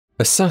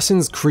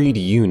Assassin's Creed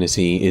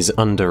Unity is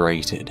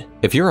underrated.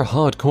 If you're a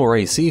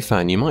hardcore AC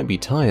fan, you might be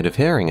tired of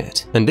hearing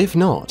it. And if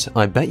not,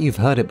 I bet you've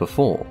heard it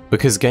before,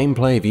 because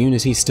gameplay of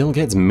Unity still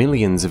gets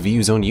millions of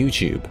views on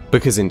YouTube.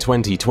 Because in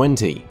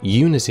 2020,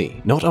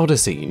 Unity, not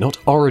Odyssey, not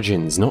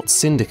Origins, not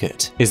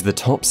Syndicate, is the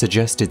top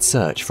suggested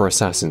search for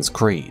Assassin's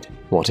Creed.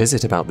 What is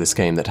it about this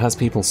game that has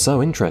people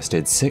so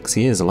interested 6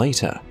 years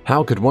later?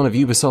 How could one of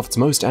Ubisoft's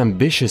most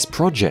ambitious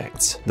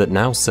projects, that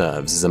now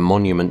serves as a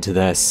monument to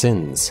their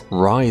sins,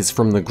 rise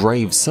from the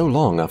grave so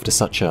long after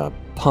such a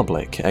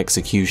public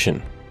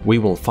execution? We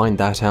will find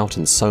that out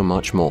and so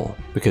much more,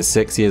 because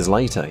 6 years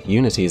later,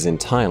 Unity is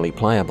entirely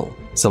playable.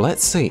 So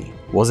let's see,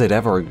 was it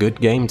ever a good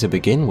game to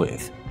begin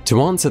with?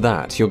 To answer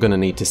that, you're going to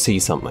need to see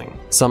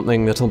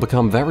something that'll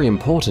become very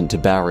important to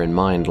bear in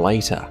mind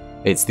later.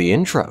 It's the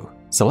intro.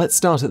 So let's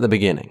start at the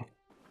beginning.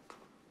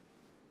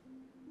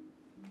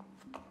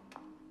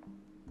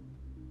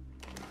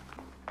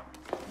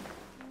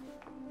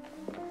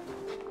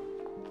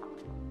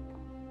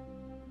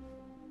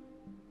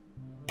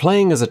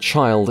 Playing as a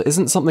child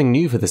isn't something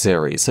new for the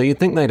series, so you'd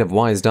think they'd have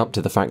wised up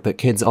to the fact that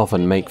kids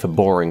often make for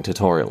boring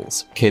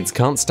tutorials. Kids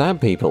can't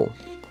stab people,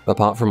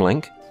 apart from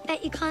Link.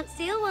 Bet you can't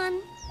steal one.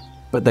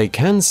 But they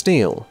can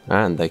steal,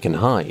 and they can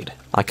hide.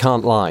 I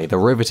can't lie, the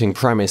riveting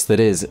premise that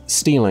is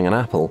stealing an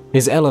apple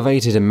is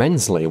elevated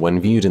immensely when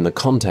viewed in the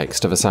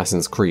context of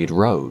Assassin's Creed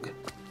Rogue.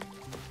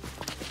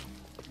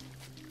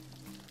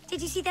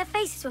 Did you see their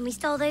faces when we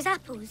stole those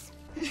apples?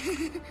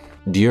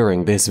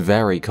 During this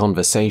very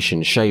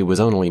conversation, Shay was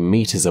only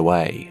meters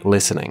away,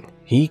 listening.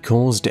 He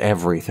caused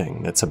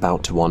everything that's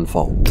about to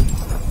unfold.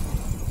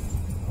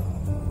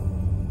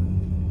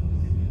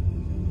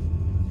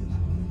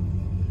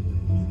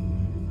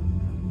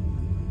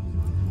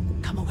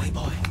 Come away,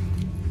 boy.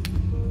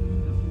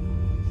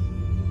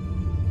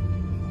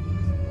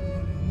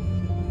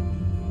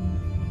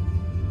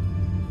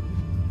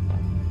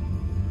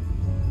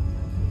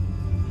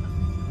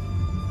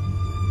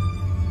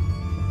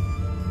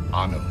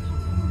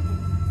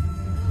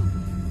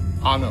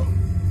 Anno,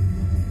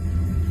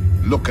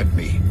 look at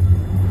me.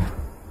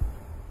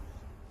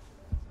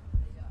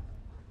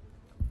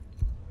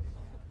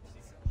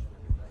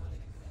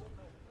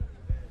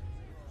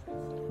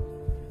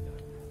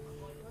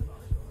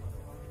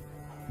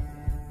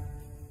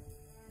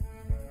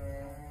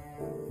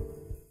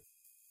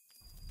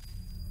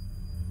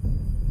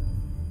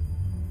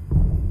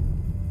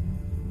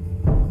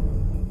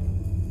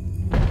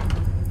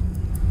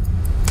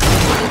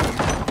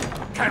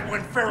 Can't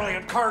win fairly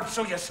at cards,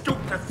 so you stoop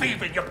to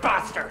thieving, you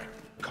bastard!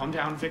 Calm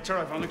down, Victor.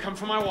 I've only come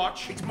for my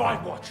watch. It's my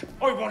watch.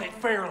 I want it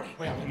fairly.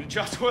 Well, in a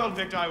just world,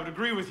 Victor, I would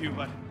agree with you,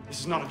 but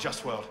this is not a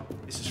just world.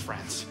 This is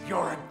France.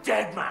 You're a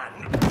dead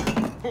man.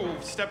 Oh,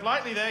 step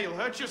lightly there. You'll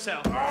hurt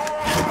yourself.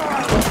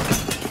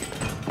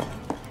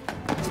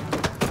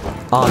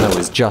 Arno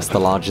is just the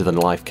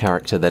larger-than-life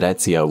character that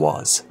Ezio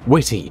was.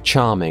 Witty,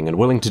 charming, and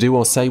willing to do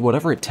or say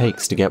whatever it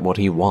takes to get what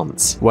he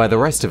wants, where the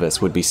rest of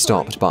us would be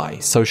stopped by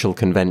social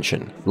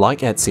convention. Like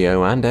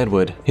Ezio and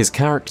Edward, his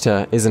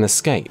character is an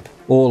escape.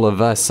 All of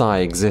Versailles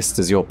exists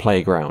as your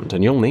playground,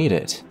 and you'll need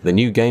it. The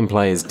new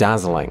gameplay is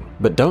dazzling,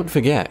 but don't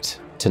forget,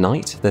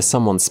 tonight there's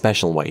someone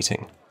special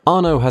waiting.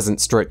 Arno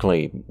hasn't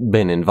strictly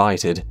been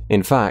invited.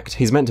 In fact,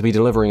 he's meant to be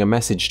delivering a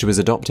message to his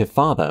adoptive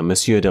father,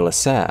 Monsieur de la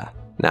Serre.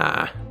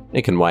 Nah,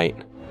 it can wait.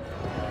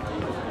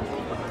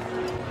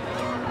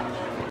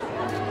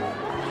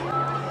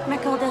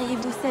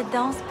 M'accorderiez-vous cette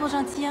danse pour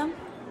gentilhomme?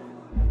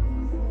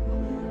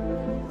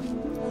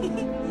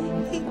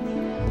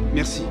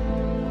 Merci.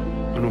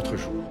 Un autre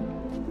jour.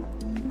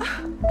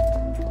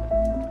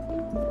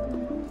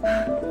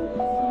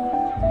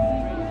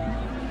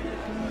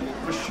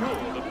 For sure,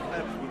 the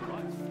plebs would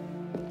like.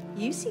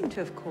 You seem to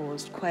have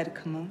caused quite a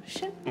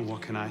commotion. Well,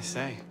 what can I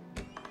say?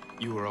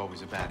 You were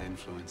always a bad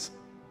influence.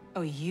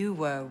 Oh, you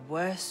were a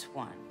worse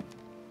one.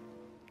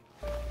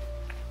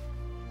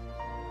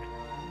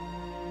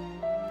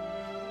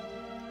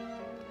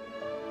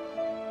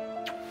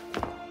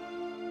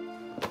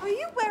 Are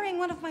you wearing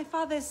one of my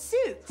father's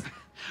suits?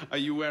 Are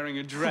you wearing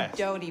a dress?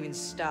 Don't even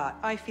start.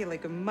 I feel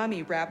like a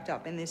mummy wrapped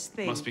up in this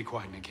thing. Must be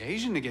quite an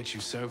occasion to get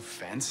you so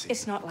fancy.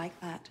 It's not like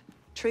that.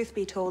 Truth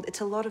be told, it's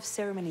a lot of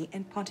ceremony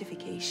and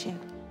pontification.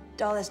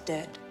 Dull as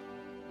dirt.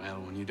 Well,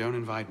 when you don't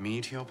invite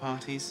me to your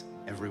parties,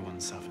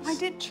 everyone suffers. I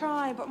did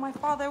try, but my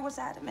father was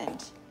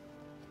adamant.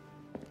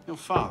 Your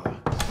father?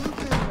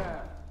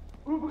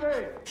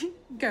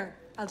 Go.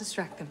 I'll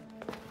distract them.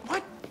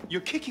 What?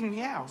 You're kicking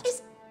me out?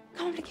 It's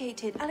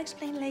complicated. I'll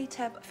explain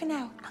later, but for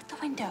now, out the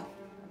window.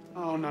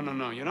 Oh,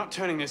 no. You're not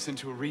turning this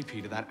into a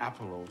repeat of that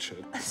apple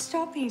orchard.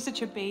 Stop being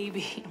such a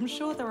baby. I'm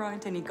sure there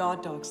aren't any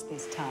guard dogs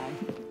this time.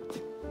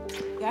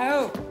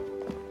 Go!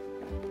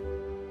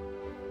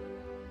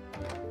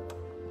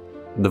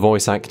 The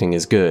voice acting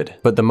is good,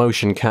 but the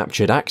motion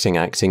captured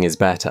acting is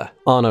better.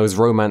 Arno's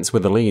romance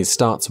with Elise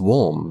starts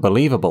warm,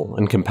 believable,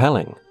 and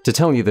compelling. To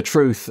tell you the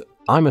truth,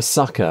 I'm a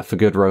sucker for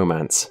good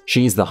romance.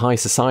 She's the high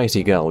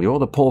society girl, you're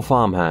the poor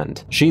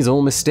farmhand. She's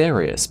all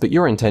mysterious, but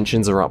your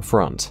intentions are up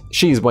front.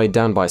 She's weighed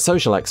down by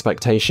social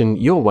expectation,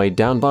 you're weighed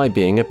down by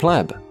being a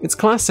pleb. It's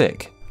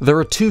classic. There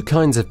are two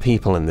kinds of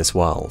people in this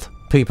world.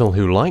 People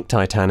who like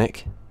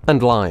Titanic,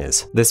 and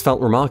liars. This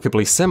felt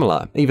remarkably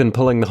similar, even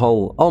pulling the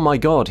whole, oh my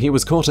god, he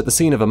was caught at the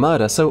scene of a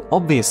murder, so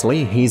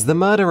obviously he's the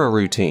murderer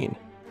routine.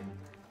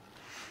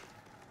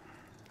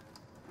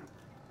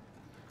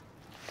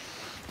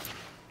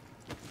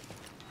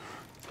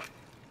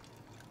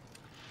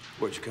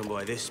 Where'd you come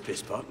by this,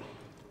 pisspot?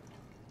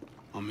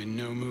 I'm in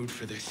no mood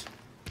for this.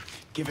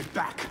 Give it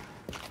back.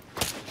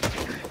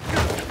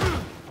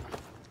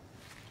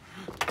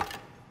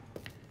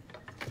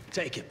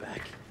 Take it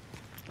back.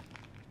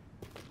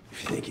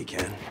 If you think you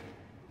can.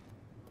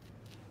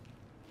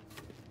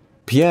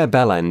 Pierre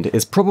Bellend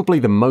is probably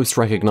the most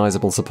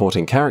recognizable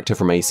supporting character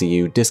from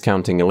ACU,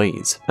 discounting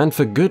Elise, and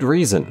for good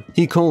reason.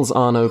 He calls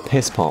Arno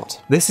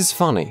pisspot. This is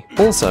funny.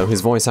 Also,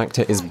 his voice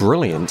actor is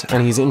brilliant,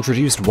 and he's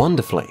introduced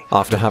wonderfully.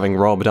 After having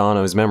robbed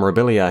Arno's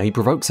memorabilia, he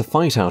provokes a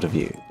fight out of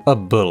you. A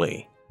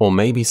bully. Or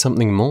maybe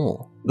something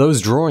more.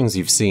 Those drawings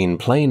you've seen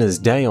plain as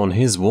day on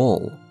his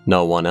wall,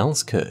 no one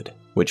else could.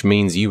 Which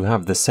means you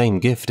have the same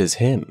gift as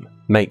him.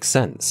 Makes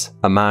sense.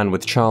 A man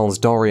with Charles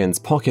Dorian's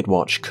pocket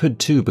watch could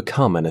too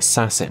become an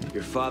assassin.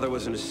 Your father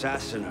was an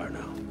assassin,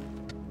 Arno.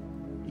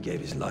 He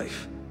gave his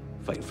life,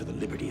 fighting for the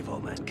liberty of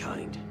all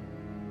mankind.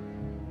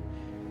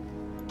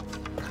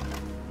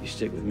 You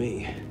stick with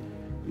me,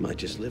 you might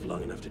just live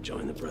long enough to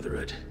join the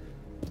Brotherhood.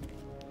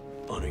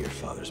 Honor your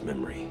father's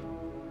memory.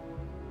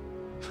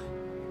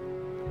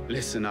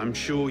 Listen, I'm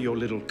sure your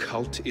little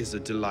cult is a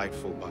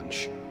delightful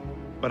bunch,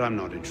 but I'm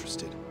not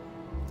interested.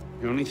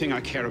 The only thing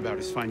I care about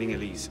is finding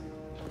Elise.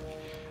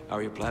 How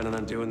are you planning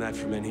on doing that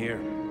from in here?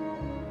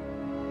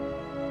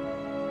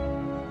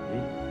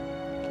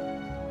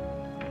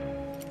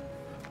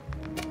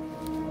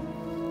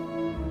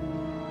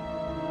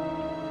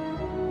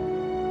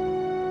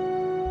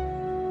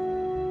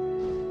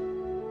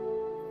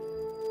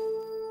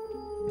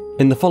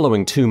 In the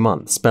following 2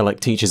 months, Bellick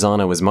teaches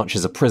Arno as much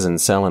as a prison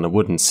cell and a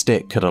wooden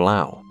stick could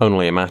allow,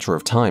 only a matter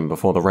of time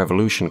before the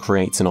revolution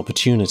creates an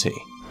opportunity.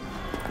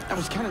 That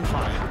was cannon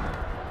fire.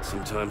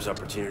 Sometimes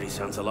opportunity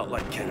sounds a lot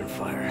like cannon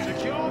fire.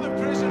 Secure the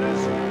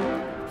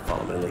prisoners!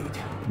 Follow my lead.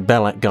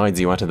 Bellick guides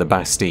you out of the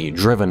Bastille,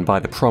 driven by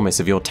the promise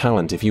of your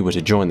talent if you were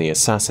to join the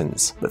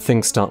assassins, but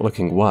things start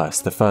looking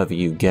worse the further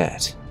you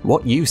get.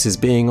 What use is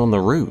being on the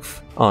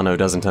roof? Arno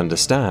doesn't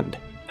understand.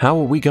 How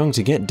are we going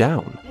to get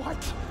down?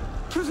 What?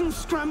 Prison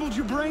scrambled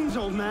your brains,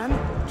 old man.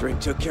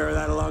 Drink took care of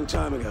that a long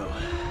time ago.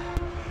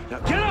 Now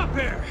get up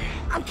here!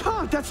 I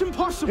can't, that's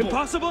impossible!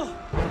 Impossible?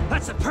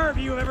 That's the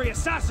purview of every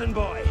assassin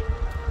boy!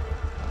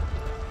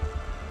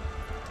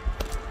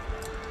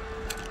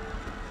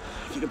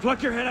 If you can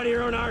pluck your head out of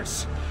your own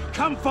arse,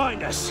 come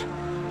find us.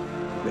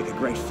 Make a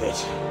great fit.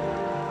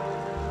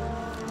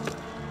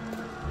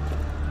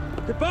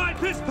 Goodbye,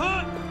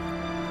 pisspot!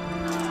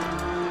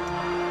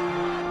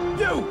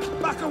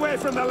 You! Back away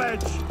from the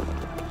ledge!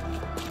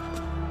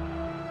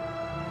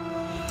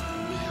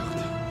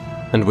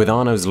 And with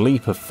Arno's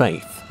leap of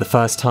faith, the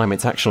first time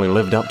it's actually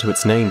lived up to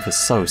its name for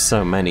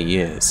so many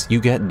years, you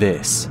get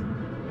this.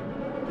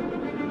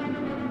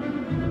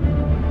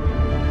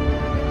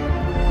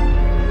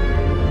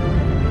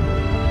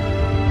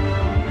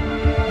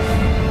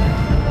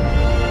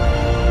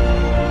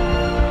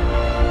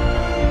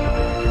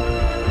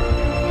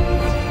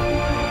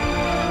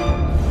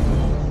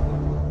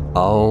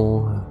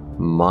 Oh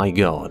my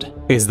god.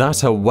 Is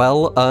that a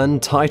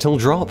well-earned title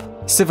drop?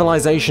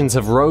 Civilizations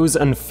have rose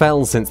and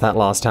fell since that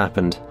last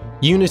happened.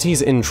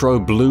 Unity's intro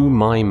blew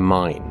my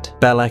mind.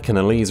 Bellick and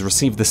Elise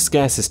receive the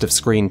scarcest of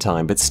screen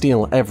time but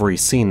steal every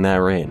scene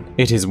they're in.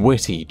 It is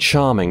witty,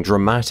 charming,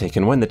 dramatic,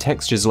 and when the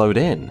textures load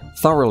in,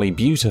 thoroughly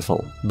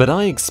beautiful. But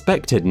I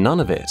expected none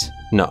of it.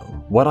 No,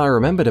 what I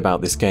remembered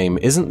about this game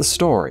isn't the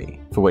story,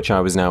 for which I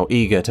was now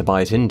eager to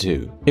bite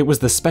into. It was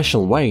the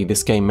special way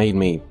this game made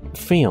me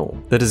feel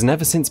that has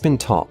never since been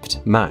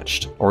topped,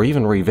 matched, or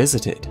even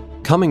revisited.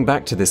 Coming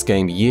back to this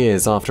game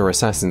years after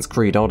Assassin's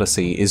Creed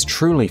Odyssey is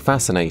truly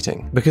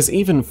fascinating, because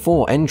even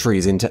 4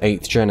 entries into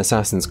 8th gen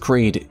Assassin's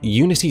Creed,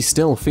 Unity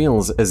still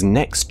feels as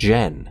next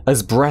gen,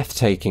 as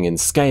breathtaking in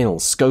scale,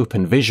 scope,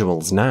 and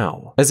visuals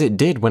now, as it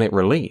did when it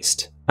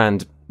released,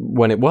 and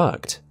when it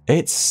worked.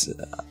 It's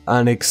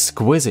an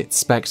exquisite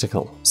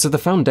spectacle. So the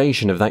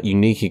foundation of that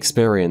unique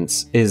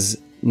experience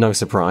is, no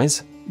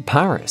surprise,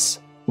 Paris.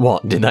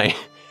 What, did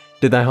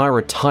they hire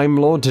a Time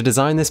Lord to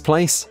design this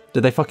place?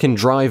 Did they fucking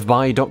drive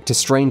by Doctor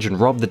Strange and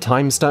rob the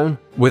Time Stone?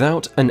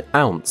 Without an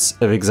ounce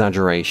of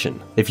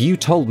exaggeration, if you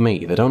told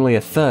me that only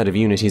a third of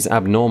Unity's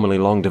abnormally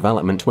long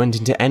development went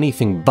into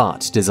anything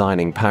but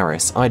designing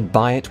Paris, I'd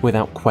buy it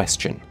without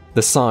question.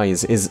 The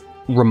size is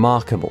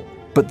remarkable,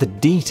 but the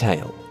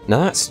detail,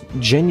 now that's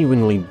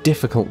genuinely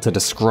difficult to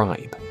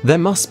describe. There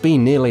must be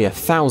nearly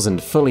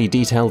 1,000 fully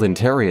detailed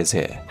interiors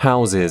here.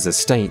 Houses,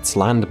 estates,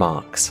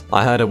 landmarks.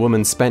 I heard a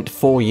woman spent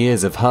 4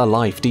 years of her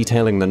life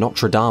detailing the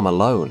Notre Dame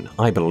alone.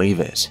 I believe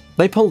it.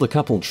 They pulled a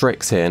couple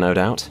tricks here, no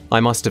doubt. I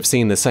must have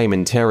seen the same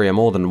interior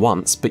more than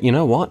once, but you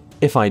know what?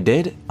 If I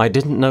did, I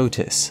didn't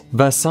notice.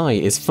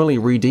 Versailles is fully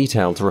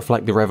redetailed to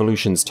reflect the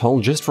Revolution's toll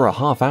just for a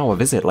half-hour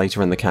visit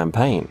later in the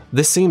campaign.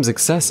 This seems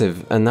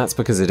excessive, and that's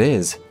because it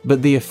is,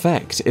 but the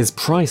effect is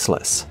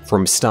priceless.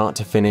 From start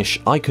to finish,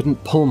 I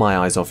couldn't pull my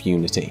eyes off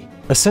Unity.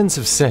 A sense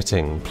of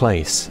setting,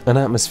 place, and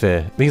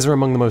atmosphere, these are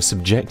among the most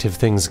subjective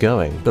things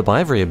going, but by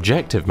every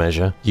objective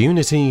measure,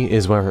 Unity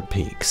is where it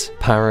peaks.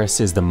 Paris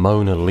is the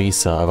Mona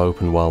Lisa of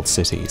open-world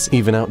cities,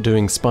 even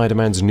outdoing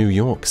Spider-Man's New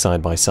York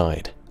side by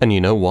side. And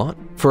you know what?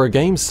 For a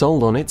game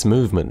sold on its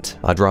movement,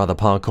 I'd rather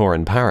parkour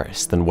in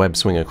Paris than web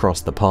swing across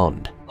the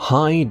pond.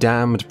 High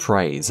damned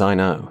praise, I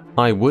know.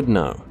 I would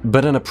know.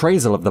 But an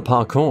appraisal of the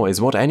parkour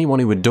is what anyone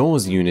who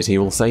adores Unity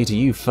will say to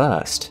you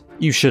first.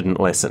 You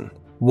shouldn't listen.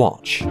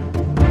 Watch.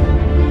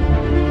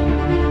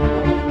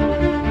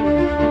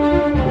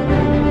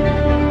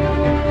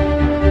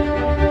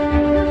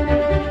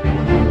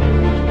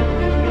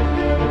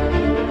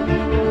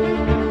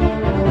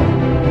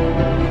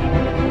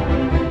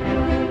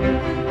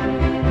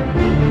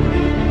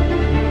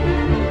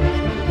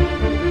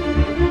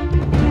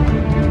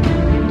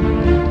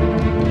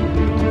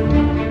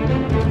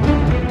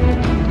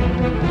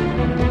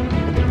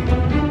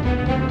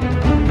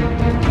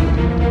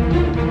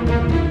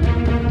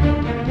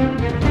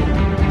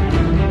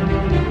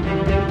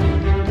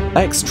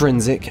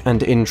 Extrinsic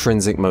and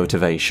intrinsic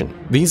motivation.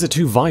 These are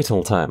two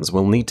vital terms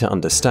we'll need to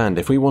understand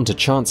if we want a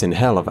chance in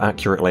hell of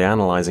accurately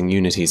analysing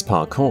Unity's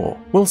parkour.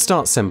 We'll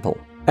start simple.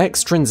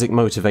 Extrinsic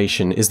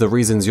motivation is the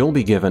reasons you'll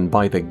be given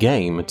by the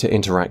game to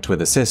interact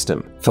with a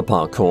system. For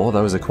parkour,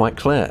 those are quite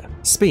clear.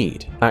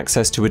 Speed,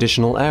 access to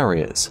additional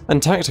areas,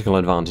 and tactical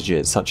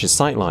advantages such as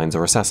sightlines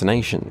or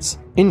assassinations.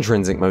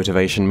 Intrinsic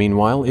motivation,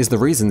 meanwhile, is the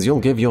reasons you'll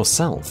give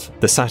yourself.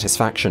 The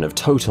satisfaction of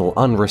total,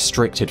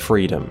 unrestricted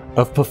freedom,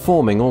 of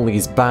performing all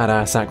these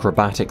badass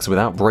acrobatics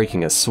without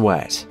breaking a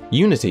sweat.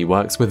 Unity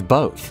works with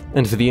both,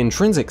 and for the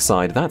intrinsic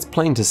side, that's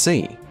plain to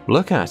see.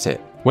 Look at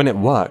it. When it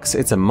works,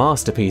 it's a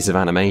masterpiece of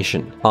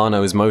animation.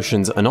 Arno's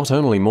motions are not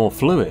only more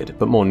fluid,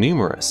 but more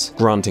numerous,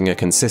 granting a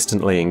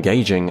consistently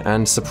engaging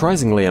and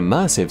surprisingly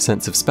immersive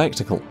sense of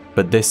spectacle.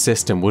 But this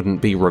system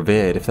wouldn't be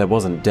revered if there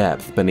wasn't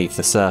depth beneath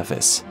the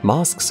surface.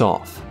 Masks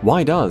off.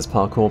 Why does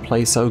parkour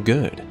play so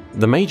good?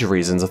 The major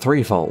reasons are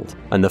threefold,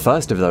 and the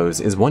first of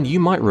those is one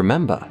you might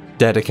remember.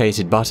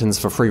 Dedicated buttons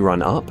for free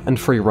run up and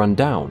free run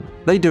down.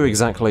 They do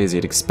exactly as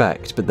you'd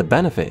expect, but the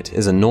benefit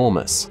is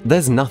enormous.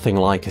 There's nothing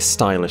like a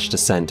stylish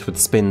descent with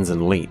spins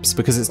and leaps,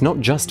 because it's not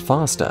just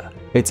faster,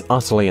 it's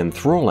utterly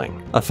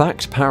enthralling, a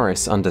fact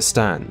Paris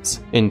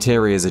understands.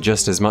 Interiors are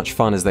just as much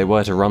fun as they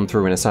were to run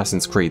through in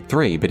Assassin's Creed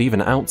 3, but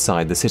even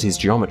outside, the city's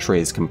geometry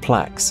is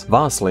complex,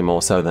 vastly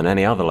more so than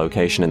any other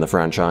location in the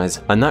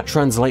franchise, and that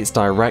translates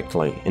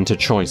directly into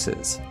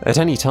choices. At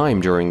any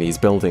time during these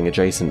building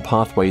adjacent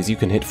pathways, you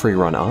can hit free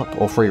run up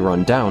or free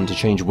run down to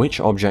change which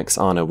objects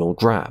Arno will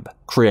grab,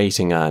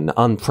 creating an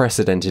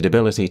unprecedented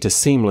ability to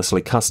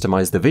seamlessly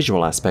customize the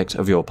visual aspect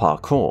of your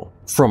parkour.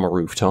 From a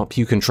rooftop,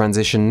 you can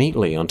transition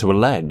neatly onto a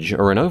ledge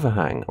or an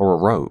overhang or a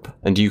rope,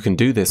 and you can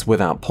do this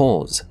without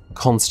pause,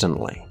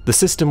 constantly. The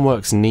system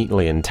works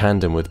neatly in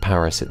tandem with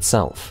Paris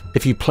itself.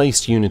 If you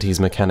placed Unity's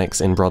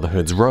mechanics in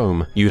Brotherhood's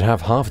Rome, you'd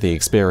have half the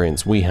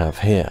experience we have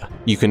here.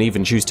 You can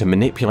even choose to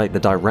manipulate the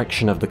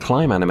direction of the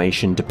climb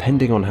animation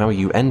depending on how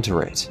you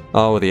enter it.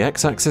 Oh, the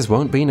x-axis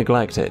won't be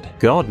neglected.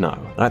 God no,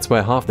 that's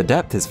where half the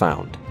depth is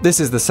found. This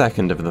is the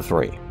second of the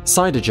three.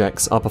 Side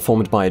ejects are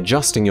performed by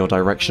adjusting your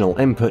directional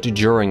input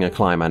during a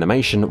climb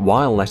animation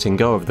while letting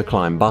go of the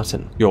climb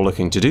button. You're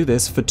looking to do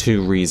this for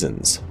two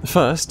reasons.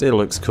 First, it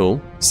looks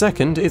cool.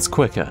 Second, it's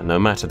quicker, no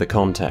matter the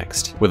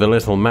context. With a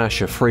little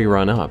mash of free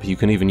run up, you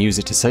can even use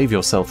it to save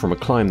yourself from a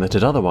climb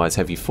that'd otherwise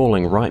have you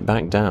falling right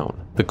back down.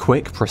 The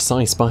quick,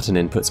 precise button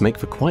inputs make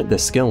for quite the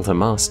skill to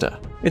master.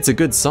 It's a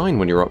good sign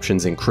when your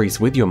options increase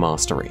with your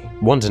mastery.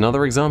 Want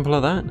another example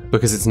of that?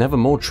 Because it's never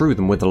more true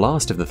than with the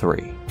last of the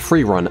three.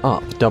 Free run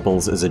up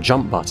doubles as a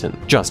jump button,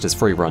 just as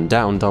free run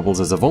down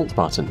doubles as a vault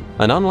button.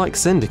 And unlike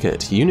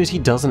Syndicate, Unity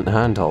doesn't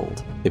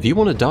handhold. If you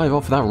want to dive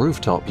off that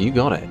rooftop, you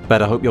got it.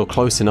 Better hope you're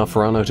close enough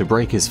for Arno to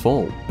break his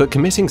fall. But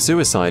committing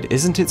suicide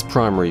isn't its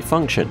primary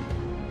function,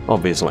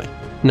 obviously.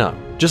 No.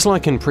 Just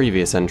like in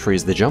previous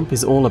entries, the jump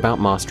is all about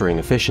mastering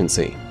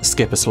efficiency.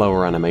 Skip a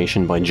slower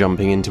animation by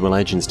jumping into a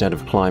ledge instead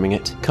of climbing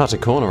it, cut a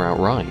corner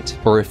outright,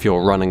 or if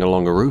you're running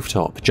along a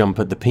rooftop, jump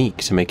at the peak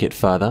to make it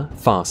further,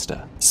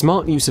 faster.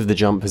 Smart use of the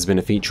jump has been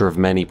a feature of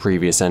many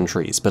previous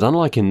entries, but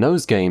unlike in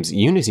those games,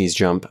 Unity's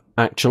jump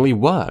actually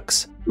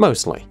works.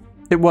 Mostly.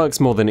 It works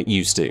more than it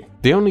used to.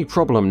 The only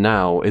problem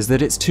now is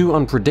that it's too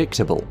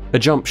unpredictable. A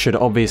jump should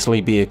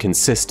obviously be a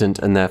consistent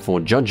and therefore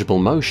judgeable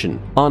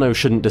motion. Arno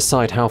shouldn't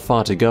decide how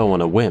far to go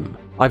on a whim.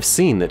 I've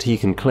seen that he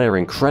can clear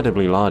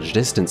incredibly large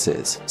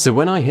distances, so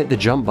when I hit the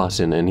jump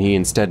button and he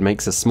instead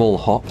makes a small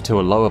hop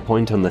to a lower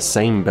point on the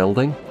same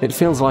building, it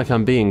feels like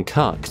I'm being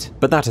cucked.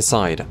 But that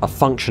aside, a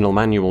functional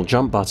manual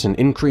jump button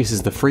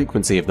increases the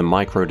frequency of the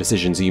micro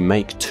decisions you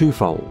make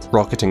twofold,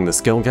 rocketing the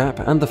skill gap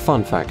and the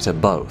fun factor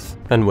both.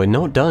 And we're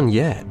not done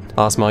yet.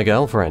 Ask my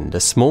girlfriend, a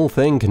small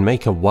thing can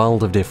make a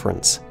world of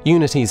difference.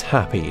 Unity's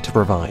happy to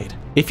provide.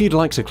 If you'd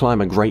like to climb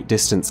a great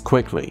distance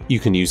quickly, you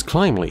can use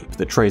Climb Leap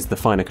that trades the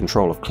finer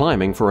control of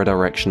climbing for a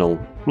directional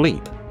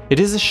leap. It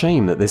is a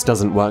shame that this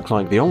doesn't work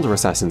like the older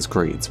Assassin's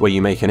Creeds, where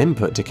you make an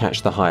input to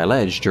catch the higher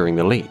ledge during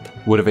the leap.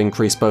 Would have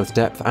increased both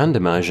depth and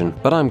immersion,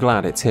 but I'm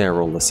glad it's here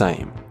all the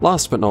same.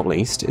 Last but not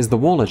least is the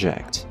wall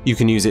eject. You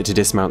can use it to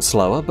dismount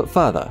slower but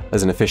further,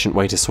 as an efficient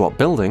way to swap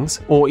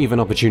buildings, or even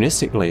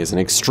opportunistically as an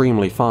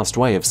extremely fast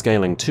way of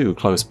scaling too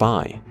close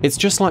by. It's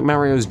just like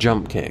Mario's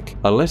jump kick.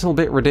 A little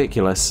bit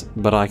ridiculous,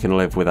 but I can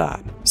live with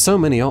that. So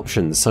many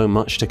options, so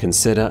much to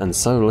consider, and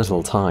so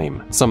little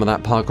time. Some of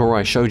that parkour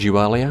I showed you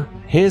earlier?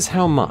 Here's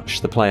how much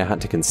the player had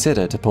to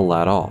consider to pull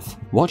that off.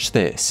 Watch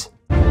this.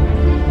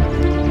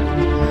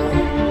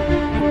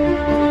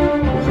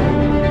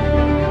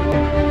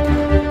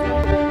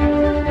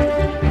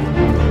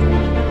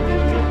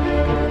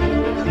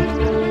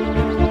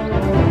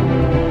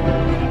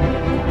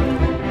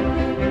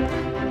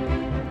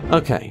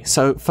 Okay,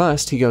 so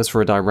first he goes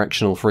for a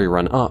directional free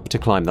run up to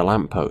climb the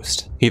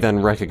lamppost. He then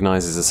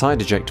recognizes a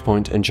side eject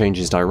point and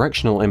changes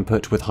directional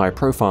input with high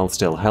profile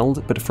still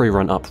held but free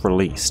run up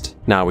released.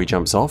 Now he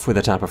jumps off with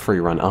a tap of free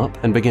run up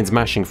and begins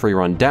mashing free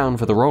run down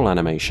for the roll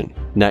animation.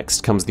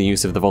 Next comes the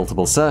use of the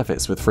vaultable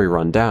surface with free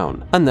run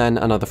down, and then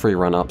another free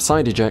run up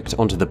side eject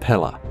onto the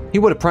pillar. He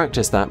would have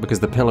practiced that because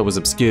the pillar was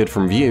obscured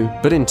from view,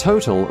 but in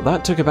total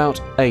that took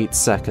about 8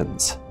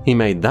 seconds. He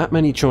made that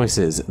many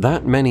choices,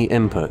 that many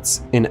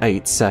inputs, in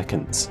 8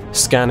 seconds.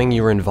 Scanning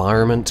your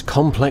environment,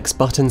 complex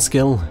button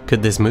skill,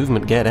 could this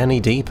movement get any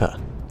deeper?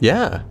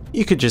 Yeah,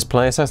 you could just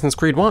play Assassin's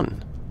Creed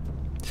 1.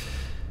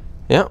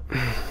 Yep.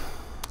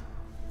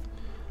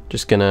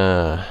 Just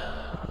gonna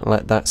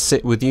let that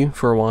sit with you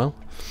for a while.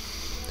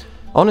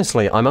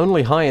 Honestly, I'm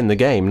only high in the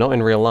game, not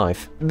in real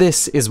life.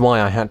 This is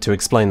why I had to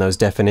explain those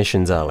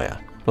definitions earlier.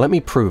 Let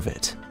me prove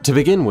it. To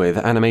begin with,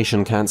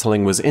 animation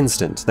cancelling was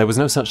instant. There was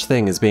no such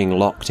thing as being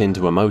locked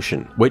into a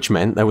motion, which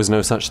meant there was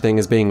no such thing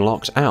as being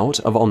locked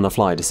out of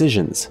on-the-fly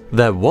decisions.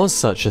 There was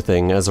such a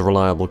thing as a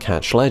reliable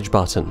catch ledge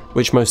button,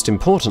 which most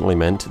importantly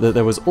meant that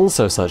there was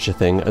also such a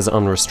thing as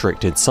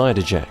unrestricted side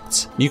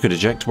ejects. You could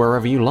eject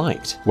wherever you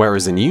liked,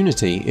 whereas in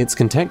Unity, it's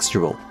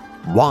contextual.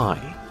 Why?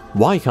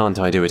 Why can't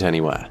I do it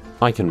anywhere?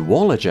 I can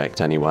wall eject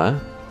anywhere,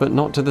 but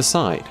not to the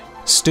side.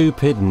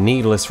 Stupid,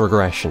 needless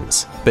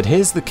regressions. But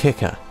here's the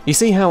kicker. You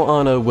see how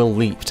Arno will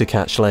leap to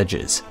catch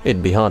ledges?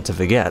 It'd be hard to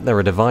forget they're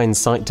a divine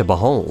sight to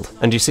behold.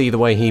 And you see the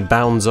way he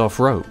bounds off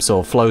ropes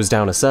or flows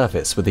down a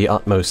surface with the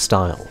utmost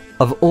style.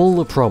 Of all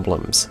the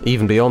problems,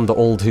 even beyond the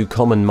all too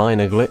common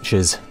minor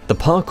glitches, the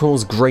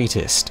parkour's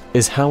greatest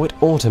is how it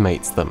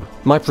automates them.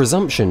 My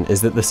presumption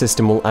is that the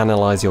system will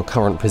analyze your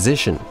current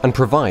position and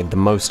provide the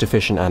most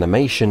efficient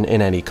animation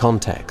in any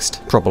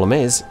context. Problem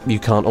is, you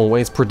can't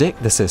always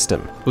predict the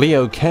system.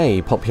 Leo K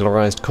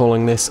popularized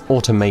calling this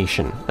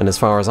automation, and as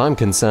far as I'm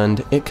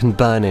concerned, it can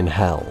burn in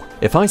hell.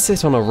 If I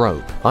sit on a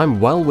rope,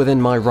 I'm well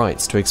within my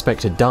rights to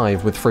expect a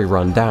dive with free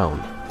run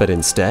down, but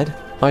instead,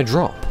 I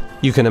drop.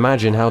 You can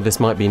imagine how this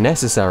might be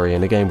necessary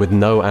in a game with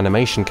no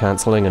animation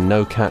cancelling and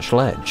no catch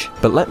ledge.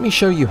 But let me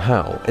show you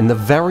how, in the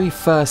very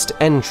first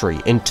entry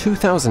in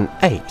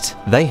 2008,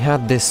 they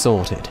had this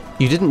sorted.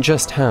 You didn't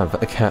just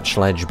have a catch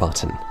ledge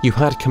button, you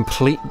had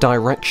complete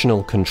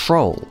directional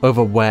control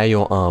over where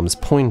your arms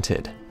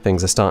pointed.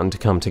 Things are starting to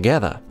come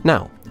together.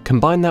 Now,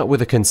 combine that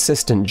with a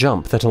consistent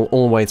jump that'll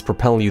always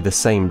propel you the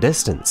same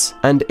distance,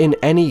 and in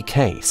any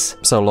case,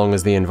 so long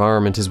as the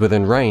environment is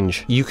within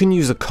range, you can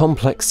use a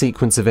complex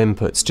sequence of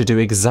inputs to do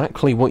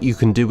exactly what you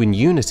can do in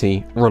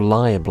Unity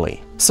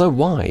reliably. So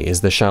why is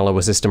the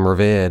shallower system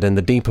revered and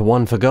the deeper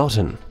one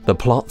forgotten? The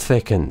plot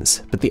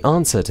thickens, but the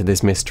answer to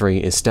this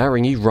mystery is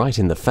staring you right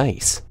in the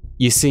face.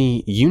 You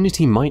see,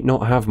 Unity might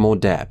not have more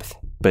depth,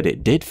 but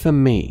it did for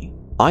me.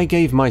 I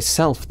gave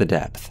myself the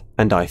depth,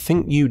 and I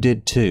think you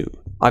did too.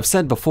 I've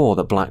said before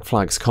that Black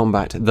Flag's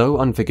combat, though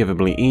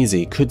unforgivably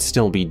easy, could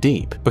still be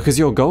deep, because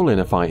your goal in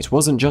a fight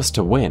wasn't just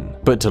to win,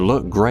 but to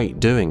look great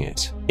doing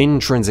it.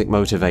 Intrinsic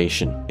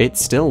motivation.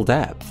 It's still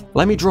depth.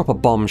 Let me drop a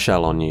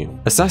bombshell on you.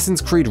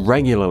 Assassin's Creed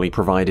regularly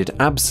provided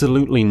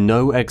absolutely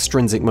no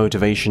extrinsic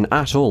motivation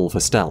at all for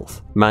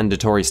stealth.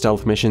 Mandatory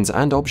stealth missions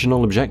and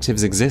optional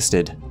objectives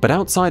existed, but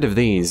outside of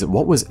these,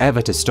 what was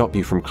ever to stop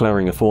you from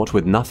clearing a fort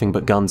with nothing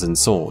but guns and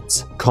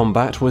swords?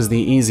 Combat was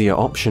the easier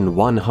option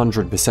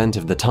 100%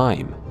 of the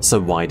time. So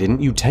why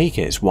didn't you take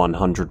it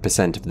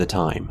 100% of the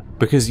time?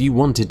 Because you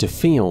wanted to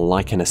feel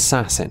like an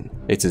assassin.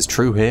 It's as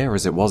true here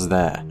as it was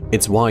there.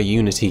 It's why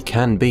Unity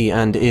can be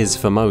and is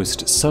for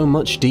most so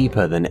much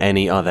deeper than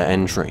any other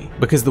entry,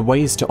 because the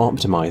ways to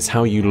optimize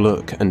how you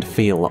look and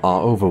feel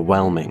are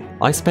overwhelming.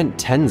 I spent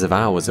tens of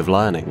hours of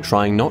learning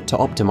trying not to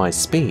optimize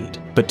speed,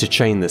 but to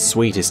chain the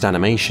sweetest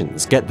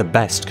animations, get the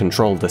best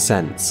controlled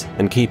descents,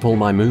 and keep all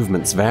my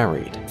movements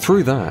varied.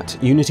 Through that,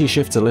 Unity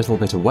shifts a little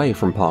bit away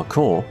from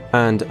parkour,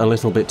 and a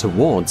little bit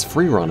towards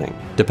freerunning.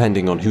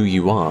 Depending on who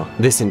you are,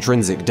 this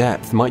intrinsic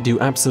depth might do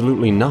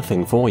absolutely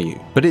nothing for you,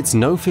 but it's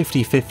no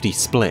 50-50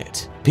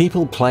 split.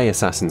 People play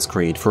Assassin's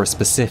Creed for a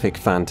specific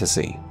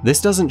fantasy. This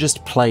doesn't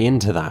just play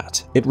into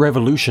that, it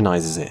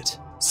revolutionizes it.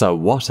 So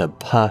what a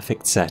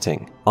perfect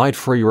setting. I'd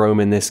free roam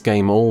in this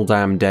game all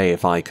damn day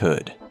if I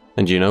could.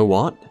 And you know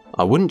what?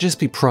 I wouldn't just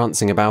be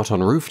prancing about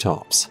on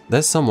rooftops.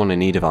 There's someone in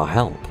need of our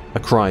help. A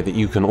cry that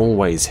you can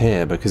always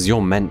hear because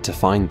you're meant to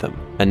find them.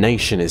 A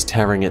nation is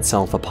tearing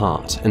itself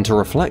apart, and to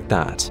reflect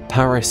that,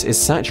 Paris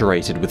is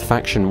saturated with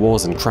faction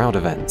wars and crowd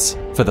events.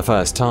 For the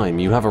first time,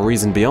 you have a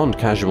reason beyond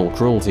casual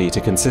cruelty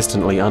to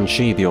consistently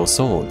unsheathe your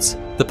swords.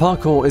 The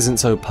parkour isn't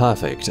so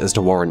perfect as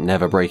to warrant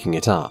never breaking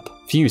it up.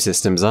 Few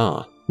systems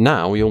are.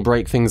 Now you'll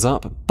break things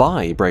up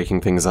by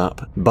breaking things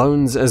up,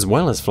 bones as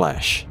well as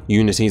flesh.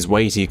 Unity's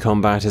weighty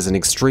combat is an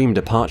extreme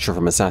departure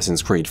from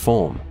Assassin's Creed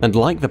form, and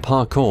like the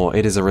parkour,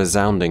 it is a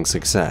resounding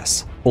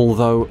success.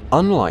 Although,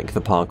 unlike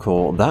the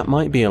parkour, that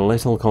might be a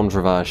little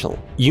controversial.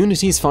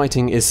 Unity's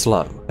fighting is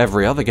slow.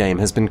 Every other game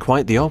has been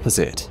quite the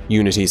opposite.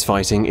 Unity's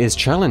fighting is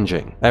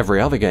challenging. Every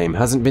other game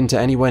hasn't been to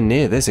anywhere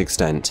near this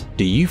extent.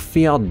 Do you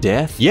fear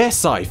death?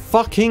 Yes, I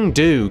fucking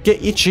do!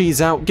 Get your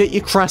cheese out, get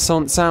your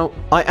croissants out.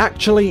 I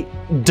actually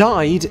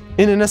died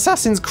in an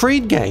Assassin's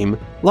Creed game,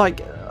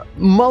 like,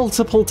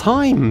 multiple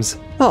times.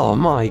 Oh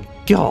my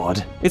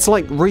god. It's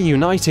like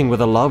reuniting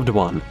with a loved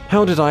one.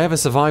 How did I ever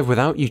survive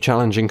without you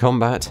challenging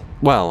combat?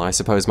 Well, I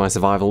suppose my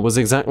survival was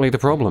exactly the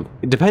problem.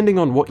 Depending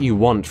on what you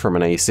want from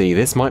an AC,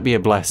 this might be a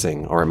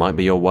blessing, or it might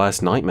be your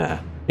worst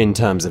nightmare. In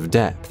terms of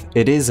depth,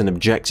 it is an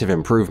objective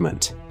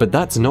improvement, but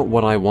that's not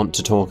what I want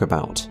to talk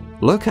about.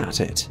 Look at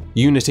it.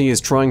 Unity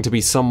is trying to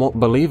be somewhat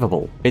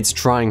believable. It's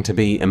trying to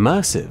be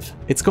immersive.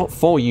 It's got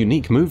 4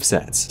 unique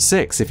movesets,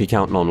 6 if you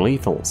count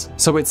non-lethals,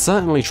 so it's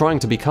certainly trying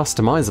to be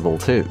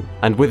customizable too.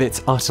 And with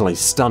its utterly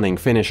stunning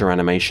finisher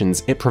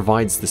animations, it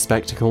provides the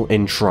spectacle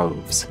in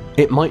troves.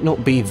 It might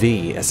not be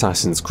the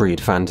Assassin's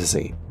Creed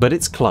fantasy, but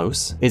it's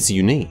close, it's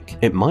unique,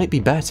 it might be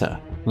better.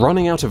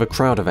 Running out of a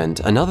crowd event,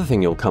 another thing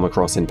you'll come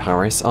across in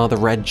Paris are the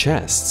red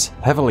chests.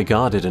 Heavily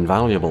guarded and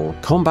valuable,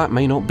 combat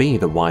may not be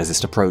the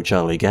wisest approach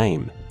early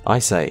game. I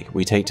say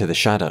we take to the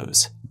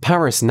shadows.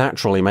 Paris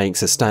naturally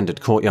makes a standard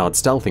courtyard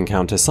stealth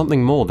encounter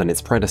something more than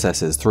its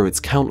predecessors through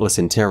its countless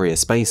interior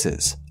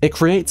spaces. It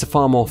creates a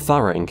far more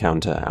thorough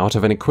encounter out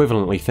of an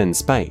equivalently thin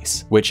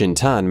space, which in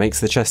turn makes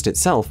the chest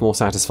itself more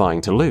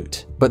satisfying to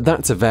loot. But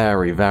that's a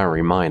very,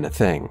 very minor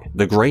thing.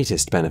 The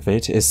greatest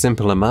benefit is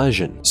simple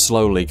immersion,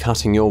 slowly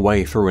cutting your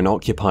way through an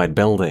occupied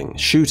building,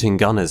 shooting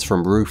gunners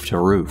from roof to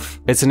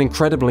roof. It's an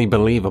incredibly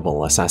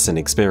believable assassin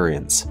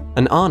experience.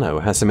 And Arno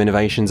has some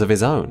innovations of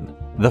his own.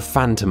 The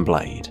Phantom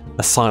Blade,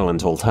 a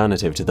silent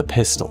alternative to the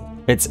pistol.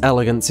 Its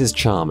elegance is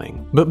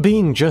charming, but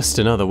being just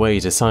another way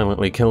to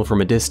silently kill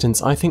from a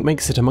distance I think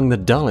makes it among the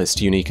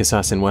dullest unique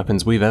assassin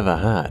weapons we've ever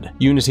had.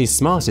 Unity's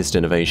smartest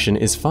innovation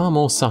is far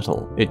more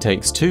subtle. It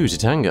takes 2 to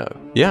tango.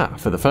 Yeah,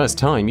 for the first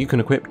time you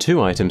can equip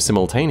 2 items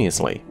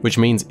simultaneously, which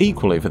means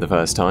equally for the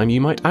first time you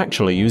might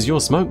actually use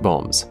your smoke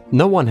bombs.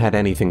 No one had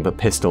anything but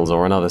pistols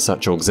or another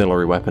such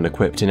auxiliary weapon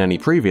equipped in any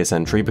previous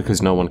entry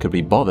because no one could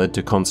be bothered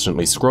to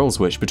constantly scroll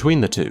switch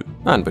between the two,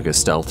 and because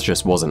stealth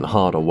just wasn't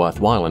hard or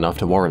worthwhile enough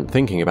to warrant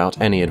thinking about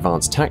any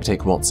advanced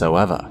tactic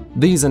whatsoever.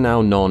 These are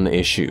now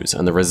non-issues,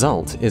 and the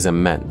result is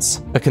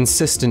immense. A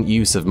consistent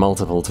use of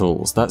multiple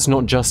tools, that's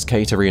not just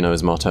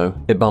Caterino's motto.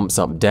 It bumps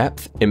up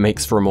depth, it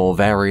makes for a more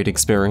varied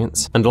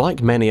experience, and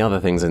like many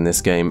other things in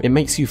this game, it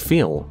makes you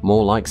feel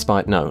more like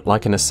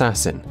like an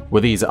assassin.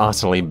 With these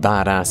utterly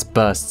badass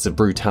bursts of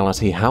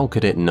brutality, how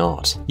could it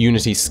not?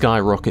 Unity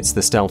skyrockets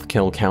the stealth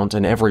kill count,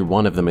 and every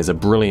one of them is a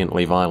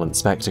brilliantly violent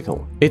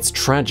spectacle. It's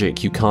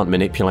tragic you can't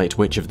manipulate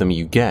which of them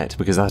you get,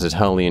 because that'd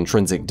hurl the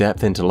intrinsic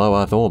depth into low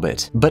Earth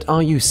orbit. But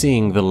are you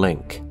seeing the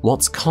link?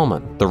 What's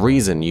common? The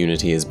reason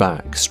Unity is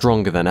back,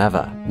 stronger than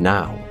ever,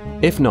 now.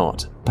 If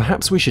not,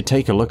 perhaps we should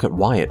take a look at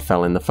why it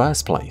fell in the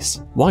first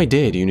place. Why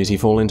did Unity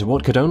fall into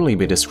what could only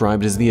be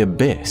described as the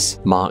abyss,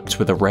 marked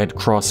with a red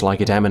cross like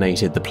it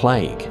emanated the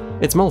plague?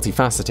 It's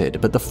multifaceted,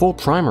 but the 4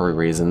 primary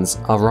reasons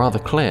are rather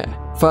clear.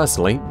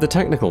 Firstly, the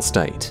technical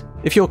state.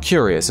 If you're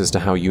curious as to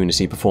how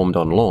Unity performed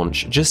on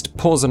launch, just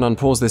pause and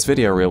unpause this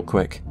video real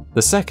quick.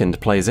 The second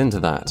plays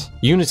into that.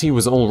 Unity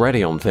was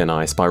already on thin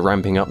ice by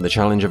ramping up the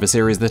challenge of a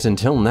series that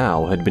until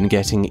now had been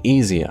getting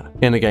easier.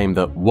 In a game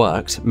that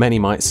worked, many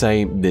might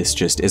say, this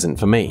just isn't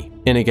for me.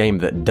 In a game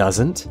that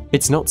doesn't,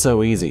 it's not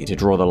so easy to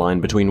draw the line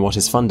between what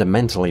is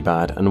fundamentally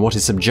bad and what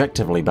is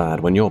subjectively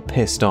bad when you're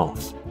pissed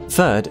off.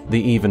 Third, the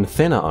even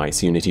thinner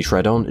ice Unity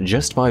tread on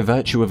just by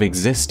virtue of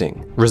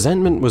existing.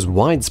 Resentment was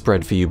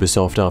widespread for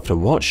Ubisoft after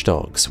Watch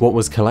Dogs, what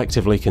was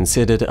collectively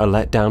considered a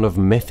letdown of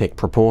mythic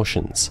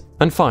proportions.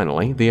 And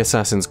finally, the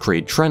Assassin's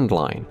Creed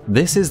trendline.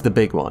 This is the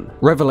big one.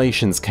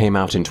 Revelations came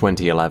out in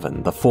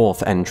 2011, the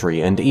 4th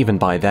entry, and even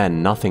by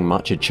then nothing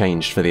much had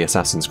changed for the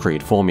Assassin's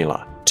Creed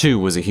formula. 2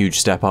 was a huge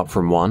step up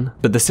from 1,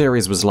 but the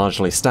series was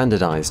largely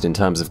standardized in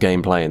terms of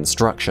gameplay and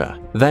structure.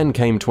 Then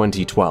came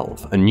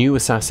 2012, a new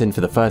assassin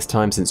for the first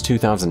time since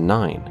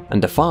 2009,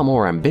 and a far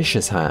more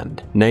ambitious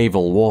hand.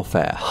 Naval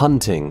warfare,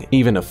 hunting,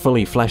 even a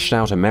fully fleshed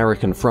out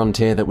American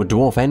frontier that would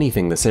dwarf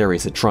anything the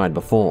series had tried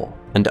before.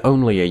 And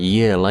only a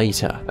year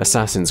later,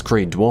 Assassin's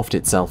Creed dwarfed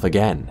itself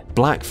again.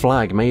 Black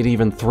Flag made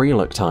even 3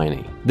 look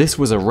tiny. This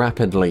was a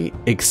rapidly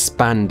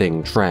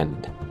expanding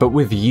trend. But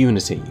with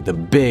Unity, the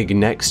big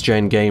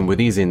next-gen game with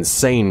these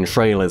insane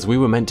trailers we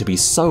were meant to be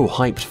so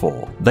hyped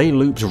for, they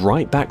looped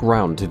right back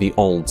round to the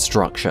old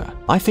structure.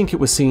 I think it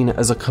was seen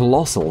as a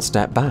colossal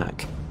step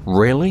back.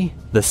 Really?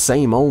 The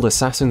same old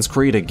Assassin's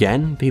Creed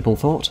again, people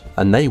thought?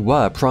 And they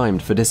were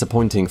primed for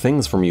disappointing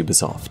things from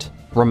Ubisoft.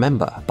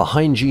 Remember,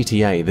 behind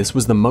GTA, this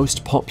was the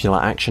most popular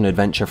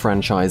action-adventure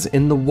franchise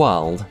in the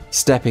world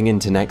stepping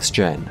into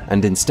next-gen,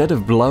 and instead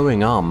of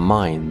blowing our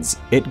minds,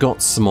 it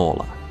got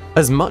smaller.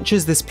 As much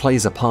as this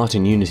plays a part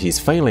in Unity's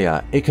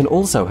failure, it can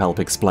also help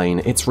explain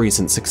its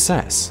recent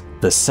success.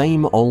 The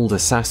same old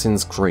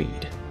Assassin's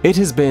Creed. It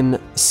has been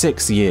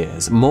 6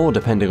 years, more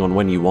depending on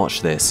when you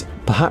watch this.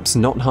 Perhaps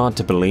not hard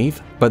to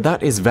believe, but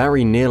that is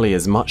very nearly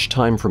as much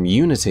time from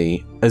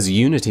Unity as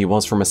Unity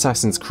was from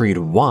Assassin's Creed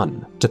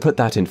 1. To put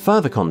that in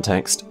further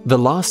context, the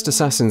last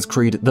Assassin's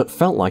Creed that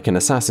felt like an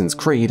Assassin's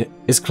Creed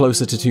is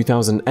closer to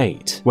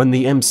 2008, when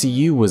the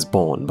MCU was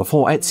born,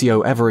 before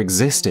Ezio ever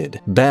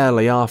existed,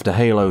 barely after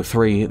Halo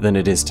 3 than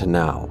it is to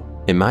now.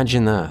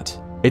 Imagine that.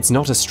 It's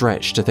not a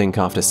stretch to think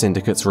after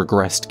Syndicate's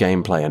regressed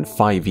gameplay and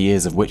 5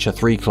 years of Witcher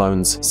 3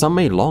 clones, some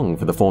may long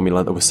for the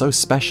formula that was so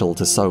special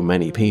to so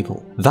many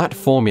people. That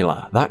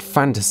formula, that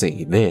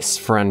fantasy, this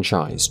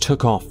franchise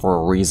took off for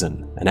a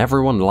reason, and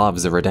everyone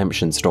loves a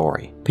redemption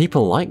story.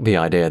 People like the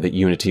idea that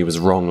Unity was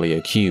wrongly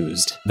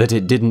accused, that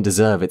it didn't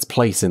deserve its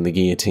place in the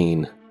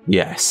guillotine.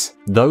 Yes,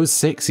 those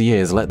 6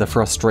 years let the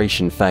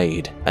frustration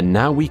fade, and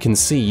now we can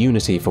see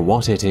Unity for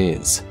what it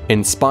is.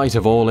 In spite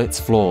of all its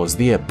flaws,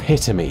 the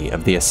epitome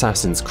of the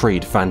Assassin's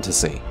Creed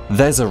fantasy.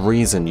 There's a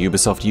reason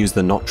Ubisoft used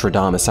the Notre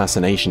Dame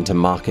assassination to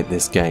market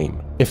this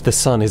game. If the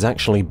sun is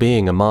actually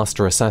being a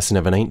master assassin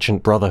of an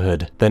ancient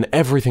brotherhood, then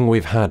everything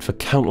we've had for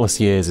countless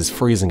years is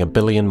freezing a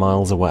billion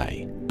miles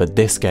away. But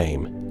this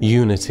game,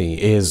 Unity,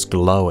 is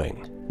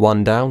glowing.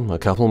 1 down, a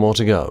couple more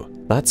to go.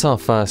 That's our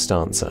first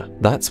answer.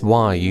 That's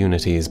why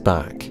Unity is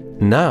back.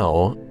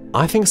 Now,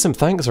 I think some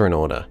thanks are in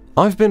order.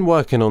 I've been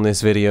working on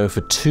this video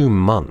for 2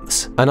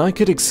 months, and I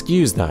could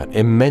excuse that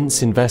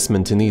immense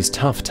investment in these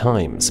tough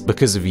times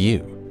because of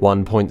you.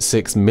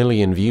 1.6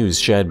 million views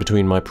shared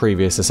between my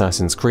previous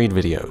Assassin's Creed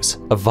videos,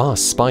 a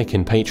vast spike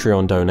in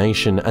Patreon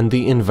donation, and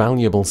the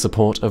invaluable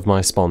support of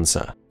my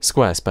sponsor,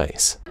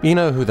 Squarespace. You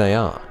know who they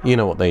are, you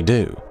know what they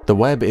do. The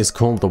web is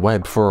called the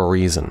web for a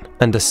reason,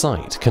 and a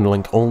site can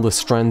link all the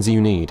strands you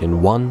need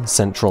in one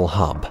central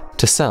hub.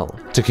 To sell,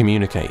 to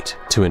communicate,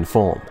 to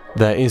inform.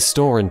 There is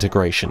store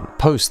integration,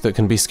 posts that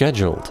can be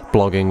scheduled,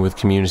 blogging with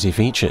community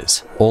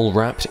features, all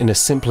wrapped in a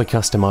simply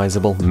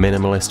customizable,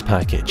 minimalist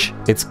package.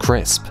 It's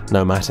crisp,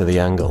 no matter the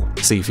angle.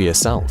 See for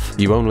yourself.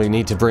 You only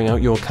need to bring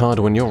out your card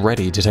when you're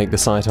ready to take the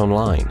site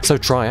online, so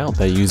try out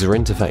their user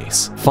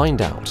interface.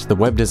 Find out the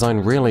web design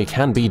really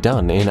can be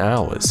done in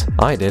hours.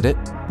 I did it.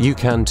 You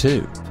can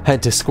too.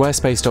 Head to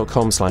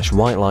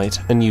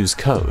squarespace.com/whitelight and use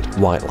code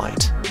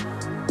whitelight.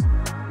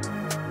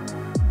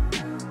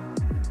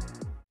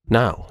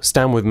 Now,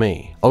 stand with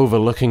me,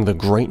 overlooking the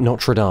great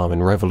Notre Dame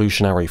in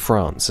revolutionary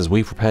France as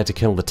we prepare to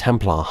kill the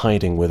Templar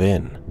hiding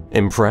within.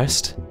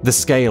 Impressed? The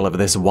scale of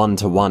this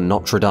 1-to-1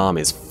 Notre Dame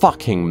is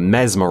fucking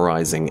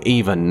mesmerizing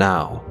even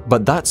now.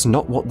 But that's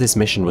not what this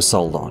mission was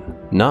sold on.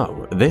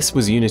 No, this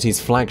was Unity's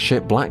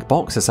flagship black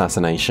box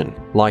assassination.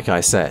 Like I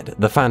said,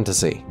 the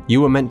fantasy.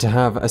 You were meant to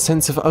have a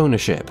sense of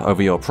ownership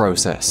over your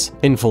process,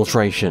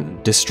 infiltration,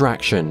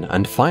 distraction,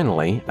 and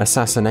finally,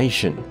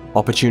 assassination.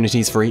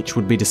 Opportunities for each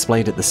would be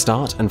displayed at the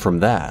start, and from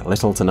there,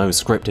 little to no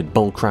scripted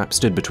bullcrap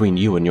stood between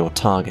you and your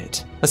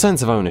target. A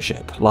sense of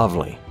ownership,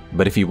 lovely.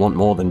 But if you want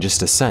more than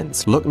just a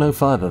sense, look no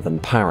further than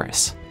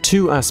Paris.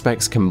 2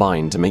 aspects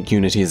combined to make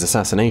Unity's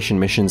assassination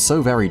mission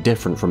so very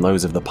different from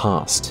those of the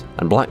past,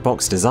 and black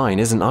box design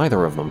isn't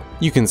either of them.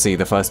 You can see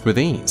the first with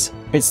ease.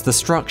 It's the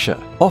structure.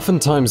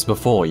 Oftentimes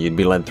before, you'd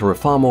be led through a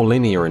far more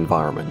linear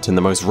environment, and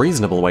the most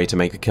reasonable way to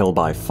make a kill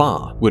by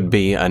far would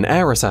be an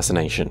air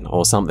assassination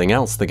or something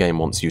else the game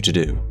wants you to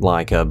do,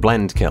 like a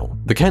blend kill.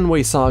 The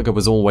Kenway saga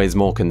was always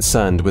more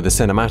concerned with a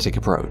cinematic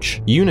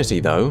approach. Unity,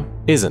 though,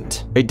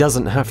 isn't. It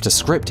doesn't have to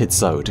script it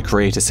so to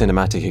create a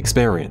cinematic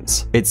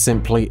experience. It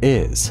simply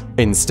is.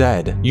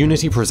 Instead,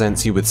 Unity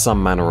presents you with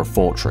some manner of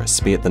fortress,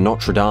 be it the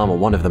Notre Dame or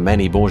one of the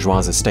many bourgeois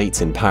estates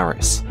in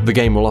Paris. The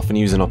game will often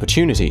use an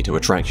opportunity to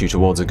attract you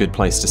towards a good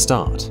place to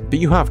start, but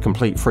you have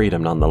complete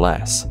freedom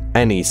nonetheless.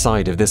 Any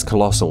side of this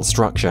colossal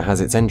structure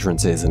has its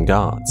entrances and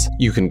guards.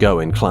 You can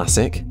go in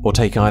classic, or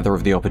take either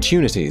of the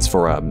opportunities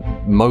for a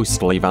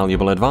mostly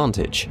valuable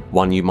advantage,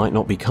 one you might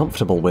not be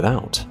comfortable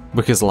without.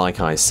 Because like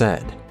I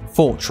said,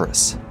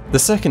 fortress. The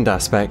second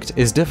aspect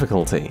is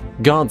difficulty.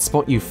 Guards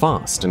spot you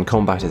fast and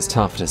combat is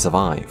tough to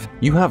survive.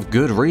 You have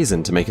good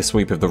reason to make a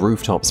sweep of the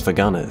rooftops for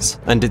gunners,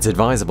 and it's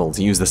advisable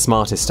to use the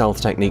smartest stealth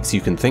techniques you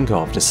can think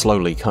of to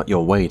slowly cut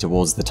your way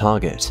towards the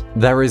target.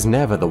 There is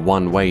never the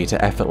one way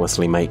to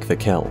effortlessly make the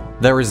kill.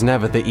 There is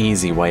never the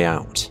easy way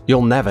out.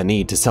 You'll never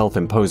need to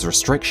self-impose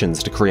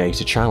restrictions to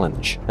create a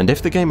challenge, and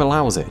if the game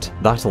allows it,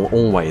 that'll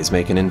always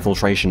make an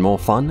infiltration more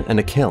fun and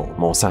a kill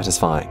more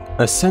satisfying.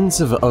 A sense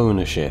of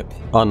ownership.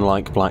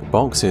 Unlike black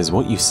boxes,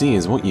 what you see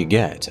is what you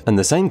get, and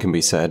the same can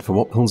be said for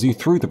what pulls you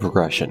through the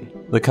progression.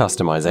 The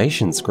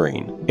customization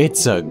screen.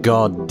 It's a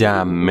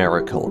goddamn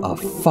miracle, a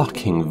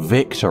fucking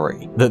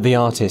victory, that the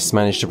artists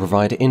managed to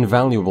provide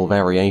invaluable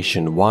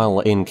variation while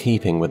in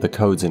keeping with the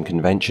codes and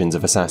conventions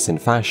of assassin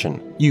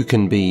fashion. You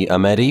can be a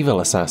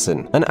medieval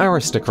assassin, an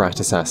aristocrat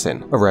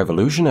assassin, a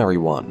revolutionary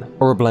one,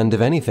 or a blend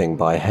of anything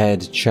by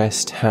head,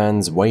 chest,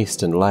 hands,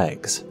 waist, and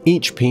legs.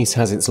 Each piece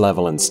has its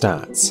level and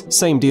stats.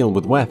 Same deal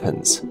with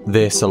weapons.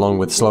 This, along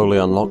with slowly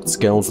unlocked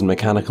skills and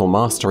mechanical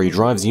mastery,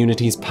 drives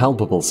Unity's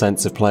palpable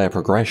sense of player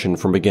progression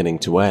from beginning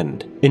to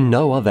end. In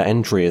no other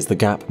entry is the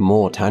gap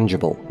more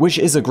tangible, which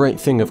is a great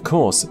thing of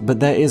course, but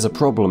there is a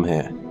problem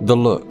here. The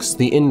looks,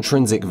 the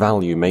intrinsic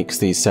value makes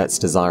these sets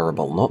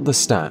desirable, not the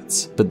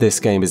stats, but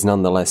this game is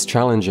nonetheless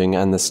challenging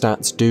and the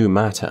stats do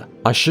matter.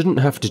 I shouldn't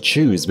have to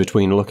choose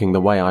between looking the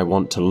way I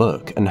want to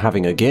look and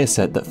having a gear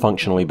set that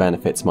functionally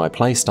benefits my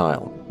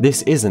playstyle.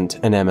 This isn't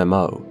an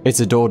MMO. It's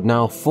adored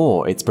now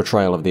for its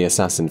portrayal of the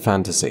assassin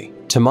fantasy.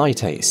 To my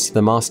taste,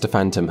 the Master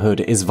Phantom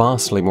hood is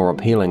vastly more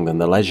appealing than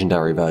the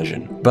legendary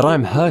version, but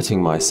I'm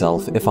hurting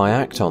myself if I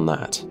act on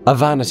that. A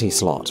vanity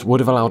slot would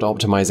have allowed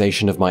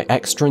optimization of my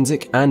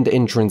extrinsic and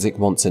intrinsic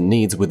wants and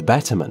needs with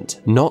betterment,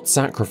 not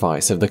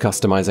sacrifice of the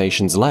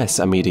customization's less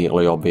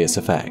immediately obvious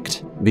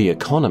effect, the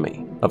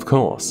economy. Of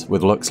course,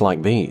 with looks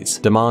like these,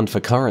 demand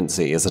for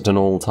currency is at an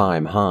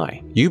all-time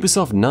high.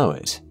 Ubisoft know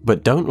it,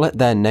 but don't let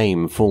their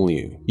name fool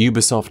you.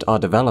 Ubisoft are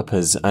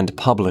developers and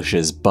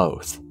publishers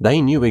both.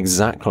 They knew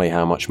exactly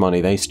how much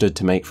money they stood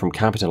to make from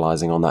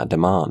capitalizing on that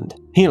demand.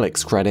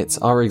 Helix credits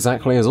are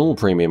exactly as all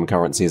premium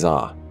currencies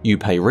are. You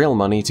pay real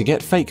money to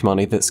get fake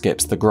money that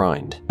skips the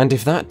grind. And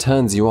if that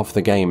turns you off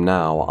the game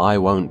now, I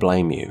won't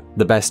blame you.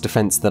 The best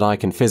defense that I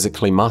can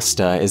physically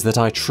muster is that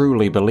I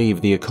truly believe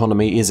the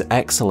economy is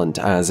excellent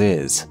as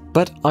is.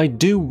 But I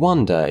do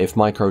wonder if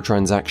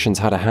microtransactions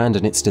had a hand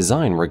in its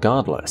design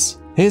regardless.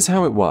 Here's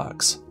how it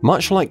works.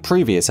 Much like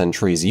previous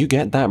entries, you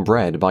get that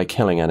bread by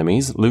killing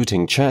enemies,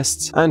 looting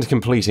chests, and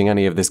completing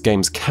any of this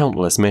game's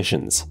countless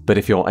missions. But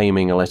if you're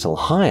aiming a little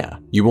higher,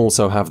 you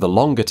also have the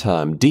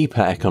longer-term,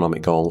 deeper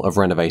economic goal of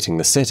renovating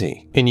the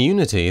city. In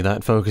Unity,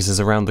 that focuses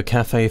around the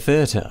Cafe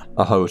Theatre,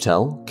 a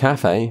hotel,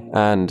 cafe,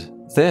 and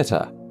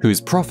theatre,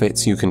 whose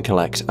profits you can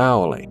collect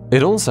hourly.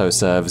 It also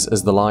serves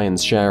as the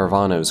lion's share of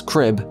Arno's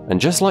crib,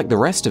 and just like the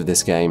rest of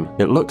this game,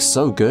 it looks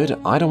so good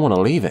I don't want to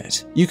leave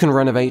it. You can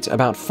renovate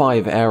about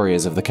 5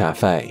 areas of the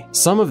cafe.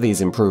 Some of these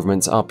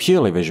improvements are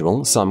purely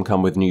visual, some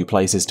come with new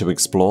places to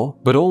explore,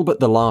 but all but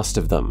the last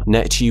of them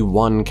net you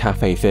 1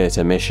 cafe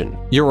theatre mission.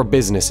 You're a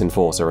business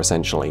enforcer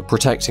essentially,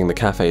 protecting the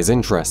cafe's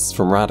interests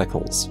from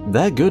radicals.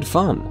 They're good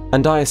fun,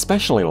 and I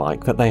especially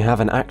like that they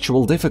have an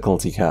actual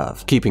difficulty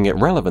curve, keeping it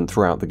relevant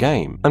throughout the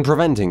game, and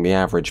preventing the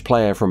average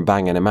player from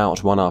banging them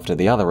out one after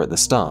the other at the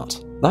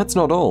start. That's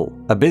not all.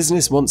 A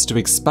business wants to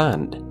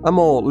expand, a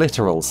more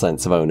literal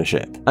sense of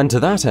ownership. And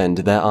to that end,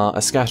 there are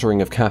a scattering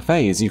of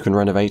cafes you can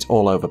renovate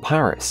all over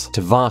Paris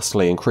to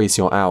vastly increase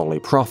your hourly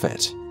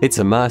profit. It's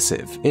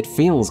immersive, it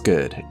feels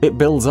good, it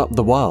builds up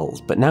the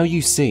world, but now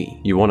you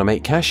see, you want to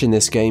make cash in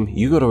this game,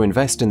 you got to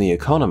invest in the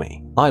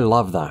economy. I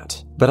love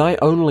that. But I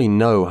only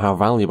know how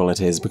valuable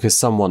it is because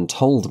someone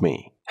told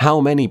me. How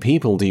many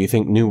people do you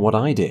think knew what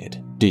I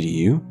did? Did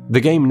you?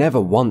 The game never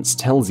once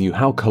tells you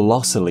how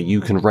colossally you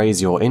can raise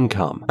your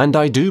income, and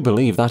I do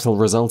believe that'll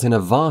result in a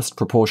vast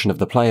proportion of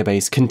the player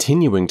base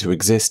continuing to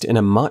exist in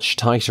a much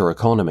tighter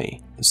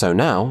economy. So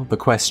now, the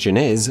question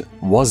is,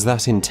 was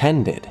that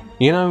intended?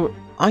 You know,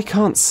 I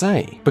can't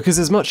say, because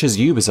as much as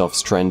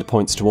Ubisoft's trend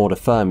points toward a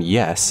firm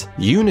yes,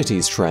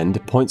 Unity's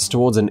trend points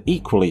towards an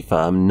equally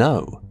firm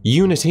no.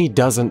 Unity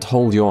doesn't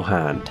hold your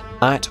hand.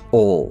 At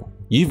all.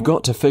 You've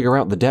got to figure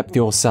out the depth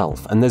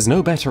yourself, and there's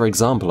no better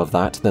example of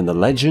that than the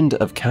legend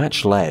of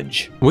Catch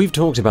Ledge. We've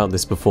talked about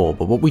this before,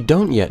 but what we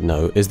don't yet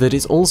know is that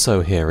it's also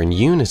here in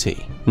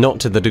Unity. Not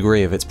to the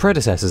degree of its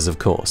predecessors, of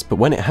course, but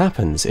when it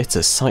happens, it's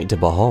a sight to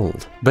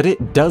behold. But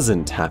it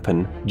doesn't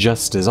happen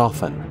just as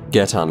often.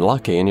 Get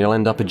unlucky and you'll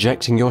end up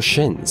ejecting your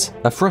shins.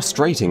 A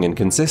frustrating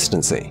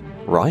inconsistency,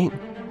 right?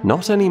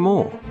 Not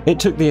anymore. It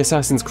took the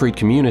Assassin's Creed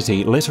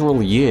community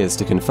literal years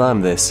to confirm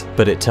this,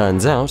 but it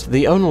turns out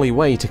the only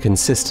way to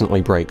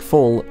consistently break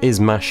fall is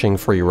mashing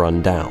free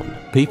run down.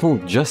 People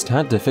just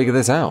had to figure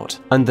this out,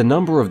 and the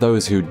number of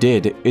those who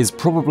did is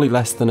probably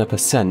less than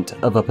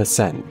 1% of a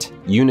percent.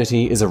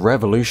 Unity is a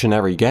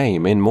revolutionary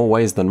game in more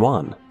ways than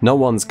one. No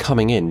one's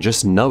coming in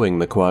just knowing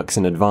the quirks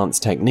and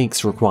advanced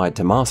techniques required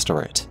to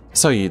master it.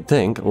 So you'd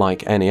think,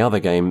 like any other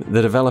game,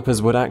 the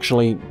developers would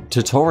actually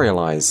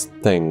tutorialize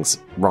things,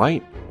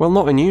 right? Well,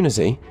 not in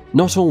Unity.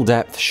 Not all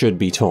depth should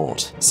be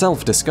taught.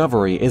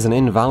 Self-discovery is an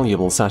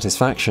invaluable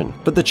satisfaction,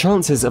 but the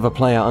chances of a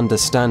player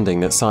understanding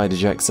that side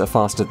ejects are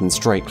faster than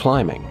straight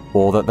climbing,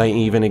 or that they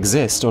even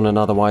exist on an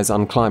otherwise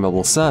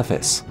unclimbable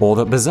surface, or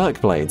that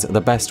berserk blades are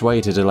the best way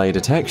to delay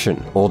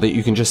detection, or that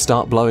you can just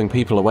start blowing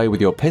people away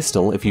with your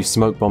pistol if you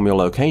smoke bomb your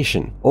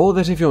location, or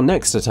that if your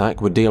next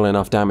attack would deal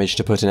enough damage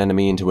to put an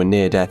enemy into a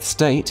near-death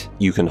state,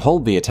 you can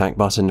hold the attack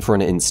button for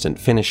an instant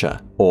finisher,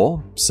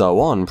 or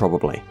so on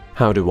probably.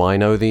 How do I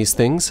know these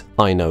things?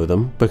 I know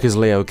them because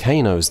Leo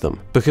K knows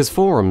them, because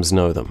forums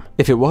know them.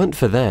 If it weren't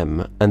for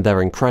them and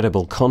their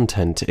incredible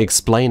content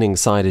explaining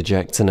side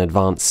ejects and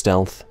advanced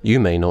stealth, you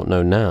may not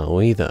know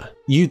now either.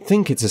 You'd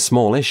think it's a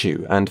small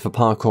issue, and for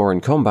parkour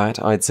and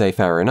combat, I'd say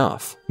fair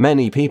enough.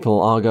 Many people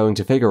are going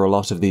to figure a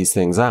lot of these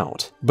things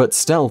out, but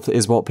stealth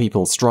is what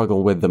people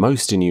struggle with the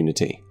most in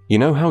Unity. You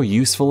know how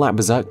useful that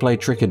berserk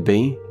blade trick would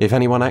be, if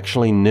anyone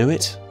actually knew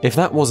it? If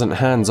that wasn't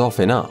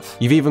hands-off enough,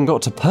 you've even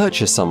got to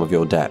purchase some of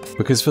your depth,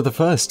 because for the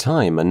first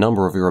time, a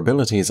number of your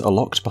abilities are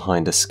locked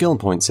behind a skill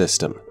point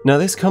system. Now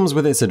this comes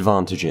with its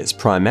advantages.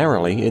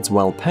 Primarily, it's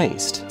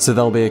well-paced, so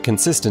there'll be a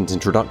consistent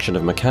introduction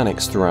of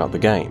mechanics throughout the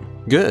game.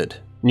 Good.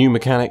 New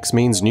mechanics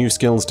means new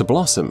skills to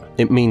blossom.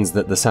 It means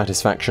that the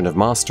satisfaction of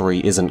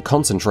mastery isn't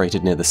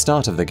concentrated near the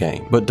start of the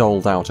game, but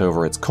doled out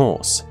over its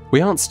course.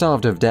 We aren't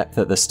starved of depth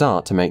at the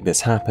start to make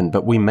this happen,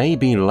 but we may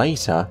be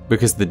later,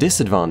 because the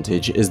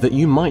disadvantage is that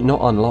you might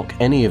not unlock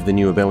any of the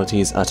new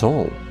abilities at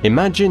all.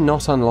 Imagine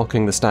not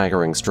unlocking the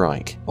Staggering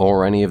Strike,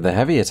 or any of the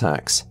heavy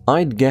attacks.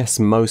 I'd guess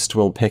most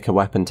will pick a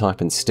weapon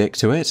type and stick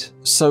to it,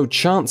 so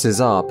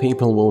chances are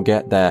people will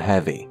get their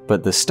heavy,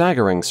 but the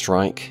Staggering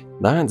Strike,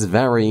 that's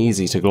very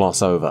easy to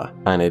gloss over,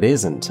 and it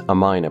isn't a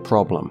minor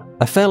problem.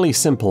 A fairly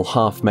simple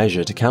half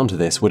measure to counter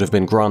this would have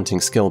been granting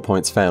skill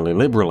points fairly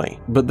liberally,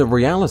 but the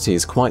reality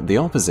is quite the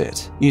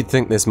opposite. You'd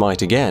think this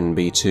might again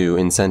be to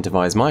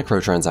incentivize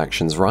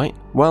microtransactions, right?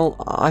 Well,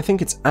 I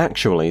think it's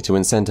actually to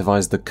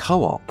incentivize the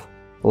co-op.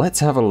 Let's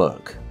have a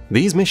look.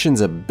 These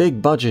missions are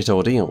big budget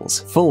ordeals,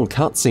 full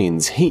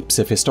cutscenes, heaps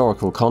of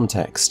historical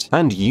context,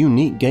 and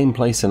unique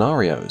gameplay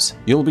scenarios.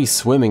 You'll be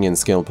swimming in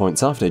skill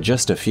points after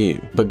just a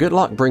few, but good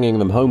luck bringing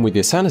them home with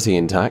your sanity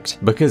intact,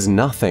 because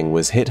nothing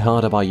was hit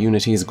harder by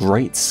Unity's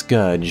great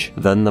scourge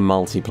than the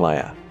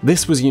multiplayer.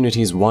 This was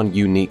Unity's one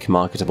unique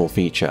marketable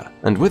feature,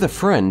 and with a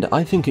friend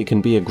I think it can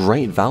be a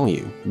great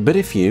value. But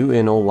if you,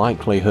 in all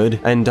likelihood,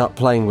 end up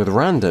playing with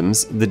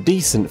randoms, the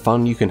decent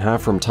fun you can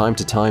have from time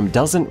to time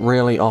doesn't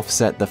really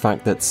offset the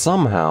fact that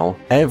somehow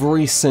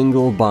every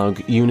single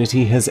bug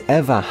Unity has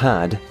ever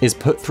had is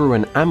put through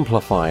an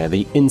amplifier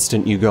the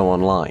instant you go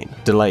online.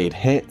 Delayed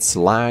hits,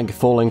 lag,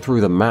 falling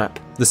through the map.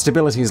 The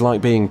stability is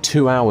like being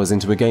 2 hours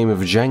into a game of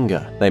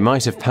Jenga. They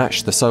might have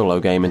patched the solo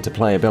game into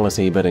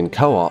playability, but in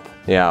co-op,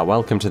 yeah,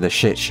 welcome to the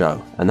shit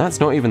show. And that's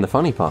not even the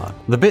funny part.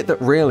 The bit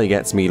that really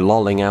gets me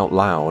lolling out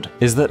loud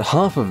is that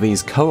half of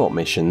these co-op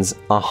missions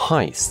are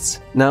heists.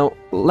 Now,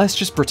 let's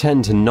just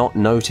pretend to not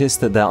notice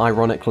that they're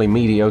ironically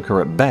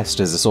mediocre at best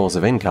as a source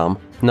of income.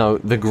 No,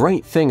 the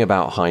great thing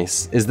about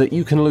heists is that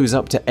you can lose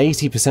up to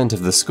 80%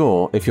 of the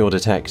score if you're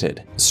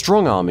detected.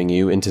 Strong-arming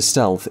you into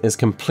stealth is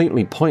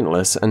completely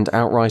pointless and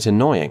outright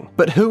annoying.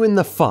 But who in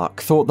the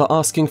fuck thought that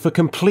asking for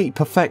complete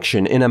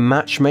perfection in a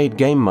match-made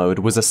game mode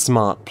was a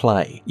smart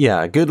play?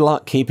 Yeah, good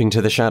luck keeping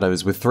to the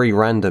shadows with 3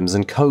 randoms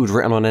and code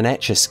written on an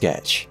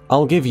Etch-a-Sketch.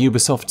 I'll give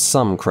Ubisoft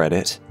some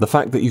credit. The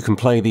fact that you can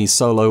play these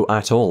solo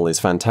at all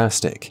is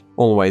fantastic.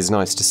 Always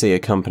nice to see a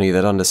company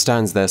that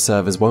understands their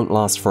servers won't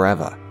last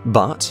forever.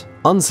 But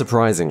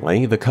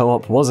unsurprisingly, the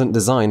co-op wasn't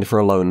designed for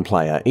a lone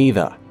player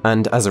either,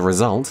 and as a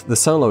result, the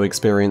solo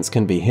experience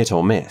can be hit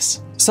or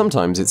miss.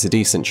 Sometimes it's a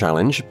decent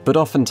challenge, but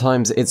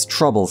oftentimes it's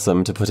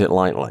troublesome to put it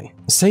lightly.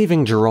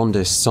 Saving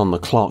Girondists on the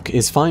clock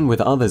is fine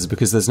with others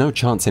because there's no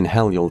chance in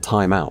hell you'll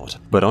time out,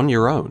 but on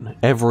your own,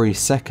 every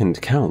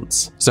second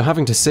counts. So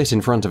having to sit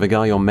in front of a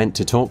guy you're meant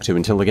to talk to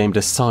until the game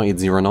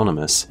decides you're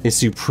anonymous is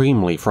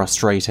supremely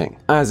frustrating,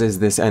 as is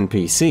this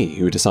NPC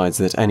who decides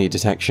that any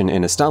detection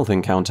in a stealth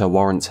encounter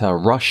warrants her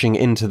rushing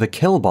into the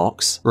kill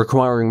box,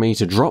 requiring me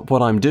to drop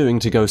what I'm doing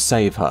to go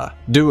save her.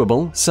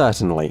 Doable,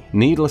 certainly.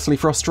 Needlessly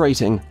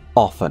frustrating,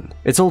 often.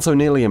 It's also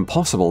nearly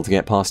impossible to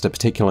get past a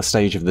particular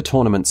stage of the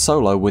tournament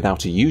solo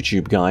without a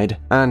YouTube guide,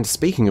 and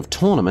speaking of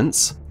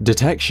tournaments,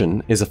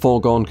 detection is a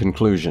foregone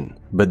conclusion,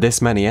 but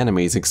this many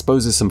enemies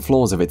exposes some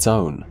flaws of its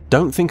own.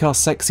 Don't think our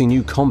sexy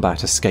new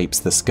combat escapes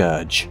the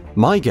scourge.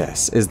 My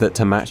guess is that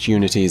to match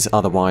Unity's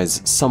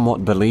otherwise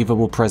somewhat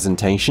believable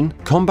presentation,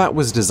 combat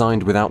was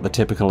designed without the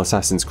typical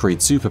Assassin's Creed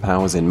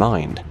superpowers in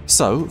mind.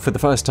 So, for the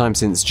first time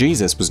since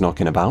Jesus was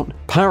knocking about,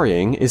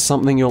 parrying is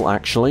something you'll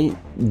actually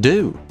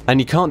do. And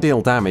you can't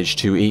deal damage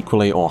to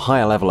equally or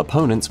higher level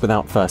opponents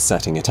without first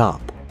setting it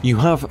up. You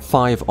have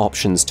 5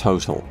 options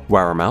total: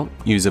 wear 'em out,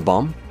 use a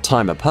bomb,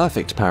 time a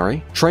perfect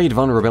parry, trade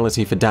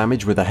vulnerability for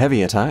damage with a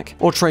heavy attack,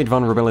 or trade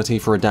vulnerability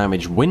for a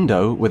damage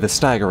window with a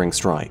staggering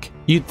strike.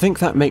 You'd think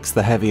that makes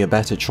the heavy a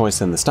better choice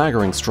than the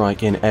staggering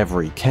strike in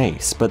every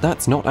case, but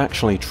that's not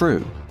actually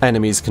true.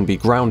 Enemies can be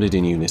grounded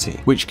in Unity,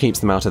 which keeps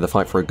them out of the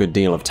fight for a good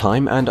deal of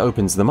time and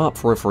opens them up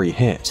for a free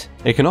hit.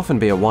 It can often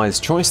be a wise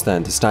choice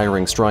then to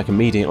staggering strike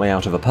immediately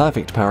out of a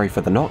perfect parry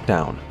for the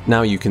knockdown.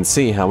 Now you can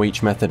see how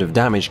each method of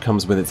damage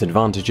comes with its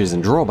advantages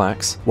and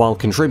drawbacks, while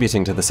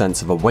contributing to the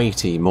sense of a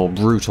weighty, more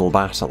brutal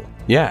battle.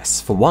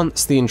 Yes, for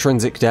once the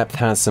intrinsic depth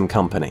has some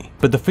company,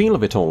 but the feel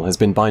of it all has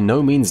been by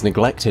no means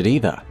neglected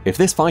either. If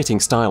this fighting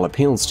style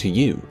appeals to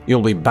you,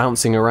 you'll be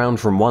bouncing around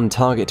from one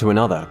target to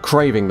another,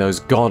 craving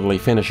those godly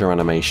finisher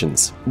animations.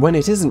 When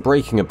it isn't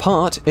breaking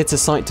apart, it's a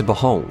sight to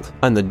behold,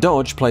 and the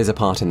dodge plays a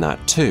part in that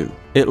too.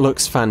 It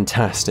looks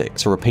fantastic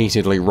to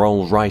repeatedly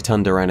roll right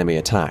under enemy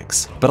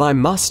attacks, but I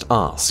must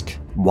ask,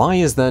 why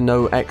is there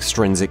no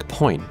extrinsic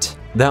point?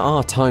 There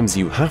are times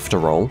you have to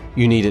roll,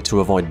 you need it to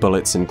avoid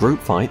bullets in group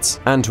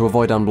fights, and to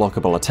avoid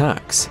unblockable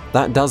attacks.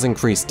 That does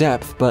increase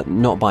depth, but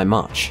not by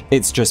much.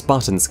 It's just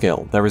button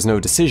skill, there is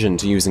no decision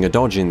to using a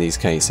dodge in these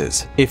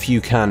cases. If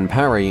you can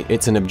parry,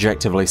 it's an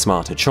objectively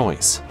smarter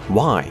choice.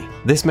 Why?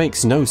 This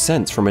makes no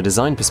sense from a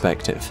design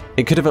perspective.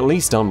 It could have at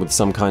least done with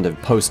some kind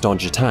of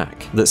post-dodge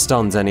attack that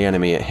stuns any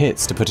enemy it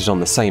hits to put it on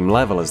the same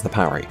level as the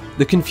parry.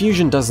 The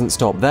confusion doesn't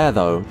stop there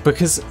though,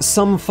 because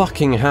some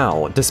fucking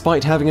how,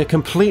 despite having a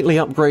completely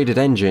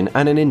upgraded engine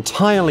and an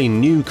entirely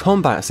new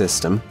combat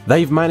system,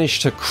 they've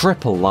managed to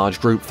cripple large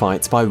group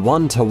fights by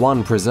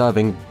one-to-one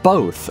preserving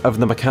both of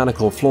the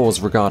mechanical flaws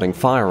regarding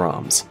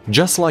firearms.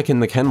 Just like in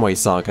the Kenway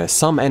saga,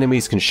 some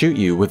enemies can shoot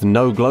you with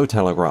no glow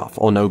telegraph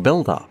or no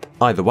build-up.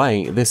 Either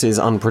way, this is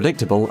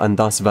unpredictable and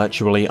thus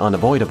virtually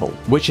unavoidable,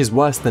 which is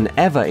worse than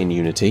ever in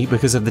Unity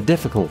because of the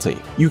difficulty.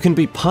 You can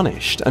be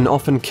punished and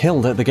often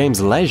killed at the game's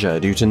leisure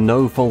due to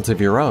no fault of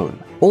your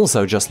own.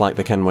 Also, just like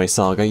the Kenway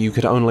saga, you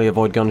could only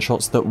avoid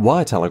gunshots that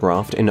were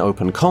telegraphed in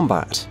open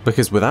combat,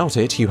 because without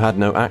it you had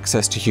no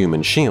access to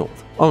human shield.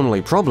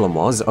 Only problem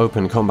was,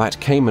 open combat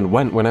came and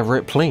went whenever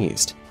it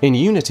pleased. In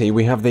Unity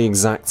we have the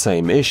exact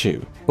same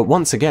issue, but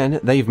once again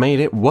they've made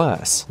it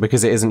worse,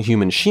 because it isn't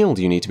human shield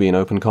you need to be in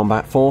open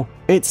combat for,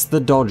 it's the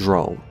dodge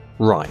roll.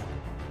 Right.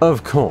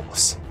 Of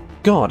course.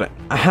 God,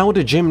 how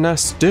do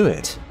gymnasts do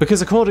it?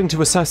 Because according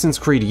to Assassin's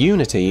Creed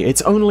Unity,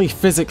 it's only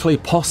physically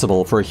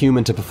possible for a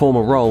human to perform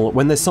a roll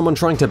when there's someone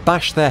trying to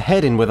bash their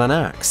head in with an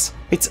axe.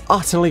 It's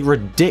utterly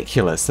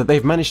ridiculous that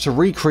they've managed to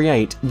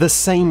recreate the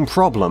same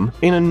problem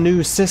in a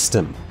new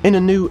system, in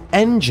a new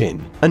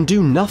engine, and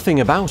do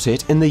nothing about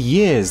it in the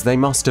years they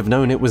must have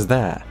known it was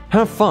there.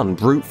 Have fun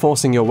brute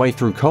forcing your way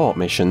through co-op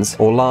missions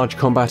or large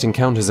combat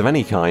encounters of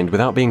any kind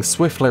without being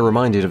swiftly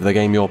reminded of the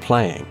game you're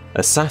playing.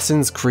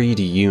 Assassin's Creed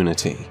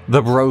Unity,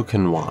 the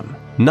broken one.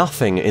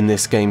 Nothing in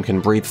this game can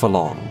breathe for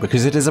long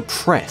because it is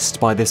oppressed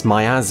by this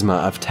miasma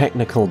of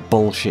technical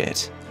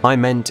bullshit. I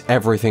meant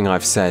everything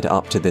I've said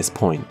up to this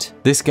point.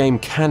 This game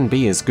can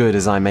be as good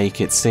as I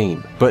make it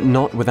seem, but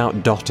not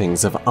without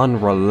dottings of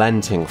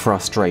unrelenting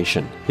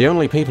frustration. The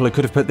only people who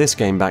could have put this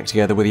game back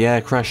together were the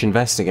Air Crash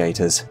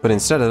investigators, but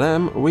instead of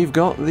them, we've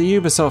got the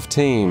Ubisoft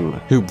team,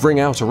 who bring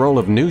out a roll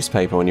of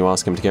newspaper when you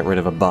ask them to get rid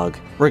of a bug.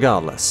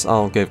 Regardless,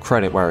 I'll give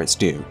credit where it's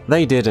due.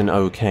 They did an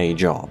okay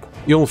job.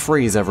 You'll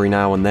freeze every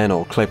now and then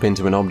or clip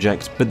into an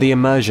object, but the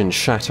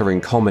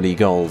immersion-shattering comedy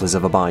gold is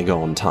of a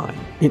bygone time.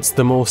 It's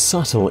the more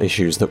subtle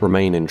issues that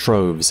remain in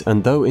troves,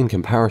 and though in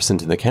comparison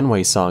to the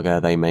Kenway saga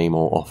they may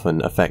more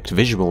often affect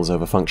visuals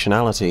over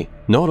functionality,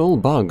 not all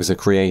bugs are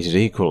created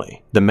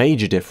equally. The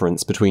major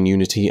difference between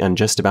Unity and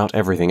just about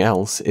everything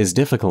else is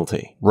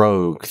difficulty.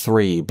 Rogue,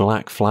 3,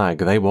 Black Flag,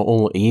 they were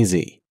all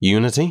easy.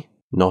 Unity?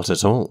 Not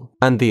at all.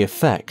 And the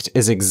effect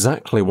is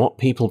exactly what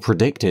people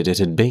predicted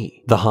it'd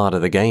be. The harder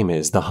the game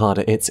is, the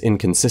harder its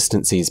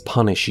inconsistencies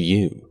punish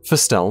you. For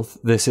stealth,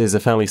 this is a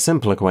fairly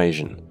simple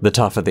equation. The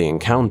tougher the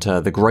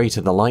encounter, the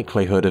greater the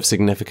likelihood of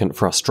significant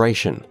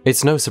frustration.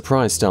 It's no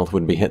surprise stealth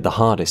would be hit the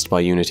hardest by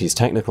Unity's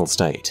technical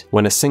state,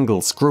 when a single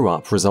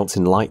screw-up results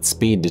in light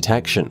speed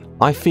detection.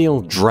 I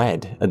feel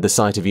dread at the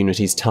sight of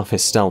Unity's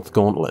toughest stealth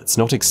gauntlets,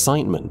 not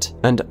excitement,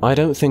 and I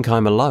don't think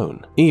I'm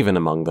alone, even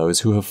among those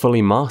who have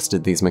fully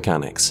mastered these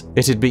mechanics.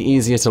 It'd be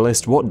easier to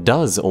list what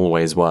does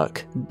always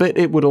work, but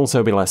it would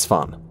also be less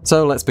fun.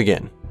 So let's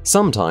begin.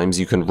 Sometimes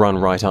you can run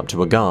right up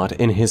to a guard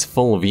in his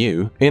full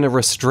view, in a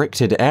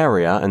restricted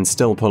area and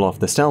still pull off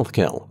the stealth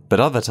kill,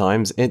 but other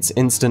times it's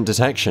instant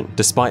detection,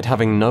 despite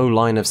having no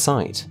line of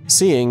sight.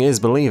 Seeing is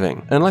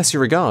believing, unless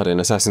you're a guard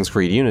in Assassin's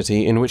Creed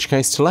Unity, in which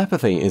case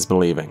telepathy is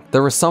believing.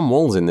 There are some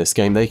walls in this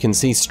game they can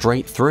see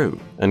straight through,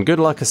 and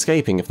good luck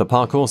escaping if the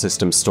parkour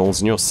system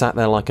stalls and you're sat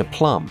there like a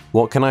plum.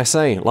 What can I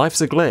say?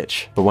 Life's a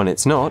glitch, but when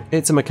it's not,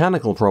 it's a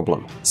mechanical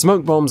problem.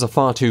 Smoke bombs are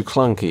far too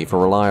clunky for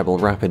reliable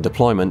rapid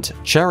deployment,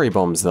 cherry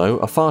bombs weapons, though,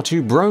 are far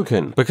too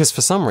broken, because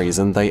for some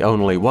reason they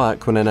only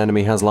work when an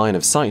enemy has line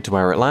of sight to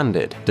where it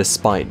landed,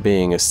 despite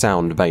being a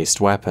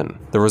sound-based weapon.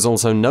 There is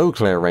also no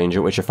clear range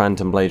at which a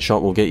phantom blade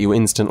shot will get you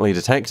instantly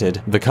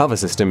detected, the cover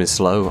system is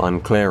slow,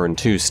 unclear, and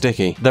too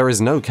sticky, there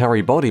is no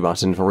carry body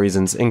button for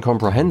reasons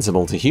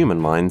incomprehensible to human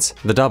minds,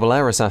 the double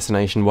air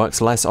assassination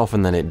works less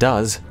often than it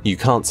does, you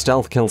can't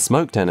stealth kill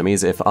smoked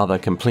enemies if other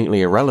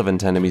completely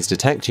irrelevant enemies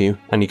detect you,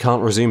 and you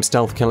can't resume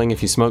stealth killing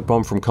if you smoke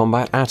bomb from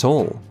combat at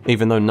all,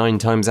 even though 9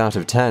 times out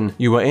of 10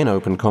 you were in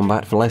open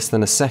combat for less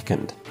than a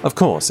second. Of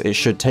course, it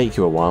should take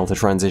you a while to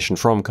transition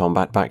from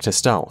combat back to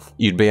stealth.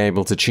 You'd be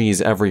able to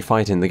cheese every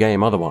fight in the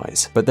game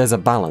otherwise, but there's a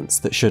balance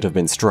that should have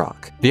been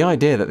struck. The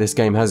idea that this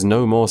game has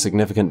no more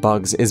significant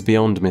bugs is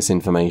beyond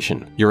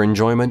misinformation. Your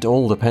enjoyment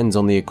all depends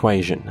on the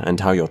equation and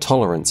how your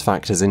tolerance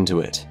factors into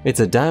it.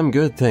 It's a damn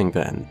good thing,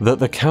 then, that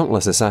the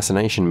countless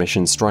assassination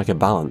missions strike a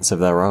balance of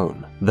their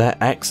own. They're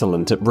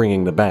excellent at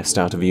bringing the best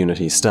out of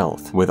Unity's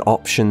stealth, with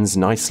options,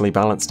 nicely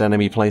balanced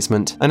enemy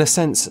placement, and a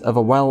sense of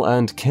a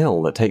well-earned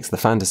kill that takes the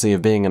fantasy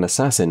of being an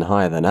assassin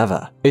higher than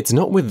ever. It's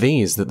not with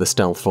these that the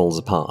stealth falls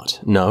apart.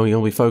 No,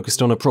 you'll be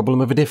focused on a problem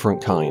of a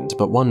different kind,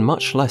 but one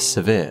much less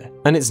severe.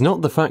 And it's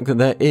not the fact that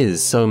there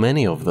is so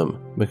many of them,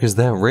 because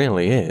there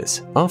really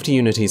is. After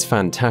Unity's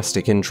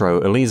fantastic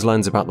intro, Elise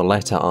learns about the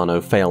letter Arno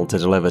failed to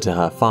deliver to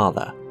her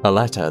father. A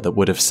letter that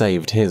would have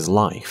saved his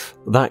life.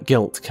 That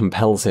guilt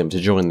compels him to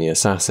join the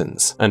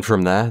Assassins, and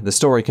from there, the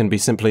story can be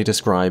simply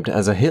described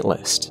as a hit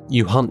list.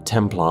 You hunt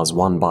Templars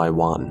one by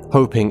one,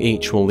 hoping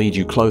each will lead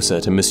you closer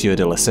to Monsieur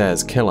de la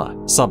Serre's killer.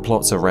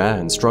 Subplots are rare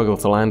and struggle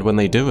to land when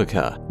they do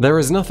occur. There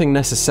is nothing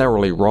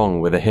necessarily wrong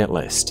with a hit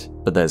list,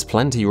 but there's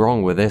plenty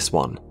wrong with this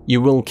one.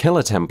 You will kill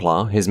a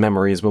Templar, his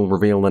memories will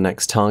reveal the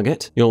next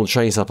target, you'll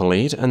chase up a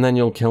lead, and then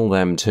you'll kill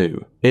them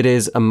too. It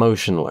is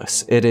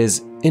emotionless, it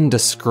is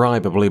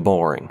indescribably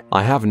boring.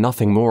 I have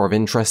nothing more of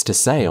interest to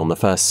say on the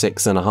first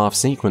 6.5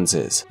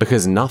 sequences,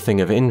 because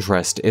nothing of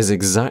interest is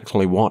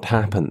exactly what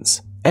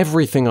happens.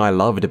 Everything I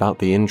loved about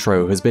the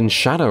intro has been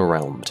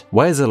shadow-realmed.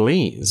 Where's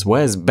Elise?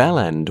 Where's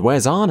Bellend?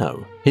 Where's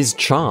Arno? His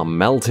charm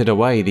melted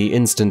away the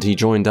instant he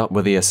joined up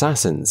with the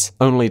Assassins,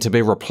 only to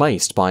be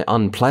replaced by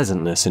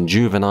unpleasantness and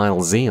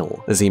juvenile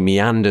zeal, as he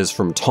meanders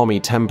from Tommy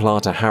Templar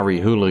to Harry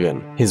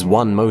Hooligan, his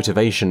one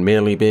motivation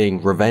merely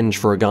being revenge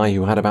for a guy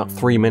who had about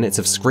 3 minutes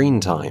of screen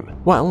time.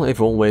 Well, if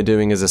all we're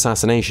doing is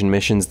assassination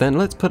missions, then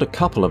let's put a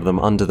couple of them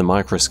under the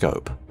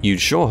microscope.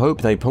 You'd sure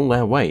hope they pull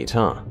their weight,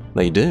 huh?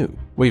 They do.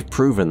 We've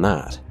proven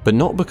that. But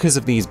not because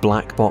of these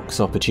black box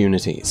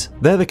opportunities.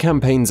 They're the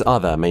campaign's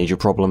other major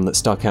problem that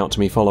stuck out to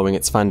me following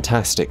its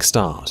fantastic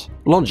start.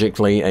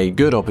 Logically, a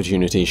good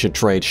opportunity should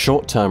trade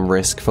short-term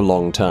risk for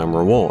long-term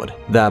reward,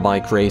 thereby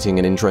creating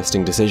an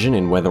interesting decision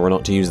in whether or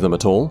not to use them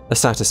at all, a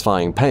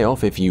satisfying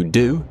payoff if you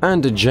do,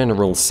 and a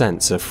general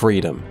sense of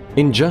freedom.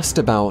 In just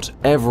about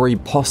every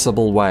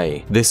possible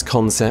way, this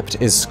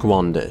concept is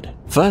squandered.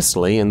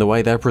 Firstly, in the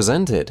way they're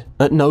presented.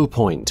 At no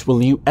point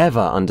will you ever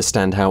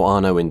understand how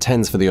Arno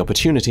intends for the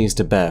opportunities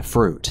to bear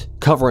fruit.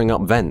 Covering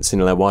up vents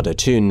in Le Roi de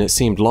Thune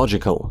seemed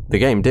logical. The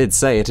game did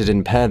say it'd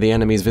impair the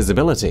enemy's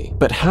visibility,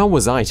 but how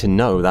was I to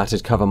know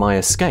that'd cover my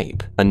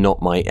escape, and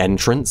not my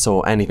entrance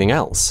or anything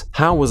else?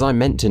 How was I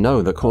meant to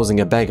know that causing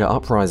a beggar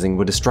uprising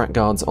would distract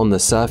guards on the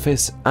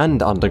surface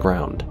and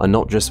underground, and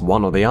not just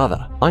one or the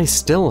other? I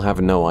still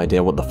have no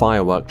idea what the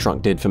firework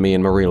truck did for me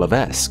in Marie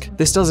Levesque.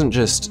 This doesn't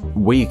just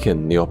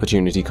weaken the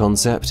opportunity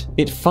concept,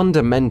 it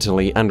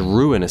fundamentally and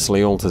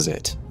ruinously alters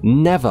it.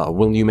 Never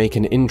will you make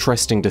an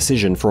interesting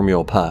decision from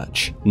your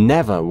perch.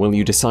 Never will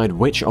you decide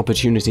which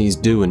opportunities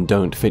do and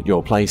don't fit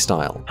your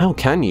playstyle. How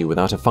can you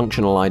without a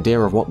functional idea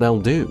of what they'll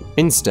do?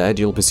 Instead,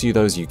 you'll pursue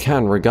those you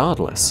can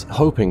regardless,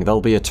 hoping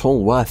they'll be at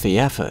all worth the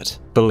effort.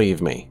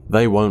 Believe me,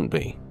 they won't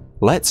be.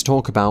 Let's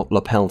talk about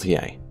Le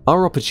Peltier.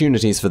 Our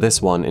opportunities for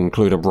this one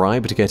include a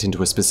bribe to get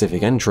into a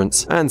specific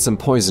entrance and some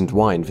poisoned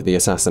wine for the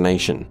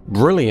assassination.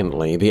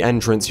 Brilliantly, the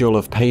entrance you'll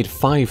have paid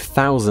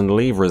 5,000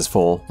 livres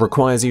for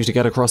requires you to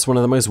get across one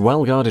of the most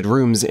well-guarded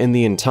rooms in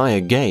the entire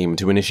game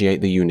to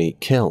initiate the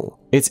unique kill.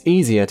 It's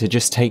easier to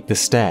just take the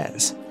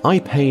stairs. I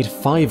paid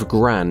 5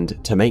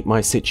 grand to make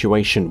my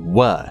situation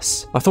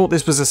worse. I thought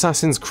this was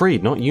Assassin's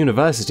Creed, not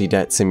University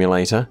Debt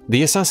Simulator.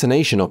 The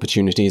assassination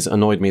opportunities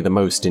annoyed me the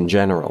most in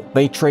general.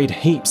 They trade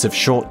heaps of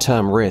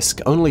short-term risk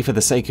only for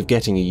the sake of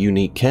getting a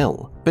unique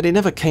kill. But it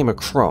never came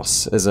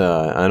across as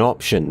an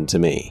option to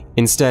me.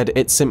 Instead,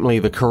 it's simply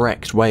the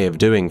correct way of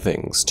doing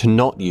things. To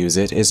not use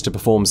it is to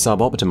perform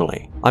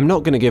suboptimally. I'm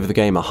not going to give the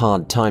game a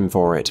hard time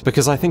for it,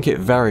 because I think it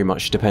very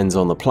much depends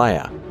on the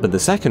player. But the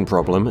second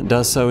problem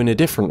does so in a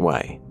different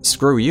way.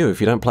 Screw you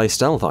if you don't play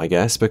stealth, I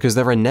guess, because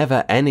there are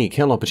never any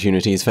kill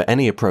opportunities for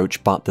any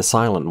approach but the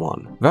silent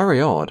one. Very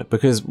odd,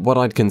 because what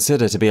I'd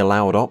consider to be a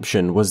loud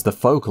option was the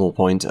focal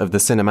point of the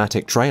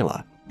cinematic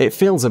trailer. It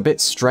feels a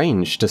bit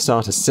strange to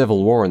start a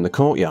civil war in the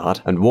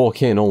courtyard and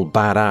walk in all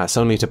badass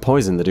only to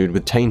poison the dude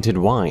with tainted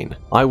wine.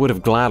 I would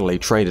have gladly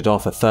traded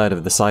off a third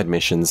of the side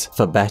missions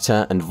for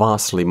better and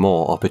vastly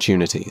more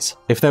opportunities.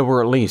 If there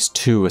were at least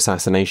 2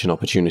 assassination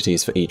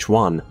opportunities for each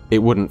one, it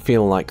wouldn't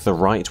feel like the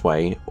right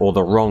way or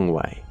the wrong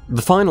way.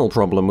 The final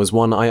problem was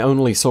one I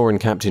only saw in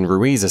Captain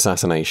Rui's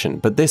assassination,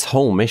 but this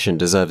whole mission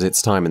deserves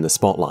its time in the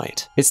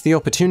spotlight. It's the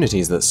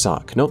opportunities that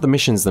suck, not the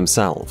missions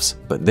themselves,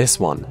 but this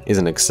one is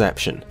an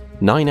exception.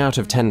 9 out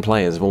of 10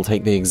 players will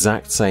take the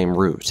exact same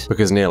route,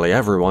 because nearly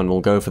everyone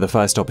will go for the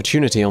first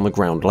opportunity on the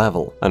ground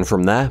level, and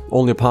from there,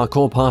 all your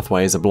parkour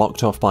pathways are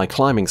blocked off by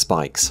climbing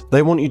spikes.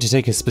 They want you to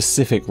take a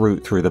specific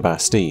route through the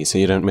Bastille so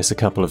you don't miss a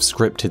couple of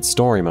scripted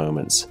story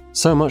moments.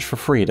 So much for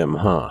freedom,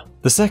 huh?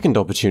 The second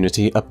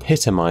opportunity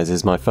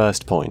epitomizes my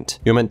first point.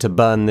 You're meant to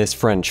burn this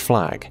French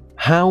flag.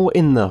 How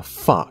in the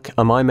fuck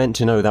am I meant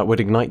to know that would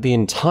ignite the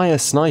entire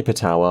sniper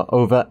tower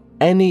over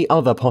any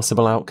other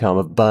possible outcome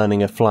of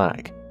burning a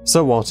flag?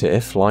 So what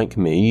if, like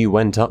me, you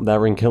went up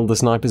there and killed the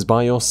snipers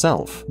by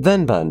yourself,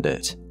 then burned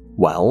it?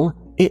 Well,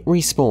 it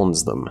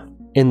respawns them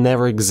in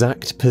their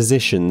exact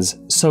positions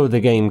so the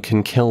game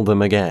can kill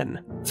them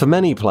again. For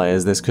many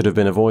players, this could have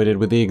been avoided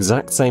with the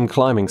exact same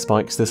climbing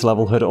spikes this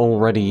level had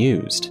already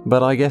used,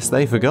 but I guess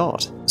they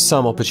forgot.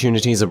 Some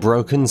opportunities are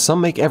broken,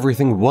 some make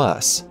everything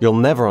worse. You'll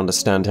never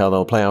understand how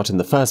they'll play out in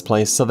the first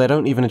place, so they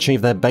don't even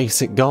achieve their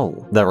basic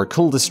goal. They're a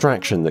cool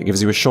distraction that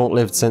gives you a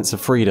short-lived sense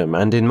of freedom,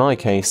 and in my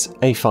case,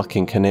 a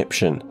fucking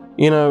conniption.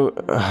 You know,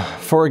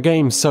 for a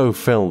game so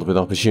filled with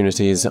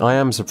opportunities, I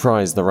am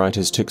surprised the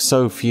writers took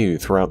so few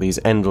throughout these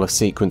endless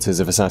sequences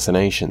of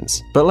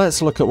assassinations. But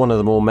let's look at one of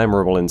the more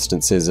memorable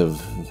instances of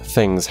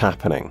things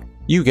happening.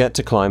 You get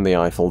to climb the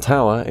Eiffel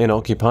Tower in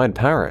occupied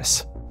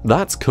Paris.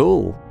 That's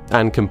cool.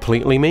 And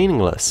completely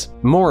meaningless.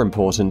 More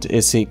important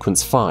is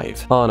Sequence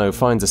 5. Arnaud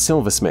finds a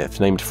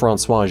silversmith named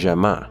Francois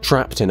Germain,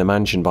 trapped in a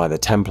mansion by the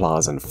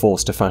Templars and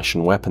forced to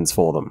fashion weapons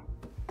for them.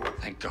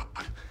 Thank God.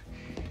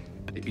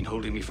 They've been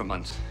holding me for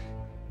months.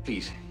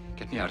 Please,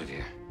 get me out of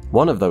here.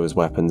 One of those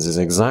weapons is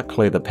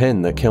exactly the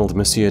pin that killed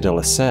Monsieur de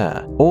la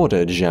Serre,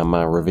 ordered,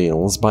 Germain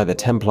reveals, by the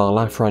Templar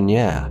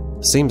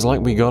Lafreniere. Seems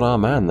like we got our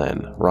man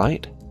then,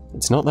 right?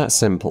 It's not that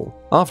simple.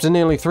 After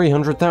nearly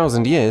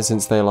 300,000 years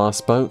since they last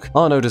spoke,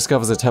 Arnaud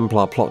discovers a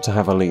Templar plot to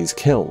have Elise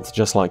killed,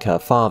 just like her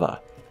father.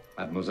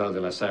 Mademoiselle de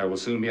la Serre will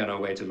soon be on her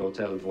way to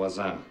l'Hôtel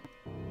Voisin,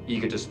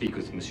 eager to speak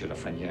with Monsieur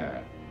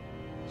Lafreniere.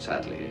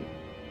 Sadly,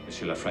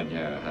 Monsieur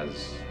Lafreniere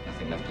has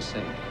nothing left to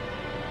say.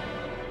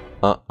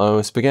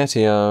 Uh-oh,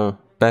 Spaghetti-O.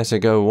 Better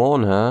go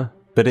warn her.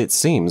 But it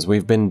seems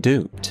we've been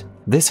duped.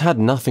 This had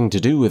nothing to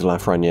do with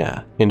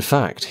Lafreniere. In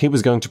fact, he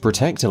was going to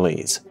protect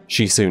Elise.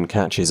 She soon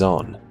catches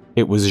on.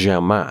 It was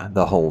Germain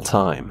the whole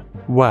time.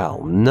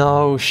 Well,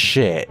 no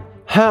shit.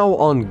 How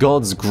on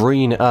God's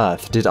green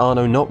earth did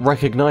Arnaud not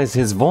recognize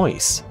his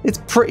voice?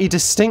 It's pretty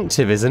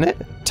distinctive, isn't it?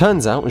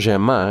 Turns out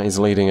Germain is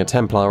leading a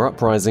Templar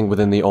uprising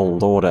within the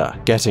Old Order.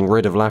 Getting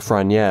rid of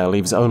Lafreniere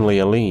leaves only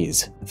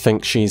Elise.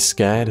 Think she's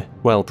scared?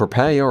 Well,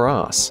 prepare your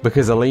ass,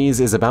 because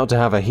Elise is about to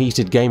have a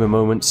heated gamer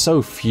moment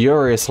so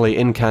furiously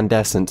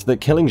incandescent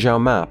that killing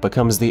Germain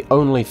becomes the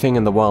only thing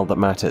in the world that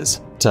matters.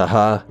 To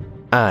her,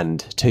 and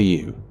to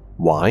you.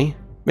 Why?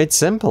 It's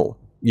simple.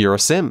 You're a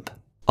simp.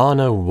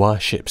 Arnaud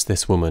worships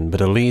this woman, but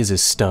Elise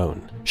is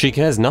stone. She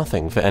cares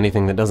nothing for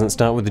anything that doesn't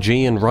start with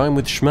G and rhyme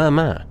with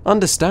Schmerman.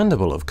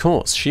 Understandable, of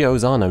course, she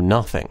owes Arnaud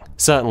nothing.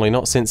 Certainly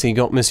not since he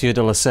got Monsieur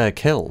de la Serre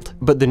killed.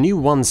 But the new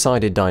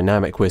one-sided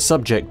dynamic we're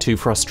subject to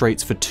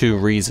frustrates for 2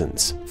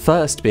 reasons.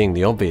 First being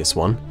the obvious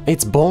one,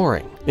 it's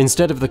boring.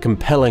 Instead of the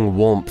compelling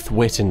warmth,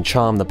 wit and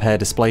charm the pair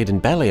displayed in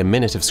barely a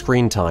minute of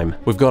screen time,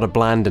 we've got a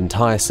bland and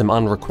tiresome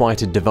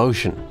unrequited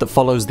devotion that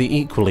follows the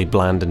equally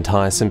bland and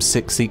tiresome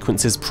 6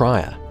 sequences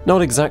prior.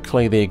 Not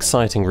exactly the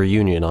exciting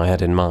reunion I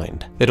had in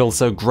mind. It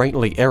also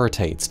greatly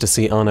irritates to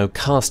see Arnaud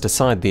cast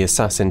aside the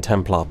Assassin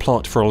Templar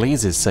plot for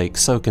Elise's sake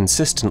so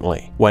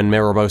consistently. When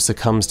Mirabeau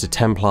succumbs to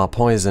Templar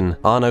poison,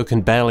 Arnaud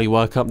can barely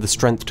work up the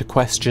strength to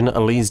question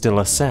Elise de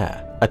la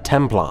Serre, a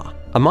Templar.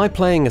 Am I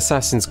playing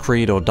Assassin's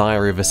Creed or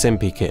Diary of a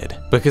Simpy Kid?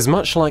 Because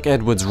much like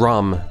Edward's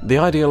rum, the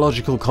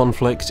ideological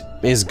conflict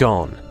is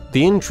gone.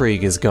 The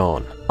intrigue is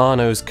gone.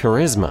 Arnaud's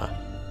charisma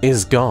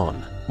is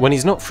gone. When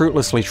he's not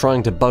fruitlessly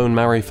trying to bone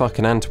marry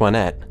fucking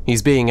Antoinette,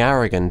 he's being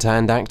arrogant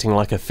and acting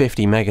like a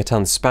 50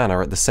 megaton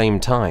spanner at the same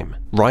time.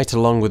 Right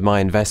along with my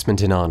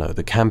investment in Arnaud,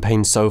 the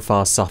campaign so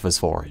far suffers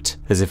for it,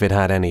 as if it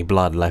had any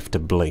blood left to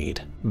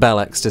bleed.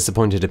 Bellec's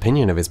disappointed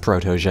opinion of his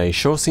protege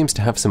sure seems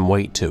to have some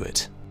weight to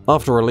it.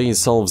 After Elise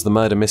solves the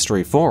murder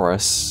mystery for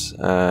us,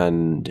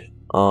 and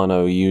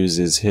Arnaud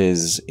uses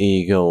his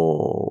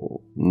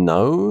eagle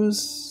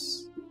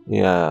nose?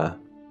 Yeah.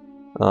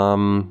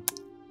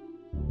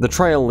 The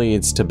trail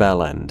leads to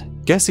Bell End.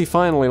 Guess he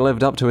finally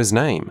lived up to his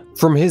name.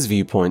 From his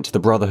viewpoint, the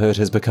Brotherhood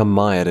has become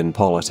mired in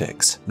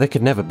politics. There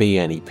could never be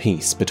any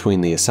peace between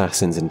the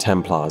Assassins and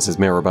Templars as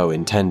Mirabeau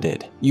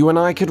intended. You and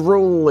I could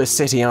rule this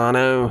city,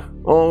 Arnaud,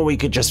 or we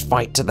could just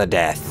fight to the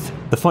death.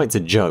 The fight's a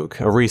joke,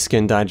 a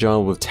reskinned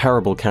Agile with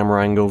terrible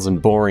camera angles and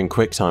boring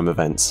QuickTime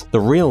events. The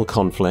real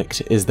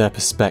conflict is their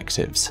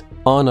perspectives.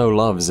 Arno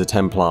loves a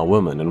Templar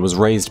woman and was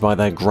raised by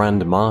their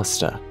Grand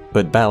Master,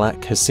 but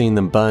Belek has seen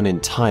them burn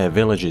entire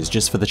villages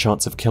just for the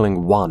chance of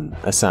killing one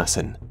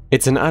assassin.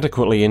 It's an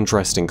adequately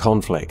interesting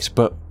conflict,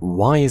 but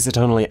why is it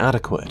only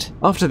adequate?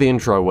 After the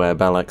intro where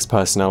Belek's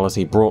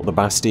personality brought the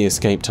Bastille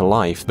escape to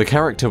life, the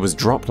character was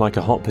dropped like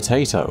a hot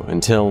potato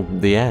until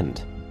the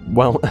end.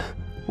 Well,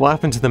 what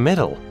happened to the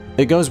middle?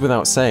 It goes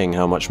without saying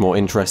how much more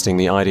interesting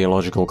the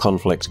ideological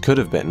conflict could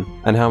have been,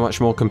 and how much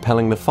more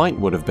compelling the fight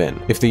would have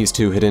been if these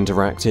two had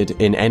interacted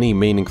in any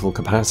meaningful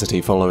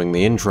capacity following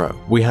the intro.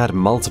 We had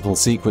multiple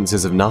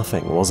sequences of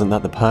nothing, wasn't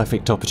that the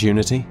perfect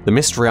opportunity? The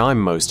mystery I'm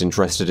most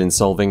interested in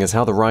solving is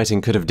how the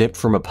writing could have dipped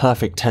from a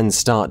perfect 10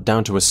 start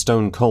down to a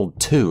stone-cold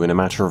 2 in a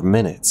matter of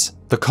minutes.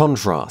 The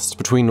contrast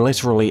between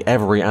literally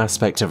every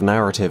aspect of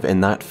narrative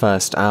in that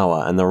first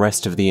hour and the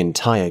rest of the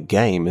entire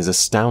game is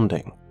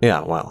astounding.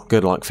 Yeah, well,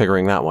 good luck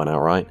figuring that one out,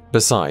 right?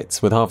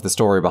 Besides, with half the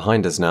story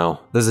behind us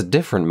now, there's a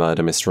different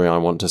murder mystery I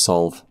want to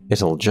solve.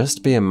 It'll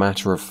just be a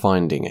matter of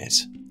finding it.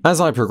 As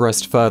I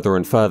progressed further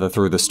and further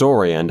through the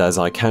story, and as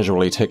I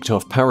casually ticked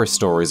off Paris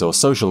stories or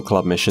social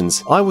club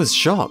missions, I was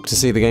shocked to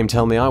see the game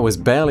tell me I was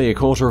barely a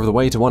quarter of the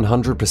way to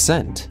 100%.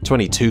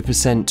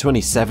 22%,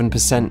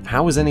 27%,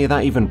 how is any of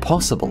that even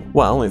possible?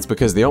 Well, it's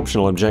because the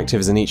optional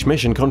objectives in each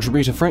mission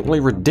contribute a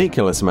frankly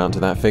ridiculous amount to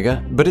that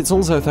figure, but it's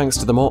also thanks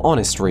to the more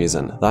honest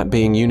reason, that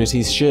being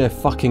Unity's sheer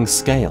fucking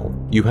scale.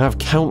 You have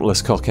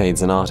countless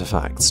cockades and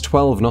artifacts,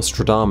 12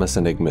 Nostradamus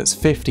enigmas,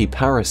 50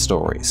 Paris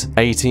stories,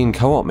 18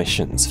 co-op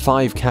missions,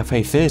 5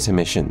 Cafe Theatre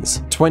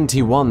missions,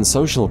 21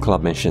 social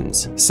club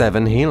missions,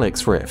 7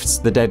 Helix Rifts,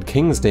 the Dead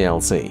Kings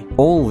DLC,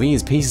 all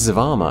these pieces of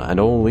armor and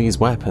all these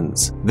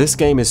weapons. This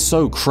game is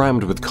so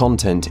crammed with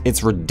content,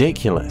 it's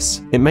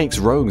ridiculous. It makes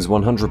Rogue's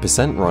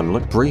 100% run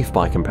look brief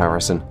by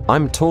comparison.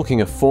 I'm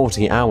talking a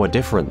 40-hour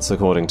difference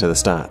according to the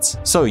stats.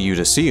 So you'd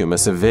assume a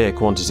severe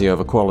quantity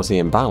over quality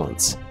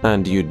imbalance.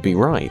 And you'd be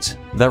right.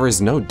 There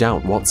is no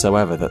doubt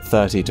whatsoever that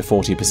 30 to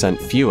 40%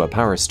 fewer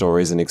Paris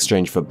stories in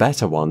exchange for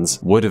better ones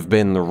would have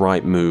been the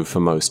right move for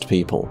most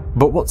people.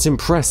 But what's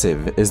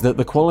impressive is that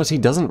the quality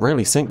doesn't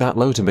really sink that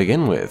low to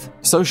begin with.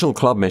 Social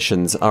club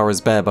missions are as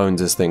bare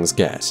bones as things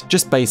get,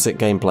 just basic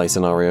gameplay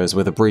scenarios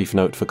with a brief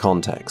note for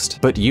context.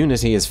 But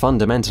Unity is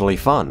fundamentally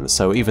fun,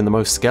 so even the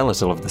most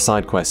skeletal of the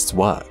side quests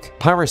work.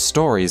 Paris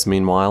stories,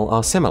 meanwhile,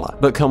 are similar,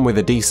 but come with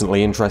a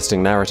decently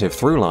interesting narrative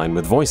throughline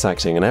with voice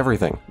acting and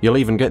everything. You'll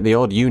even get the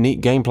odd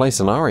unique gameplay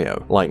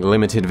scenario, like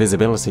limited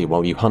visibility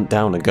while you hunt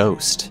down a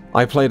ghost.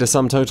 I played a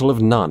sum total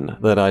of none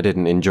that I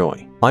didn't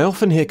enjoy. I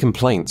often hear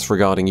complaints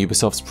regarding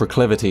Ubisoft's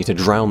proclivity to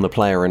drown the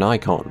player in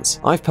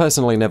icons. I've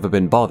personally never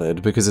been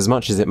bothered because as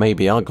much as it may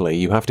be ugly,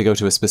 you have to go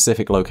to a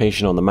specific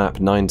location on the map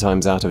 9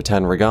 times out of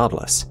 10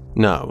 regardless.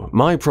 No,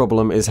 my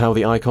problem is how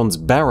the icons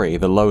bury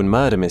the lone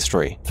murder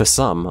mystery, for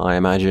some, I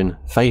imagine,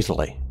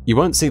 fatally. You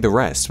won't see the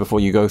rest before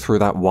you go through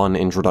that one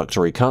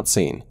introductory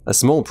cutscene. A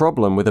small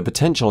problem with a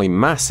potentially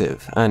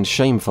massive and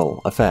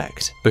shameful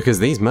effect, because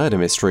these murder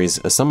mysteries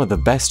are some of the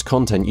best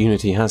content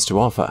Unity has to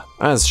offer.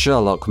 As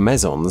Sherlock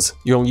Maisons,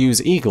 you'll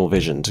use eagle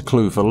vision to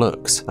clue for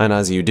looks, and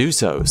as you do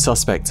so,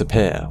 suspects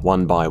appear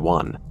one by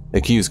one.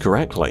 Accused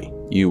correctly,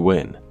 you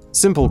win.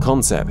 Simple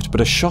concept,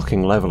 but a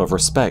shocking level of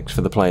respect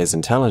for the player's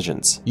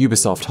intelligence.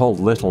 Ubisoft hold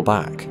little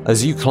back.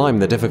 As you climb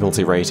the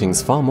difficulty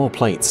ratings, far more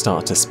plates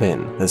start to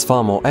spin. There's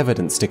far more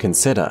evidence to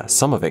consider,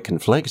 some of it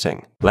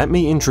conflicting. Let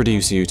me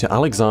introduce you to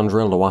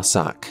Alexandra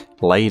Loissac,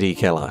 Lady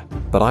Killer,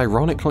 but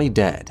ironically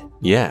dead.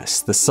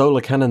 Yes, the solar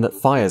cannon that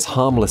fires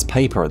harmless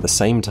paper at the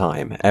same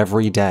time,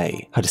 every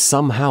day, had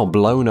somehow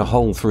blown a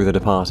hole through the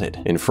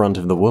departed, in front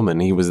of the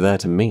woman he was there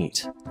to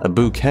meet. A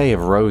bouquet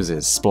of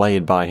roses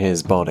splayed by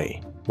his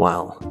body.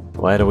 Well,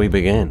 where do we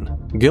begin?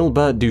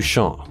 Gilbert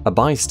Duchamp, a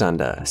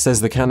bystander,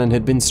 says the cannon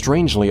had been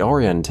strangely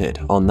oriented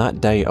on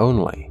that day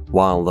only,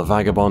 while the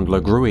vagabond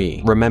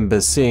Legrouille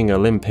remembers seeing a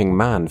limping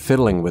man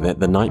fiddling with it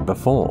the night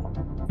before.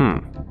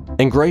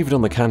 Engraved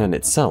on the cannon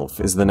itself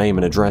is the name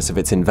and address of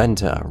its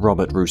inventor,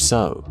 Robert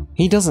Rousseau.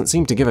 He doesn't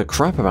seem to give a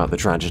crap about the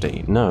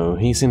tragedy, no,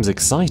 he seems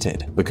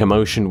excited. The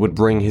commotion would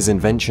bring his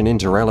invention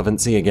into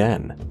relevancy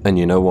again. And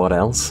you know what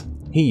else?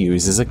 He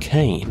uses a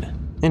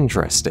cane.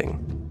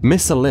 Interesting.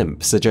 Miss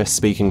Olympe suggests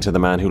speaking to the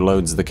man who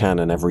loads the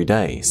cannon every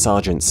day,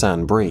 Sergeant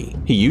Saint-Brie.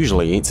 He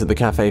usually eats at the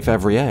Café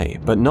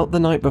Février, but not the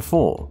night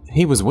before.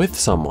 He was with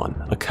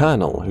someone, a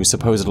colonel who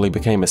supposedly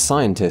became a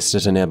scientist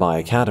at a nearby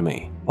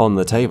academy. On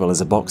the table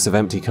is a box of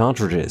empty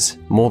cartridges.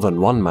 More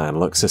than one man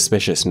looks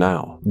suspicious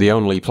now. The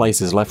only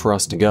places left for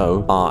us to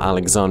go are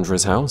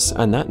Alexandra's house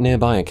and that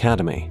nearby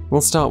academy.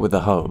 We'll start with the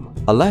home.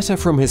 A letter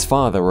from his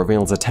father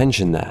reveals a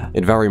tension there.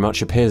 It very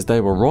much appears they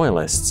were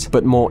royalists,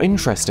 but more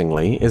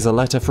interestingly is a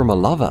letter from a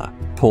lover,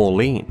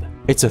 Pauline.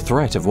 It's a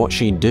threat of what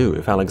she'd do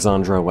if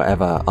Alexandra were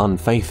ever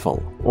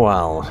unfaithful.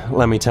 Well,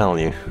 let me tell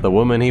you, the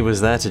woman he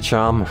was there to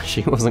charm,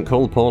 she wasn't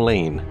called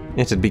Pauline.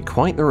 It'd be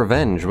quite the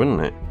revenge,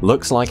 wouldn't it?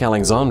 Looks like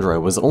Alexandra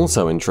was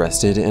also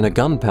interested in a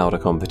gunpowder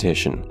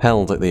competition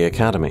held at the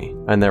academy,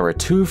 and there are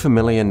two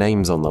familiar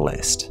names on the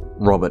list,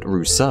 Robert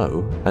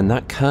Rousseau and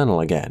that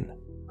colonel again.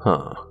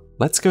 Huh.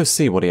 Let's go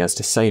see what he has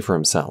to say for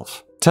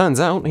himself. Turns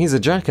out he's a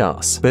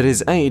jackass, but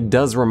his aide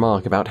does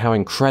remark about how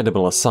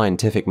incredible a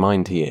scientific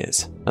mind he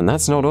is. And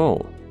that's not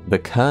all. The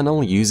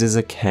colonel uses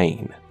a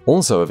cane.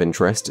 Also of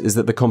interest is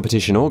that the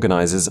competition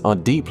organizers are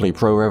deeply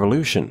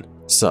pro-revolution.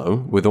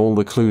 So, with all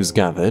the clues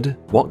gathered,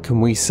 what can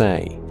we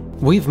say?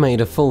 We've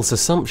made a false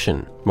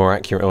assumption. More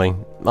accurately,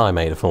 I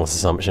made a false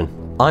assumption.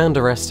 I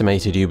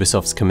underestimated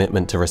Ubisoft's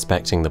commitment to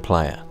respecting the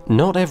player.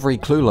 Not every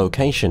clue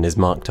location is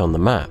marked on the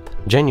map.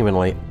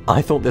 Genuinely,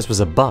 I thought this was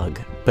a bug,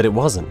 but it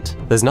wasn't.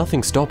 There's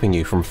nothing stopping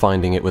you from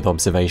finding it with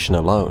observation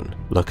alone.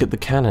 Look at the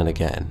cannon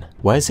again.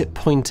 Where's it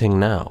pointing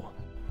now?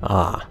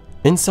 Ah.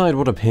 Inside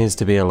what appears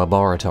to be a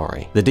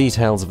laboratory, the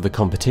details of the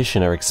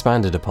competition are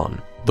expanded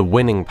upon. The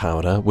winning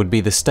powder would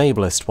be the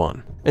stablest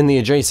one. In the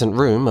adjacent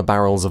room are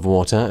barrels of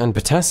water and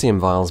potassium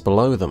vials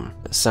below them.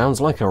 It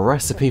sounds like a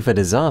recipe for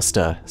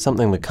disaster,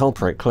 something the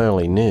culprit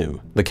clearly knew.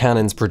 The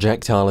cannon's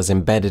projectile is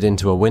embedded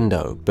into a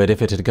window, but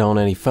if it had gone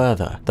any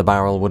further, the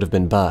barrel would have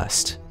been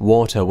burst.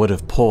 Water would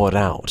have poured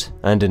out,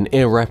 and an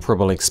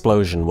irreparable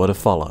explosion would have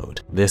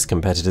followed. This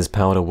competitor's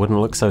powder wouldn't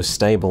look so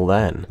stable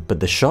then, but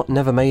the shot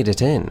never made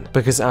it in,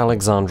 because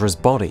Alexandra's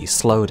body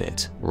slowed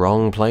it.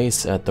 Wrong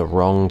place at the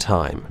wrong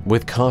time.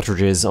 With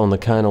cartridges on the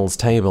colonel's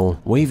table,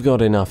 we've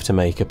got enough to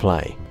make a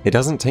play. It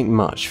doesn't take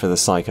much for the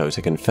psycho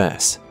to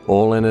confess.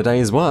 All in a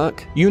day's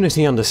work.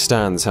 Unity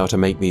understands how to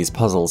make these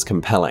puzzles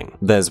compelling.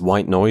 There's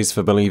white noise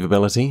for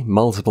believability,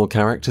 multiple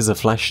characters are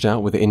fleshed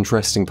out with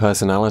interesting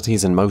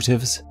personalities and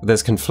motives,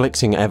 there's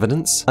conflicting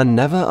evidence, and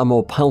never a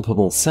more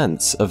palpable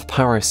sense of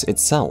Paris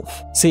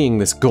itself. Seeing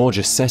this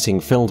gorgeous setting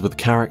filled with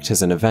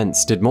characters and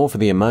events did more for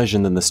the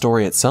immersion than the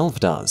story itself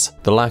does.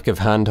 The lack of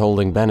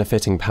hand-holding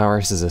benefiting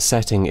Paris as a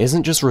setting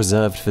isn't just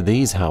reserved for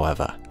these,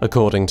 however.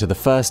 According to the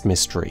first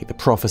mystery, the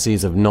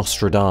prophecies of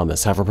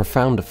Nostradamus have a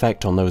profound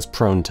effect on those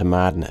prone to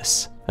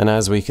madness. And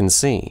as we can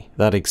see,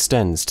 that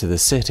extends to the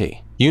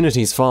city.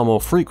 Unity's far more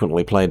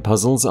frequently played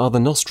puzzles are the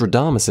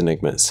Nostradamus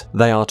enigmas.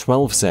 They are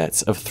 12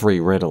 sets of 3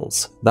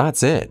 riddles.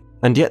 That's it.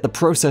 And yet the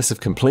process of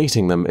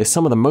completing them is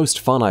some of the most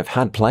fun I've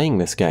had playing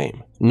this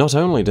game. Not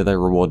only do they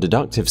reward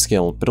deductive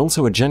skill, but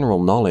also a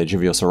general knowledge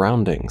of your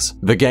surroundings.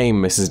 The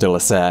game, Mrs. de la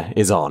Serre,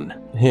 is on.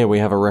 Here we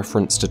have a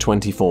reference to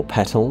 24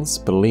 petals,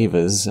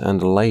 believers,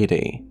 and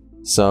lady.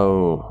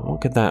 So,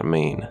 what could that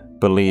mean?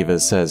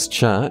 Believers says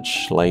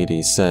church,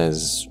 lady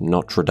says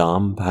Notre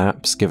Dame,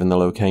 perhaps, given the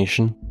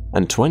location.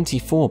 And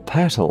 24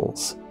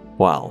 petals.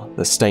 Well,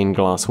 the stained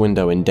glass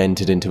window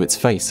indented into its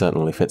face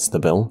certainly fits the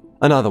bill.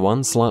 Another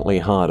one, slightly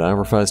harder,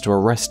 refers to a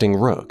resting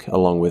rook,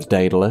 along with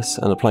Daedalus,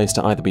 and a place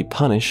to either be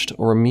punished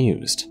or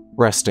amused.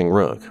 Resting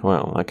rook,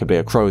 well, that could be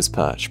a crow's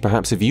perch,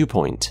 perhaps a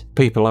viewpoint.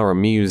 People are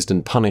amused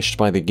and punished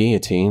by the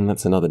guillotine,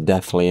 that's another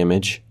deathly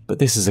image. But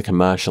this is a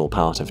commercial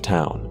part of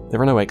town.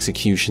 There are no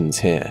executions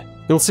here.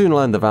 You'll soon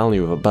learn the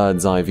value of a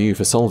bird's eye view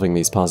for solving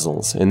these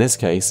puzzles. In this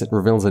case, it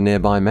reveals a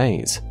nearby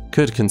maze.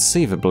 Could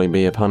conceivably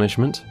be a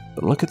punishment,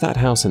 but look at that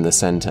house in the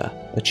center.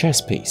 A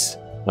chess piece.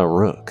 A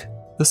rook.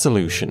 The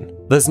solution.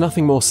 There's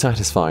nothing more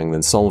satisfying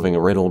than solving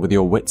a riddle with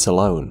your wits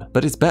alone,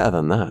 but it's better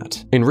than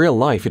that. In real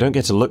life, you don't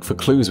get to look for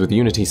clues with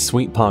Unity's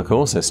sweet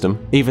parkour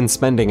system. Even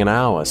spending an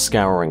hour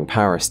scouring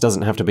Paris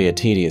doesn't have to be a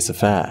tedious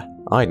affair.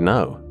 I'd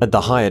know. At the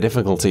higher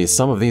difficulties,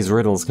 some of these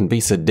riddles can be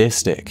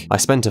sadistic. I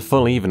spent a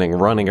full evening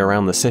running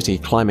around the city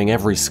climbing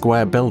every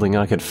square building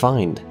I could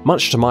find.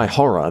 Much to my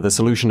horror, the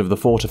solution of the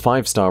 4 to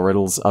 5 star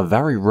riddles are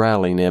very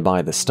rarely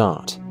nearby the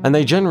start, and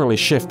they generally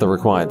shift the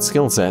required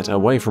skill set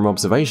away from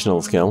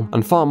observational skill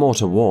and far more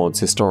towards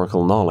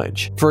historical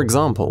knowledge. For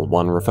example,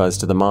 one refers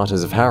to the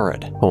martyrs of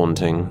Herod.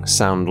 Haunting,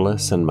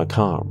 soundless, and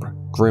macabre.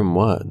 Grim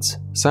words.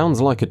 Sounds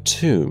like a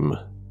tomb.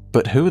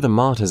 But who are the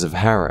martyrs of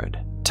Herod?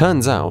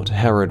 Turns out,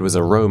 Herod was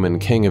a Roman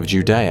king of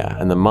Judea,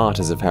 and the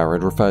martyrs of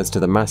Herod refers to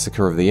the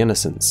massacre of the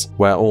innocents,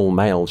 where all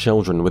male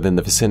children within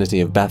the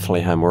vicinity of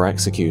Bethlehem were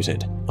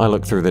executed. I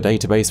looked through the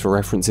database for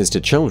references to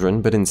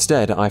children, but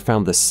instead I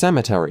found the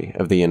cemetery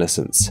of the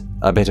innocents.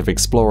 A bit of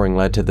exploring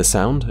led to the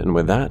sound, and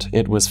with that,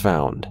 it was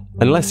found.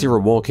 Unless you're a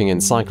walking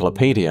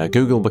encyclopedia,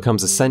 Google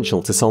becomes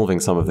essential to solving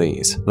some of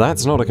these.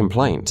 That's not a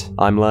complaint.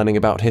 I'm learning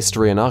about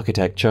history and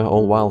architecture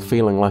all while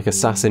feeling like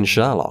Assassin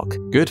Sherlock.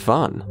 Good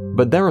fun.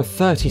 But there are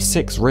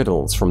 36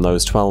 riddles from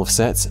those 12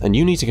 sets, and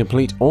you need to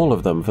complete all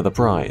of them for the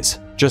prize.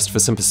 Just for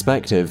some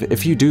perspective,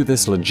 if you do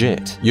this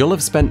legit, you'll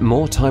have spent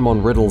more time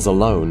on riddles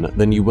alone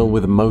than you will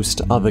with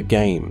most other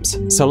games.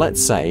 So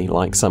let's say,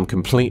 like some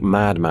complete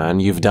madman,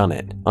 you've done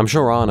it. I'm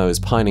sure Arno's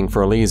pining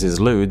for Elise's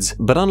lewds,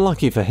 but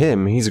unlucky for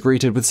him, he's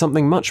greeted with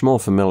something much more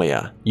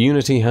familiar.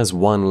 Unity has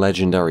one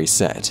legendary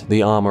set,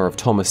 the armor of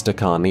Thomas de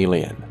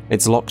Carnelian.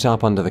 It's locked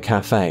up under the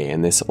cafe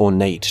in this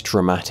ornate,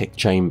 dramatic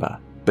chamber.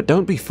 But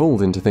don't be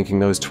fooled into thinking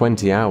those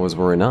 20 hours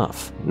were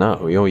enough.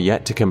 No, you're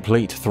yet to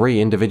complete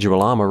 3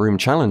 individual armor room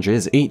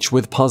challenges, each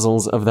with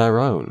puzzles of their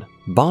own.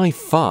 By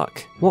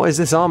fuck, what is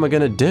this armor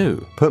gonna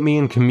do? Put me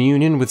in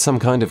communion with some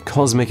kind of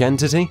cosmic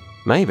entity?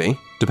 Maybe.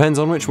 Depends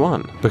on which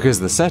one. Because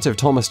the set of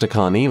Thomas de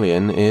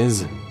Carnelian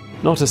is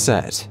not a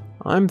set.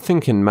 I'm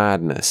thinking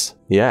madness.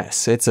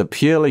 Yes, it's a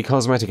purely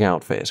cosmetic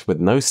outfit, with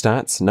no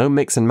stats, no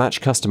mix and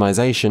match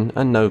customization,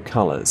 and no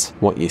colors.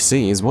 What you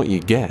see is what you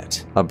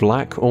get. A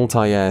black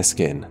Altair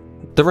skin.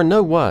 There are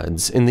no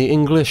words in the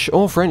English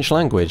or French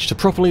language to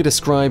properly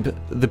describe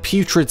the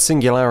putrid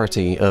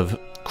singularity of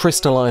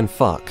crystalline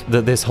fuck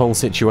that this whole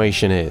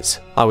situation is.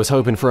 I was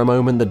hoping for a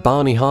moment that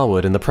Barney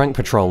Harwood and the Prank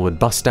Patrol would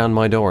bust down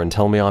my door and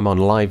tell me I'm on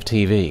live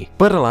TV.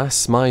 But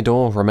alas, my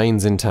door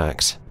remains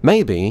intact.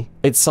 Maybe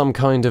it's some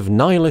kind of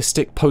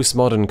nihilistic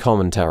postmodern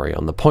commentary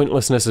on the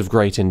pointlessness of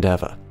great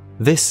endeavor.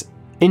 This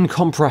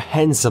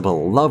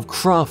incomprehensible,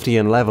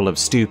 Lovecraftian level of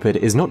stupid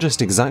is not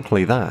just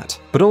exactly that,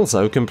 but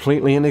also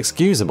completely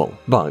inexcusable.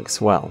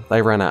 Bugs, well,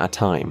 they ran out of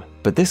time.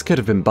 But this could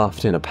have been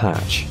buffed in a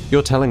patch.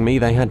 You're telling me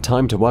they had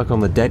time to work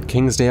on the Dead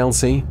Kings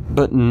DLC,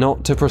 but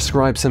not to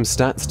prescribe some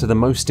stats to the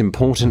most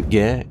important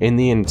gear in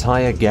the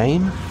entire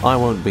game? I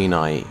won't be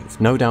naive.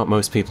 No doubt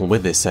most people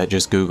with this set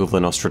just Google the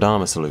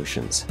Nostradamus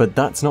solutions, but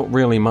that's not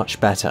really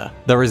much better.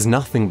 There is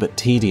nothing but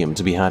tedium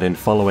to be had in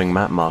following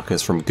map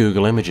markers from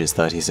Google Images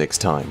 36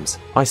 times.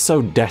 I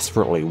so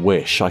desperately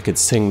wish I could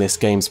sing this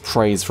game's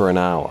praise for an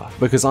hour,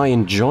 because I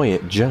enjoy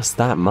it just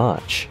that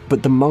much.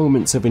 But the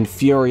moments of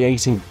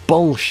infuriating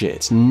bullshit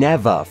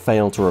never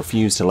fail to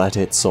refuse to let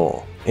it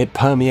soar. It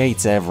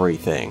permeates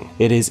everything.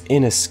 It is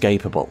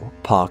inescapable.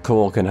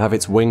 Parkour can have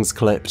its wings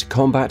clipped,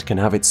 combat can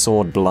have its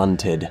sword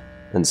blunted.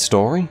 And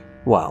story?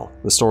 Well,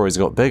 the story's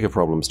got bigger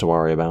problems to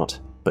worry about.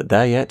 But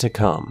they're yet to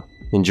come.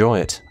 Enjoy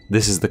it.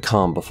 This is the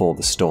calm before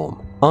the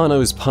storm.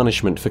 Arno's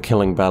punishment for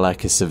killing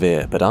Belek is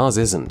severe, but ours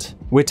isn't.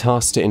 We're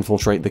tasked to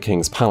infiltrate the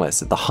king's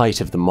palace at the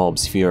height of the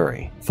mob's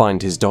fury,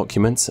 find his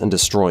documents and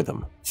destroy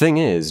them. Thing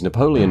is,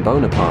 Napoleon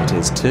Bonaparte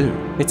is too.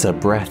 It's a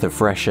breath of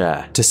fresh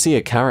air to see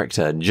a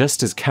character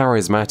just as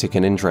charismatic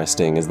and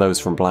interesting as those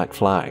from Black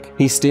Flag.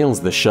 He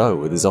steals the show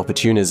with his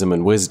opportunism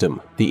and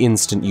wisdom. The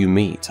instant you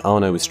meet,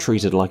 Arno is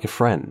treated like a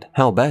friend.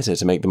 How better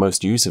to make the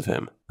most use of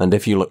him? And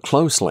if you look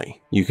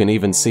closely, you can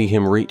even see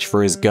him reach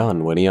for his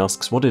gun when he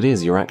asks what it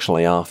is you're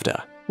actually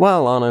after.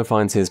 Well, Arno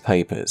finds his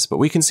papers, but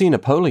we can see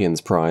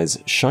Napoleon's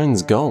prize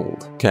shines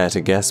gold. Care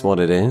to guess what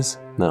it is?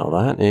 Now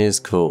that is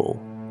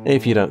cool.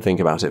 If you don't think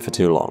about it for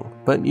too long,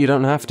 but you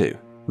don't have to.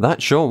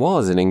 That sure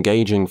was an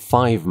engaging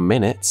 5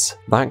 minutes.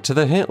 Back to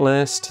the hit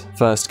list.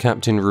 First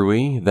Captain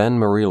Rui, then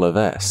Marie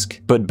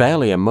Levesque. But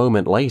barely a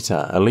moment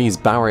later, Elise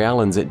Barry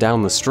Allens it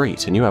down the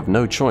street and you have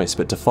no choice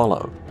but to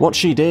follow. What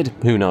she did,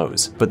 who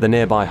knows, but the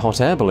nearby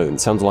hot air balloon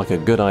sounds like a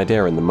good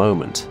idea in the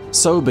moment.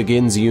 So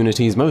begins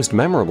Unity's most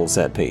memorable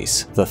set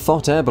piece, the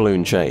Thought air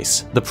balloon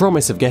chase. The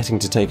promise of getting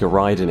to take a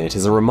ride in it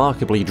is a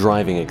remarkably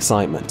driving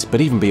excitement,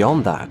 but even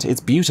beyond that,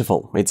 it's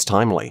beautiful, it's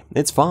timely,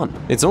 it's fun.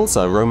 It's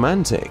also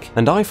romantic,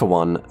 and I for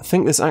one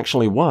think this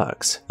actually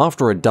works.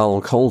 After a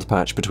dull cold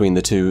patch between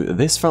the two,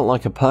 this felt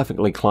like a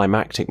perfectly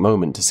climactic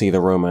moment to see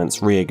the romance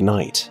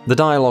reignite. The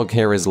dialogue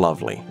here is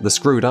lovely, the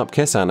screwed up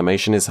kiss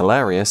animation is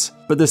hilarious,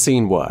 but the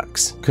scene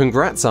works.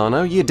 Congrats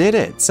Arno, you did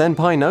it!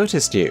 Senpai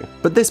noticed you!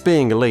 But this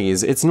being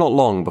Elise, it's not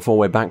long before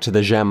we're back to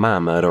the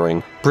Germain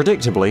murdering.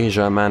 Predictably,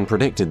 Germain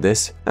predicted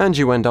this, and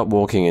you end up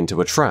walking into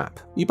a trap.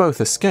 You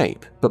both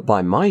escape, but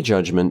by my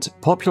judgment,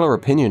 popular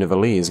opinion of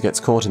Elise gets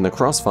caught in the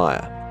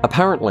crossfire.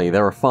 Apparently,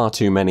 there are far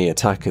too many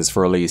attackers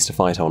for Elise to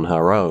fight on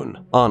her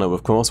own. Arno,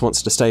 of course,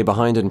 wants to stay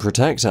behind and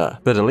protect her,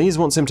 but Elise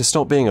wants him to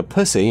stop being a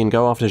pussy and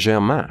go after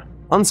Germain.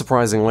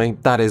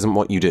 Unsurprisingly, that isn't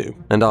what you do,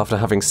 and after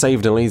having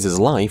saved Elise's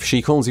life,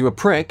 she calls you a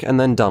prick and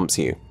then dumps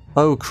you.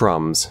 Oh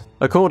crumbs.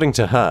 According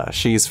to her,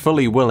 she's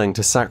fully willing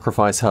to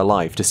sacrifice her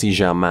life to see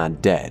Germain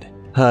dead.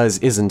 Hers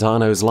isn't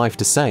Arno's life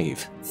to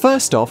save.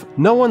 First off,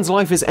 no one's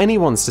life is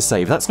anyone's to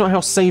save, that's not how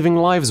saving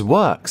lives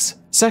works.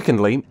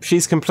 Secondly,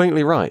 she's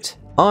completely right.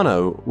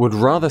 Arno would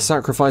rather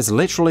sacrifice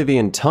literally the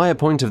entire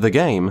point of the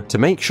game to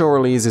make sure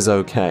Elise is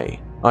okay.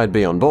 I'd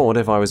be on board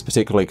if I was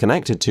particularly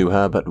connected to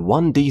her, but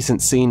one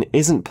decent scene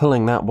isn't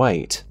pulling that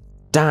weight.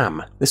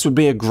 Damn, this would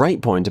be a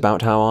great point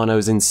about how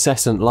Arno's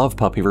incessant love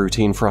puppy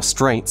routine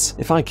frustrates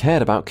if I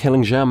cared about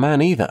killing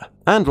Germain either.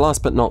 And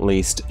last but not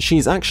least,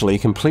 she's actually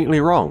completely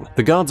wrong.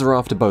 The guards are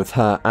after both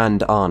her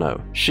and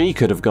Arno. She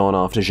could have gone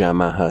after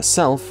Germain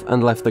herself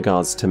and left the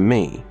guards to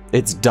me.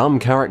 It's dumb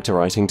character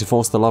writing to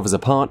force the lovers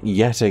apart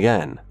yet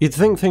again. You'd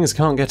think things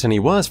can't get any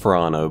worse for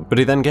Arno, but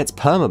he then gets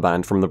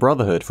permabanned from the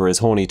Brotherhood for his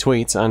horny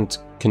tweets and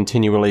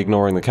continually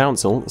ignoring the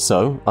council,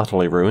 so,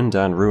 utterly ruined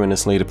and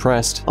ruinously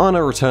depressed,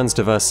 Arno returns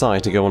to Versailles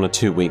to go on a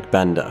 2-week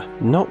bender.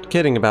 Not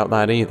kidding about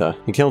that either.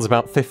 He kills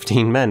about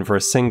 15 men for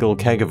a single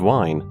keg of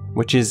wine.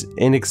 which is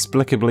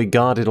inexplicably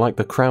guarded like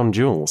the crown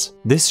jewels.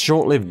 This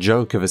short-lived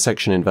joke of a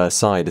section in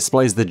Versailles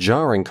displays the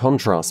jarring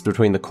contrast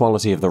between the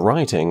quality of the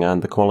writing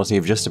and the quality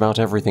of just about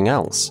everything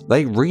else.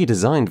 They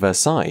redesigned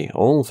Versailles,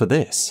 all for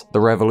this. The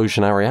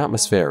revolutionary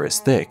atmosphere is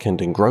thick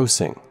and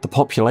engrossing. The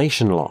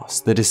population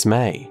loss, the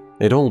dismay,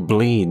 it all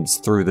bleeds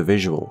through the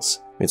visuals.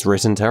 It's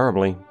written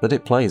terribly, but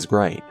it plays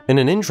great. In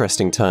an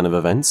interesting turn of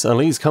events,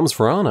 Elise comes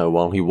for Arno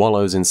while he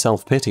wallows in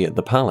self-pity at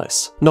the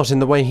palace. Not in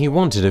the way he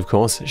wanted, of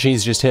course,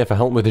 she's just here for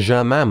help with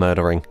Germain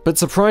murdering. But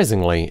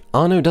surprisingly,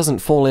 Arno doesn't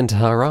fall into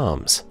her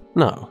arms.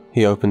 No,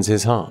 he opens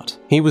his heart.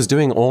 He was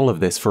doing all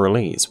of this for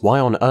Elise. Why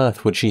on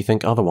earth would she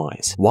think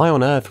otherwise? Why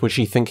on earth would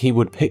she think he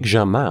would pick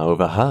Germain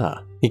over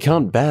her? He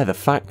can't bear the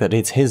fact that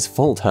it's his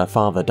fault her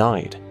father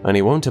died, and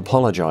he won't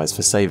apologize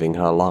for saving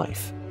her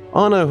life.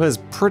 Arno has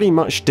pretty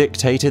much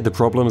dictated the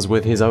problems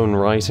with his own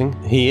writing.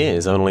 He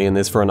is only in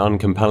this for an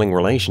uncompelling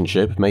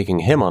relationship, making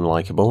him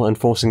unlikable and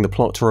forcing the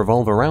plot to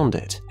revolve around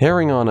it.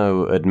 Hearing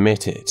Arno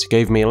admit it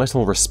gave me a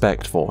little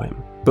respect for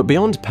him. But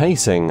beyond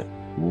pacing,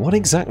 what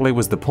exactly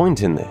was the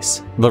point in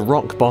this? The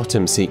rock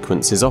bottom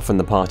sequence is often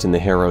the part in the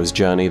hero's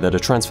journey that a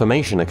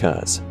transformation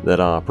occurs,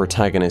 that our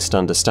protagonist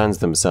understands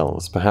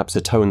themselves, perhaps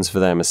atones for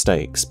their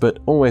mistakes, but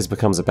always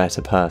becomes a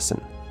better person.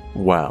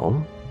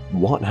 Well,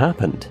 what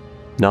happened?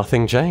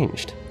 Nothing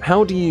changed.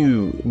 How do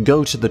you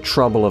go to the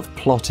trouble of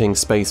plotting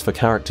space for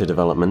character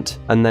development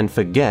and then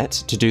forget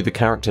to do the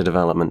character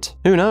development?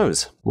 Who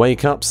knows?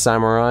 Wake up,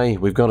 samurai,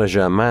 we've got a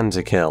Germain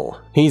to kill.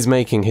 He's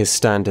making his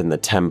stand in the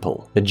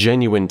temple, a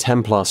genuine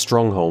Templar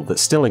stronghold that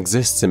still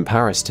exists in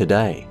Paris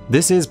today.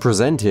 This is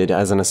presented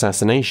as an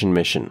assassination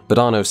mission, but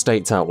Arno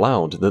states out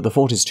loud that the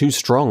fort is too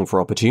strong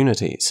for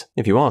opportunities.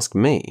 If you ask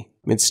me,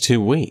 it's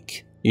too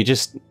weak. You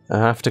just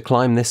have to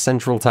climb this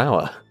central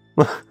tower.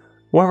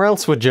 Where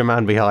else would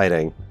Germain be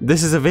hiding?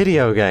 This is a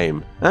video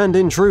game, and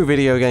in true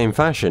video game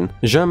fashion,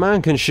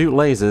 Germain can shoot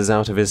lasers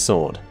out of his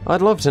sword.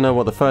 I'd love to know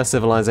what the first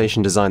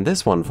civilization designed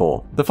this one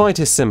for. The fight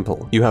is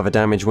simple. You have a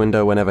damage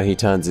window whenever he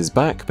turns his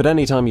back, but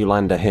anytime you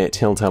land a hit,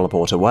 he'll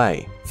teleport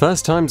away.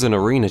 First time's an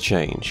arena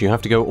change. You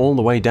have to go all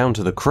the way down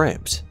to the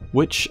crypt,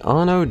 which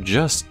Arno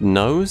just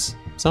knows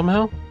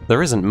somehow?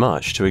 There isn't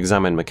much to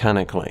examine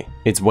mechanically.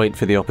 It's wait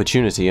for the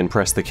opportunity and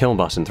press the kill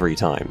button 3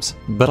 times.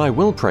 But I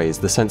will praise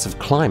the sense of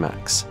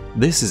climax.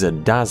 This is a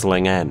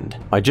dazzling end.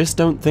 I just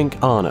don't think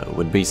Arno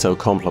would be so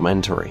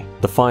complimentary.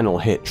 The final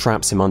hit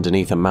traps him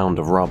underneath a mound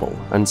of rubble,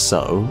 and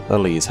so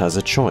Elise has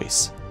a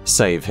choice.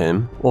 Save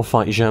him, or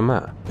fight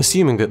Germain.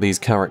 Assuming that these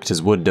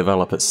characters would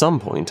develop at some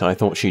point, I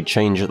thought she'd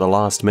change at the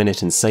last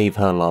minute and save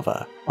her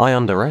lover. I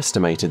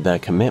underestimated their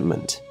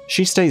commitment.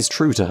 She stays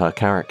true to her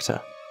character.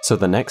 So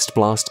the next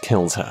blast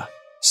kills her.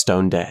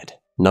 Stone dead.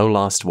 No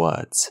last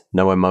words.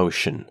 No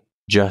emotion.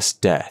 Just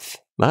death.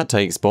 That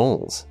takes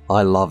balls.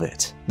 I love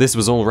it. This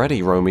was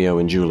already Romeo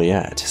and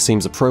Juliet.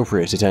 Seems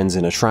appropriate it ends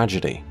in a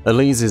tragedy.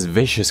 Elise's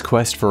vicious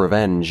quest for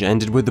revenge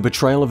ended with the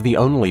betrayal of the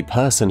only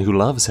person who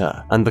loves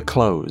her, and the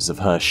close of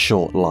her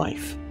short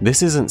life.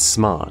 This isn't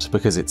smart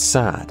because it's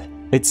sad.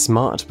 It's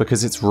smart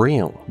because it's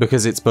real,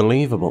 because it's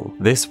believable.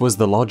 This was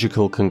the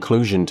logical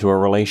conclusion to a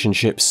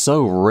relationship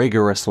so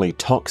rigorously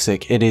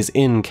toxic it is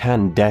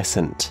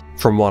incandescent.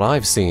 From what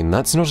I've seen,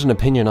 that's not an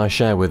opinion I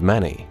share with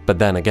many. But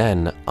then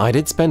again, I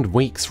did spend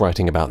weeks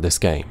writing about this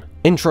game.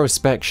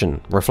 Introspection,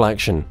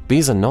 reflection,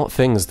 these are not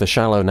things the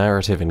shallow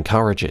narrative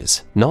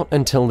encourages. Not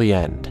until the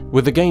end.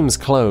 With the game's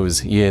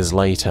close, years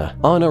later,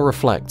 Arno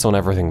reflects on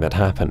everything that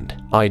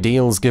happened.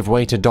 Ideals give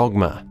way to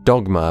dogma.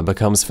 Dogma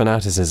becomes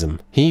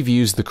fanaticism. He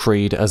views the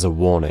creed as a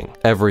warning.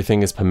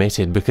 Everything is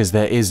permitted because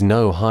there is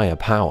no higher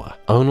power,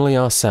 only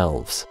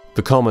ourselves.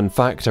 The common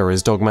factor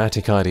is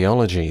dogmatic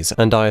ideologies,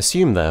 and I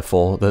assume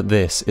therefore that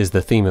this is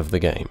the theme of the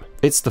game.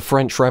 It's the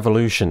French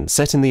Revolution,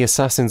 set in the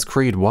Assassin's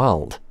Creed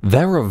world.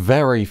 There are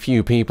very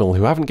few people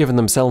who haven't given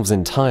themselves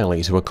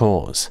entirely to a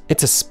cause.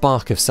 It's a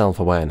spark of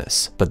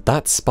self-awareness, but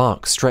that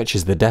spark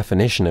stretches the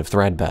definition of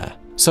threadbare.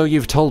 So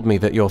you've told me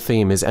that your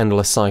theme is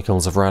endless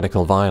cycles of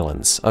radical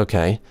violence,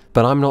 okay,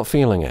 but I'm not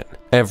feeling it.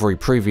 Every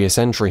previous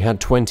entry had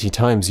 20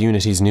 times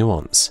Unity's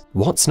nuance.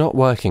 What's not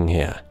working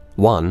here?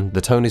 1.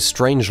 The tone is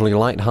strangely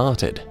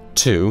light-hearted.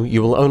 2.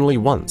 You will only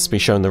once be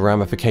shown the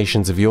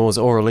ramifications of yours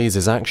or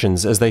Elise's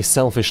actions as they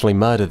selfishly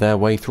murder their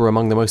way through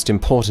among the most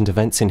important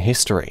events in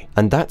history.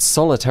 And that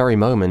solitary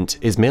moment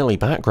is merely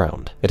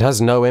background. It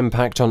has no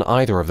impact on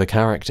either of the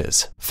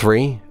characters.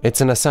 3. It's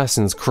an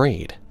Assassin's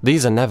Creed.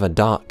 These are never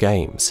dark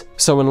games.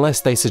 So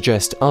unless they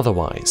suggest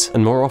otherwise,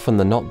 and more often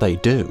than not they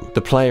do,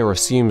 the player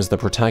assumes the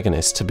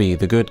protagonist to be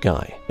the good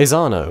guy. Is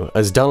Arno,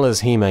 as dull as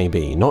he may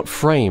be, not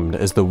framed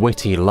as the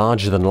witty,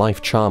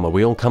 larger-than-life charmer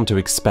we all come to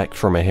expect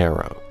from a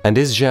hero? And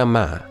is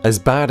Germain, as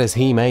bad as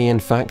he may in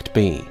fact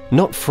be,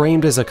 not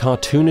framed as a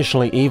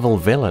cartoonishly evil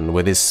villain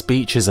with his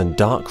speeches and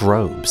dark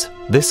robes?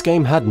 This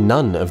game had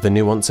none of the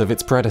nuance of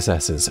its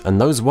predecessors,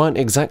 and those weren't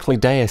exactly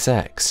Deus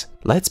Ex.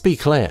 Let's be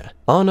clear,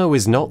 Arno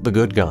is not the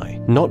good guy,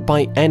 not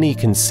by any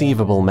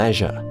conceivable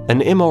measure.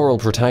 An immoral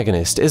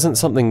protagonist isn't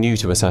something new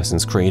to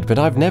Assassin's Creed, but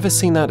I've never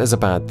seen that as a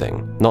bad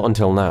thing, not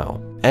until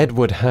now.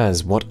 Edward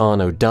has what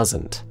Arno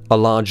doesn't, a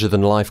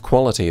larger-than-life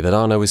quality that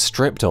Arno is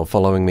stripped of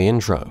following the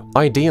intro,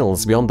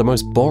 ideals beyond the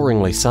most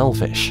boringly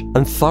selfish,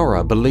 and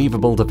thorough,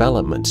 believable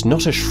development,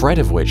 not a shred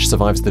of which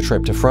survives the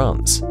trip to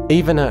France.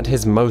 Even at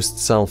his most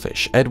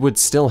selfish, Edward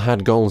still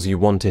had goals you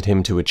wanted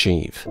him to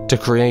achieve. To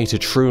create a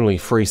truly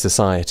free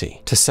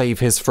society, to save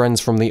his friends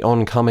from the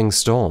oncoming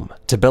storm,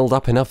 to build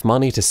up enough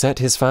money to set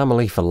his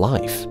family for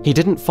life. He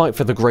didn't fight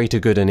for the greater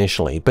good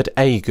initially, but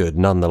a good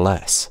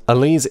nonetheless.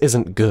 Elise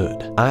isn't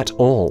good, at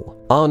all.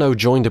 Arno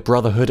joined a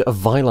brotherhood of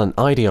violent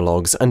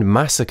ideologues and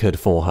massacred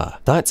for her.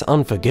 That's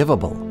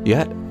unforgivable,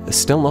 yet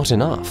still not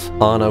enough.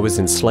 Arno is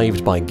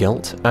enslaved by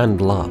guilt and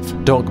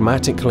love,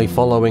 dogmatically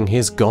following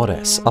his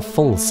goddess, a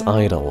false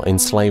idol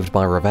enslaved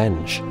by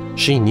revenge.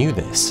 She knew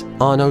this.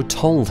 Arno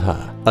told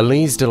her.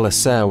 Elise de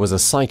Lasserre was a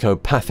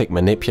psychopathic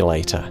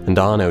manipulator, and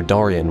Arno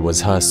Dorian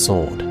was her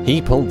sword.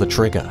 He pulled the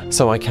trigger,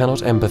 so I cannot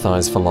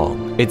empathize for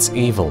long. It's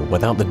evil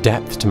without the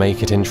depth to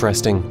make it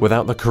interesting,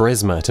 without the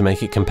charisma to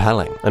make it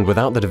compelling, and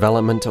without the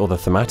development or the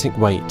thematic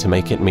weight to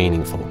make it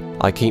meaningful.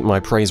 I keep my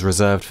praise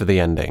reserved for the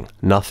ending,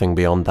 nothing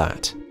beyond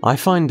that. I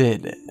find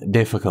it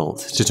difficult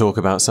to talk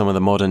about some of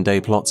the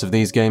modern-day plots of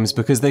these games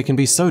because they can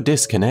be so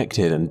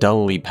disconnected and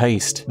dully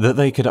paced that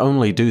they could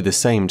only do the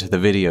same to the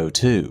video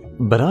too.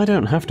 But I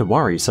don't have to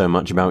worry so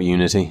much about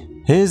Unity.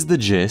 Here's the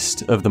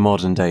gist of the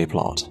modern-day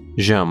plot.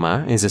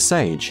 Germain is a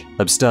sage.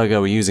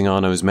 Abstergo are using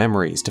Arno's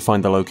memories to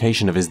find the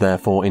location of his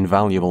therefore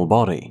invaluable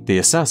body. The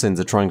assassins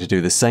are trying to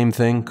do the same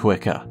thing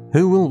quicker.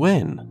 Who will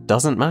win?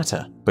 Doesn't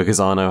matter, because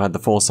Arno had the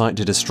foresight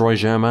to destroy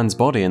Germain's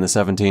body in the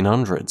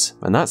 1700s,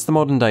 and that's the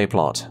modern-day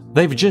plot.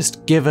 They've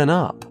just given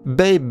up.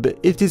 Babe,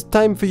 it is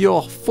time for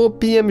your 4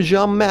 p.m.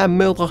 Germain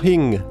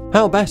murdering.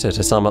 How better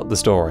to sum up the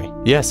story?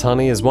 Yes,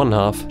 honey is one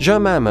half,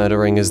 Germain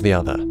murdering is the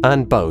other,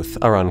 and both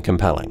are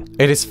uncompelling.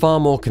 It is far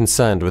more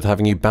concerned with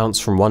having you bounce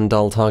from one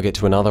dull target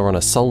to another on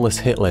a soulless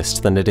hit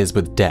list than it is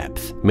with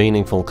depth,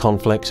 meaningful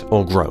conflict,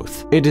 or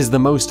growth. It is the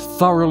most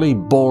thoroughly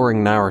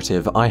boring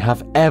narrative I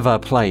have ever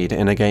played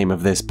in a game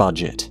of this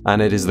budget,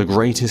 and it is the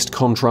greatest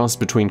contrast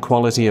between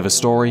quality of a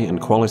story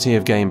and quality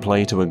of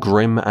gameplay to a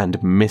grim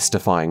and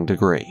mystifying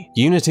degree.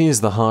 Unity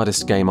is the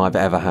hardest game I've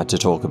ever had to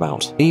talk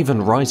about.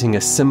 Even writing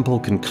a simple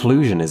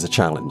conclusion is a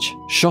challenge.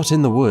 Shot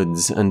in the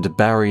woods and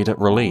buried at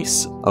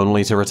release,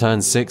 only to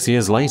return 6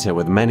 years later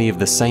with many of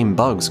the same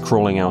bugs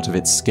crawling out of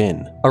its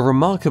skin. A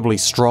remarkably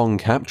strong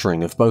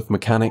capturing of both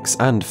mechanics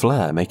and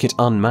flair make it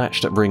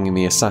unmatched at bringing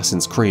the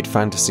Assassin's Creed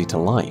fantasy to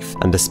life,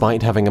 and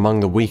despite having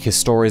among the weakest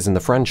stories in the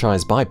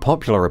franchise by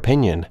popular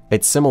opinion,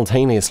 it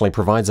simultaneously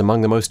provides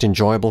among the most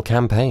enjoyable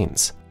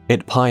campaigns.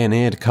 It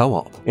pioneered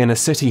co-op. In a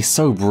city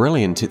so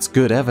brilliant it's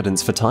good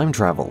evidence for time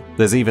travel.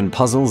 There's even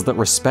puzzles that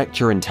respect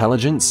your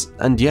intelligence,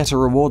 and yet a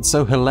reward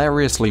so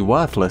hilariously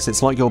worthless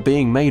it's like you're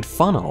being made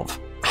fun of.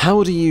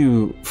 How do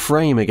you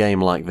frame a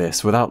game like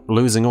this without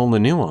losing all the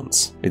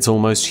nuance? It's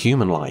almost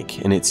human-like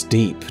in its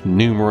deep,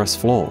 numerous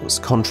flaws,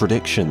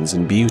 contradictions,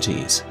 and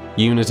beauties.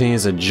 Unity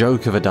is a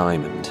joke of a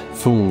diamond,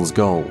 fool's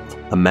gold,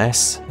 a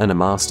mess and a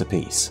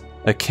masterpiece.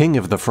 A king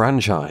of the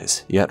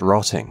franchise, yet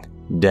rotting,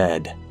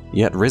 dead,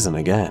 yet risen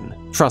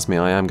again. Trust me,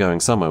 I am going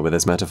somewhere with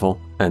this metaphor.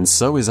 And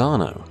so is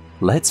Arno.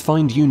 Let's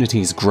find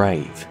Unity's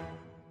grave.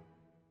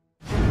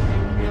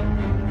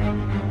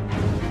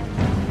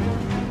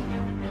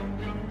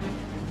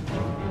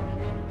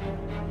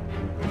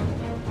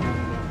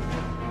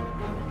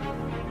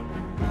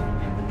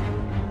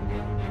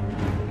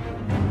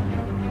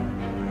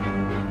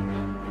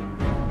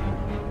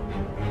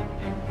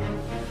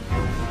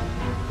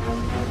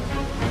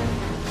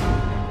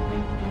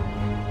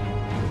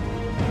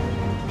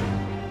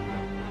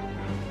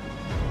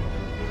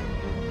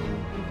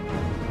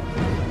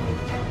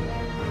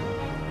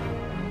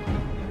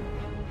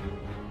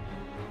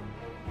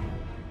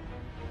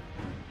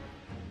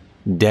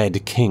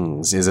 Dead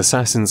Kings is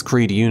Assassin's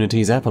Creed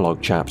Unity's epilogue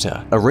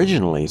chapter,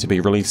 originally to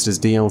be released as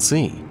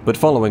DLC, but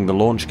following the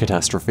launch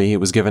catastrophe it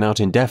was given out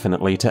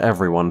indefinitely to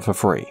everyone for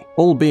free.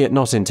 Albeit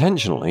not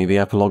intentionally, the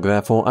epilogue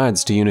therefore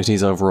adds to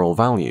Unity's overall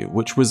value,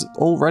 which was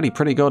already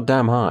pretty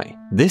goddamn high.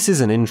 This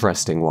is an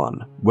interesting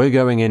one. We're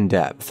going in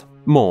depth.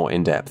 More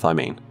in depth, I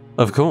mean.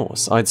 Of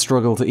course, I'd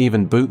struggle to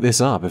even boot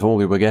this up if all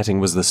we were getting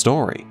was the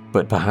story,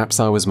 but perhaps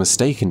I was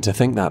mistaken to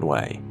think that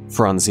way.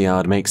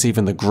 Franciard makes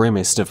even the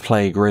grimmest of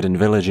plague-ridden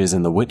villages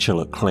in The Witcher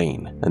look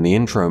clean, and the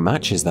intro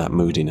matches that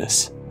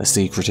moodiness. A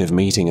secretive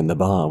meeting in the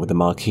bar with the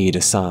Marquis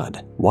de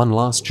Sade. One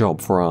last job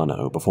for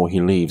Arno before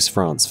he leaves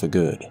France for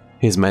good.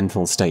 His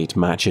mental state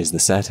matches the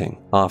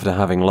setting. After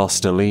having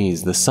lost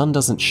Elise, the sun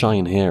doesn't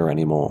shine here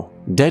anymore.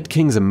 Dead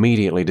Kings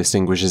immediately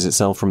distinguishes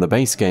itself from the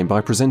base game by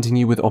presenting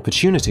you with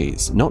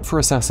opportunities, not for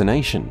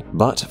assassination,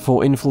 but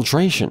for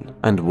infiltration.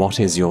 And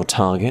what is your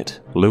target?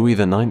 Louis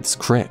IX's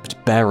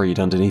crypt, buried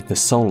underneath the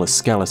soulless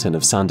skeleton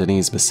of Saint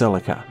Denis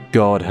Basilica.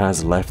 God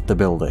has left the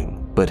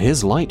building, but but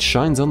his light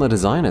shines on the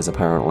designers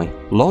apparently.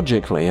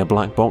 Logically, a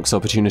black box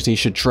opportunity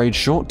should trade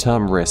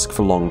short-term risk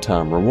for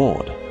long-term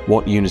reward.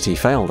 What Unity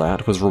failed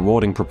at was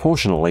rewarding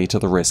proportionally to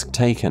the risk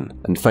taken,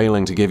 and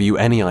failing to give you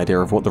any idea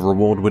of what the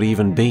reward would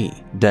even be.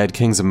 Dead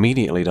Kings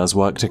immediately does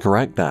work to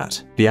correct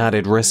that. The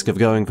added risk of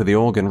going for the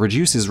organ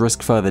reduces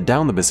risk further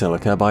down the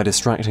basilica by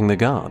distracting the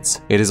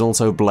guards. It is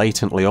also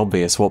blatantly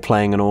obvious what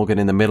playing an organ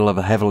in the middle of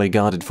a heavily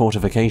guarded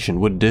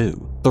fortification would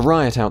do. The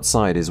riot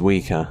outside is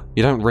weaker.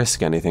 You don't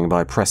risk anything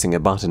by pressing a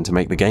button to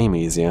make the game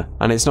easier,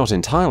 and it's not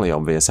entirely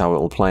obvious how it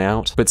will play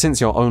out, but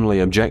since your only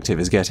objective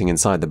is getting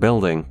inside the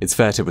building, it's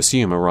fair to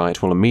assume a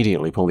riot will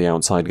immediately pull the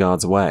outside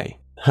guards away.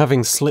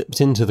 Having slipped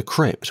into the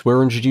crypt,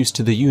 we're introduced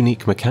to the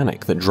unique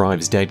mechanic that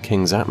drives Dead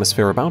King's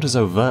atmosphere about as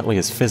overtly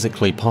as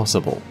physically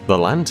possible: the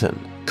lantern.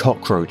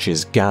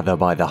 Cockroaches gather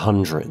by the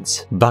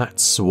hundreds.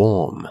 Bats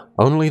swarm.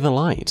 Only the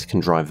light can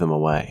drive them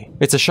away.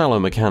 It's a shallow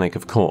mechanic,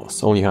 of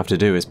course. All you have to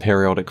do is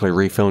periodically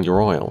refill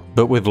your oil.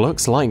 But with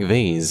looks like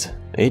these,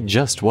 it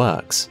just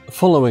works.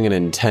 Following an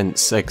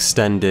intense,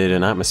 extended,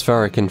 and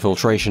atmospheric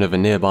infiltration of a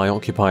nearby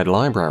occupied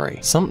library,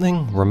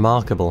 something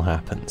remarkable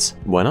happens.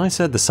 When I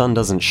said the sun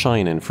doesn't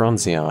shine in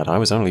Franciard, I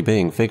was only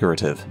being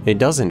figurative. It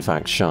does in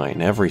fact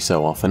shine every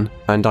so often,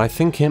 and I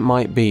think it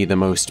might be the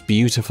most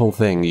beautiful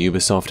thing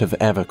Ubisoft have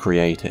ever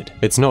created.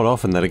 It's not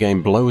often that a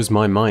game blows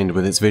my mind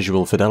with its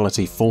visual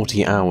fidelity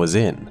 40 hours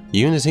in.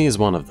 Unity is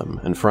one of them,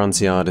 and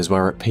Franciard is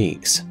where it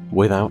peaks.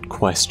 Without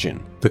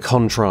question. The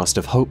contrast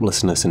of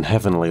hopelessness and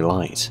heavenly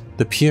light,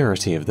 the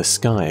purity of the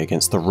sky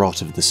against the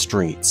rot of the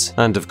streets,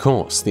 and of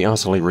course, the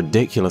utterly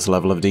ridiculous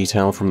level of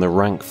detail from the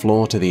rank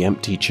floor to the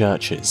empty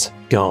churches.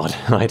 God,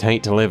 I'd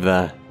hate to live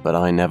there, but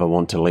I never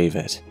want to leave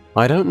it.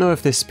 I don't know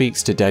if this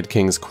speaks to Dead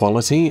King's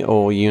quality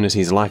or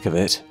Unity's lack of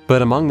it,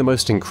 but among the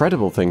most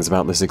incredible things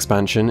about this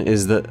expansion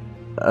is that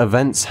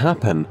events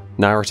happen.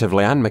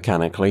 Narratively and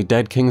mechanically,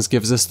 Dead Kings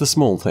gives us the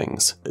small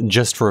things.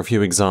 Just for a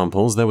few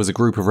examples, there was a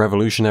group of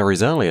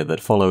revolutionaries earlier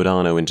that followed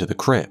Arno into the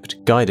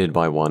crypt, guided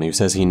by one who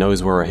says he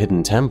knows where a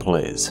hidden temple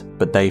is,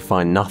 but they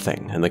find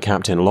nothing, and the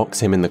captain locks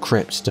him in the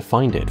crypt to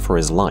find it for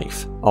his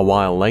life. A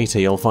while later,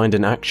 you'll find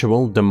an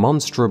actual,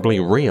 demonstrably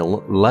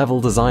real,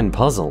 level-design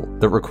puzzle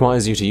that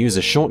requires you to use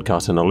a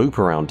shortcut and a loop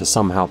around to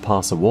somehow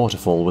pass a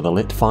waterfall with a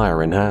lit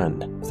fire in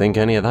hand. Think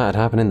any of that had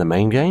happened in the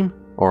main game?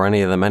 Or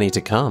any of the many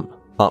to come?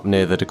 Up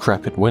near the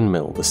decrepit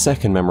windmill, the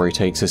second memory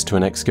takes us to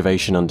an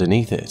excavation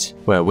underneath it,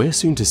 where we're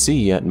soon to see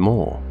yet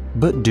more.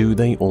 But do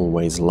they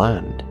always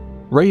land?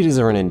 Raiders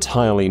are an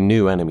entirely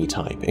new enemy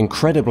type,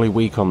 incredibly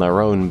weak on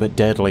their own but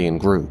deadly in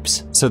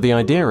groups, so the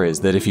idea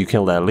is that if you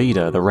kill their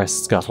leader, the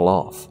rest scuttle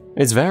off.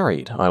 It's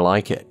varied, I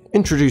like it.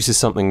 Introduces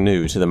something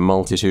new to the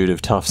multitude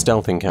of tough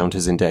stealth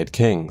encounters in Dead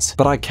Kings,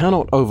 but I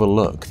cannot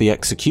overlook the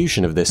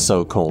execution of this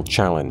so-called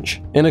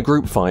challenge. In a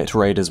group fight,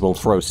 raiders will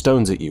throw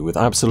stones at you with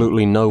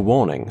absolutely no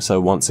warning,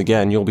 so once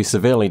again you'll be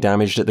severely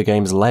damaged at the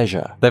game's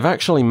leisure. They've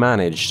actually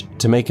managed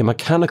to make a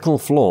mechanical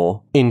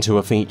flaw into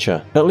a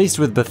feature. At least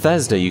with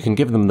Bethesda you can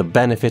give them the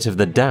benefit of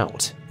the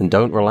doubt, and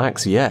don't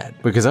relax yet,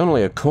 because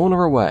only a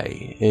corner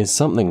away is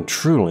something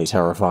truly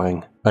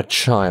terrifying. A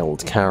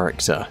child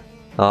character.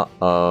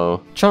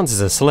 Uh-oh.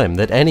 Chances are slim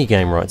that any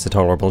game writes a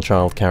tolerable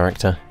child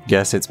character.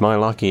 Guess it's my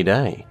lucky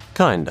day.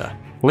 Kinda.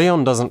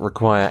 Leon doesn't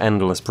require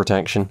endless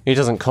protection. He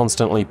doesn't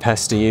constantly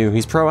pester you,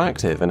 he's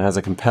proactive and has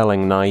a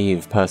compelling,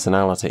 naive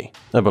personality.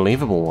 A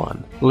believable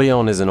one.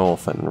 Leon is an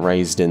orphan,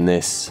 raised in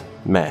this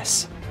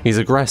mess. He's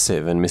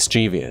aggressive and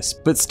mischievous,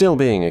 but still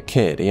being a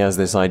kid, he has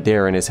this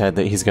idea in his head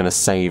that he's gonna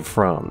save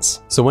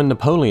France. So when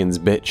Napoleon's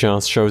bitch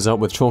ass shows up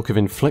with talk of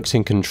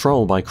inflicting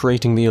control by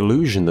creating the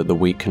illusion that the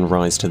weak can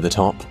rise to the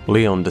top,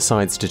 Leon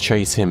decides to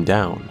chase him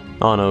down.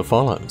 Arno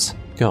follows.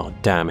 God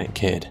damn it,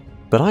 kid.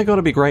 But I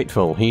gotta be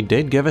grateful, he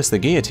did give us the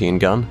guillotine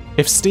gun.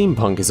 If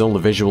steampunk is all the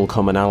visual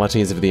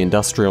commonalities of the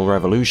Industrial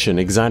Revolution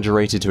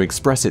exaggerated to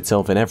express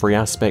itself in every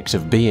aspect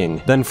of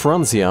being, then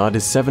Franciard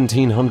is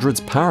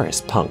 1700s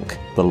Paris punk.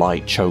 The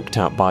light choked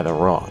out by the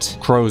rot,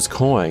 crows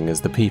cawing as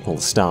the people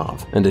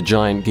starve, and a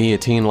giant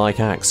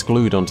guillotine-like axe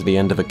glued onto the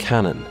end of a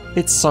cannon.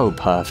 It's so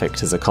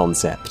perfect as a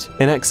concept.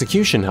 In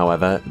execution,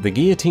 however, the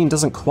guillotine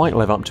doesn't quite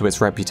live up to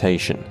its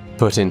reputation.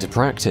 Put into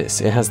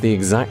practice, it has the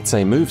exact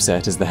same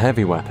moveset as the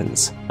heavy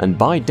weapons, and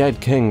by Dead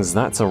Kings,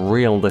 that's a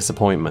real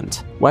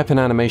disappointment. Weapon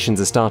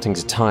animations are starting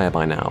to tire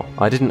by now.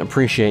 I didn't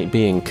appreciate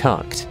being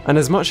cucked, and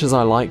as much as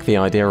I like the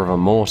idea of a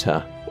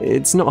mortar,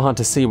 it's not hard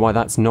to see why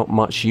that's not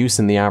much use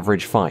in the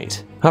average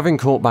fight. Having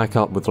caught back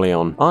up with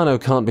Leon, Arno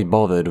can't be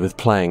bothered with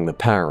playing the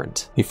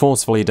parent. He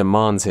forcefully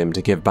demands him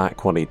to give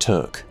back what he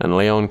took, and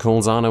Leon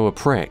calls Arno a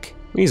prick.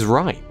 He's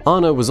right.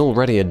 Arno was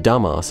already a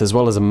dumbass as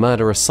well as a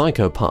murderous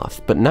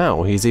psychopath, but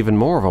now he's even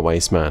more of a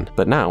waste man.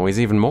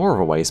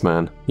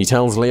 He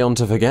tells Leon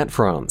to forget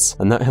France,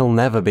 and that he'll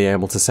never be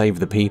able to save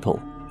the people.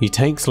 He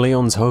takes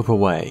Leon's hope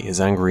away, as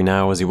angry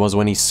now as he was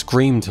when he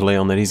screamed to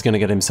Leon that he's gonna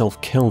get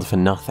himself killed for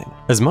nothing.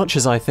 As much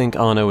as I think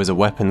Arno is a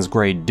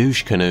weapons-grade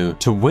douche canoe,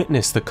 to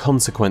witness the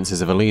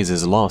consequences of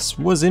Elise's loss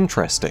was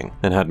interesting,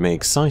 and had me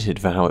excited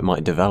for how it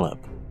might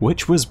develop.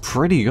 which was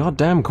pretty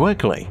goddamn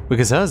quickly,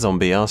 because her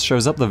zombie ass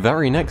shows up the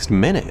very next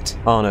minute.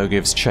 Arno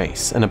gives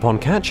chase, and upon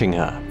catching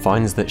her,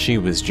 finds that she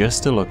was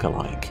just a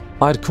lookalike.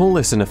 I'd call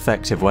this an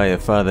effective way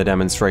of further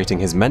demonstrating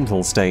his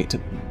mental state,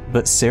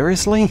 but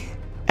seriously?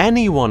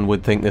 Anyone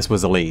would think this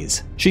was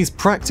Elise. She's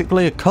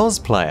practically a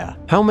cosplayer.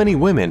 How many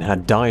women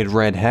had dyed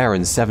red hair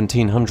in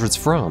 1700s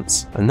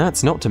France? And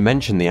that's not to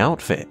mention the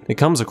outfit. It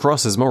comes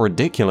across as more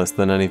ridiculous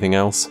than anything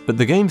else, but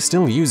the game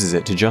still uses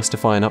it to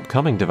justify an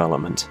upcoming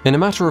development. In a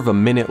matter of a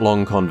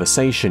minute-long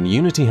conversation,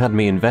 Unity had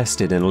me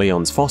invested in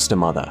Leon's foster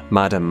mother,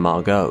 Madame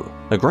Margot.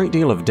 A great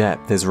deal of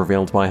depth is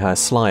revealed by her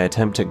sly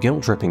attempt at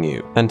guilt-tripping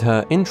you, and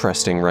her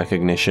interesting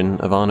recognition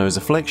of Arno's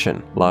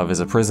affliction. Love is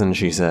a prison,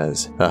 she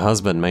says. Her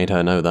husband made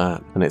her know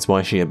that, and it's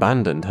why she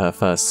abandoned her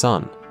first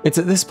son. It's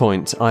at this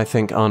point I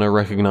think Arno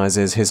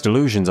recognizes his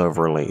delusions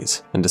over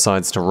Elise, and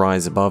decides to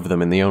rise above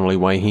them in the only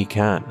way he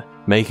can,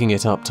 making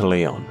it up to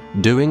Leon.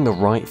 Doing the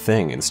right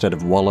thing instead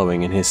of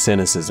wallowing in his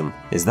cynicism.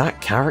 Is that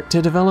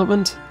character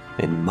development?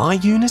 In my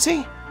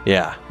Unity?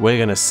 Yeah, we're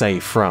gonna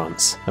save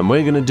France, and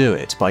we're gonna do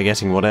it by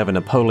getting whatever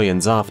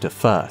Napoleon's after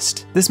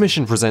first. This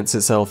mission presents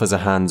itself as a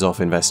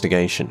hands-off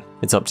investigation.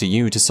 It's up to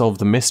you to solve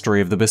the mystery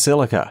of the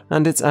Basilica,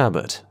 and its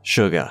abbot,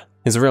 Sugar.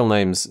 His real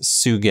name's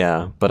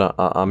Suger, but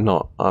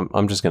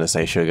I'm just gonna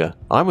say Sugar.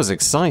 I was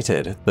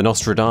excited. The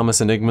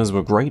Nostradamus enigmas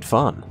were great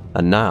fun.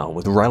 And now,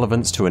 with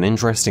relevance to an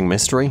interesting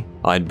mystery,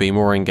 I'd be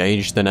more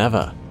engaged than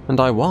ever. And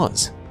I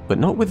was. But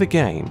not with the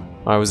game.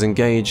 I was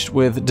engaged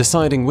with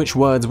deciding which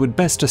words would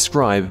best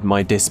describe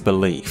my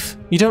disbelief.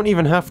 You don't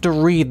even have to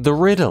read the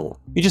riddle.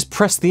 You just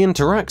press the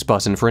interact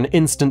button for an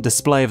instant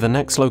display of the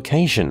next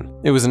location.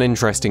 It was an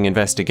interesting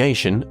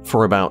investigation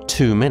for about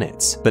 2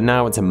 minutes, but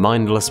now it's a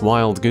mindless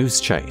wild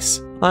goose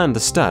chase. I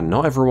understand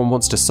not everyone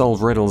wants to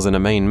solve riddles in a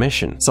main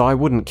mission, so I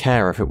wouldn't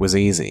care if it was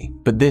easy.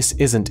 But this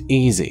isn't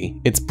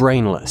easy, it's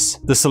brainless.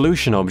 The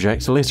solution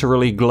object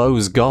literally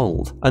glows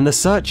gold, and the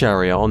search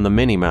area on the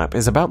minimap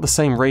is about the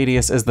same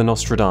radius as the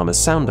Nostradamus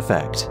sound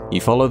effect.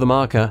 You follow the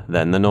marker,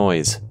 then the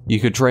noise. You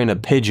could train a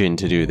pigeon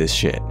to do this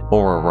shit,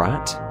 or a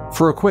rat.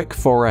 For a quick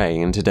foray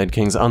into Dead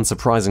King's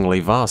unsurprisingly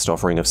vast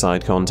offering of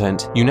side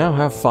content, you now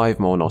have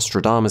 5 more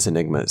Nostradamus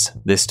enigmas,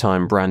 this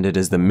time branded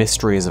as the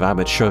Mysteries of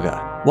Abbot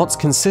Sugar. What's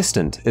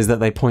consistent is that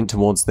they point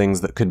towards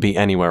things that could be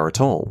anywhere at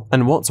all,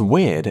 and what's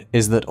weird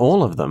is that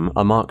all of them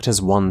are marked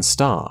as 1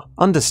 star.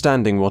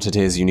 Understanding what it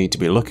is you need to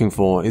be looking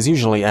for is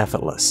usually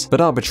effortless, but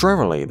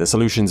arbitrarily the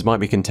solutions might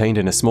be contained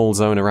in a small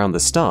zone around the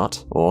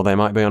start, or they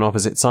might be on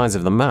opposite sides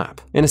of the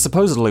map. In a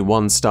supposedly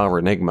 1-star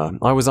enigma,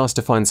 I was asked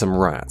to find some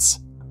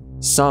rats.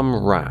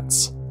 Some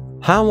rats.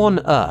 How on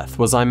earth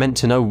was I meant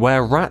to know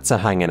where rats are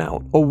hanging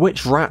out, or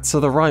which rats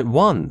are the right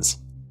ones?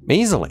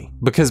 Easily,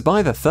 because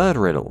by the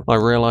 3rd riddle, I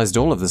realized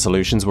all of the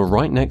solutions were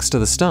right next to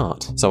the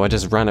start, so I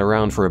just ran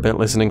around for a bit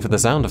listening for the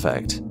sound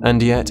effect.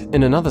 And yet,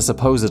 in another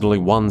supposedly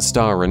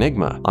 1-star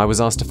enigma, I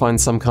was asked to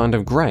find some kind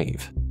of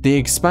grave. The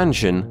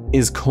expansion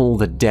is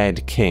called the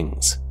Dead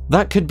Kings.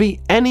 That could be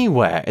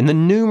anywhere in the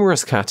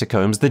numerous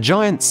catacombs, the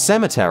giant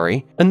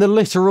cemetery, and the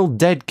literal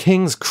Dead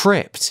King's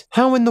crypt.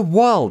 How in the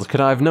world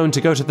could I have known to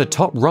go to the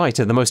top right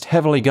of the most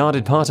heavily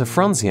guarded part of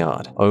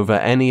Franciard over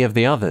any of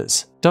the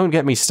others? Don't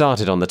get me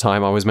started on the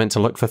time I was meant to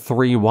look for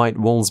 3 white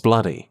walls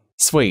bloody.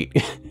 Sweet.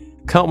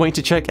 Can't wait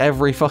to check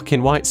every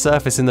fucking white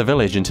surface in the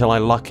village until I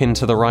luck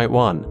into the right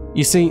one.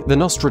 You see, the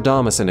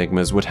Nostradamus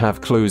enigmas would have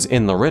clues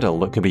in the riddle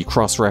that could be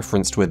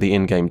cross-referenced with the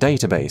in-game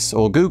database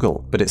or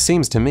Google, but it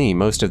seems to me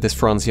most of this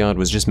Franciard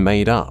was just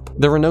made up.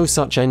 There are no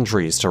such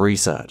entries to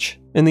research.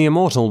 In the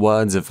immortal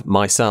words of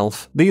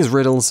myself, these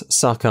riddles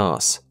suck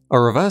ass. A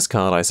reverse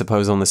card, I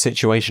suppose, on the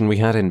situation we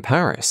had in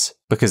Paris,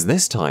 because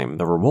this time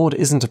the reward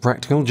isn't a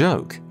practical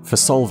joke. For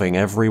solving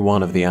every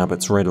one of the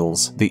abbot's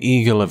riddles, the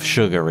Eagle of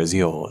Sugar is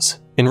yours.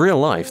 In real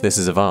life, this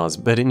is a vase,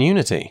 but in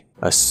Unity,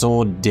 a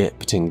sword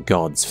dipped in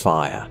God's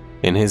fire.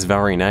 In his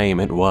very name,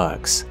 it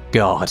works.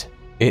 God.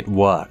 It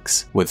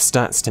works, with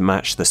stats to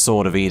match the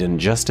Sword of Eden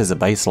just as a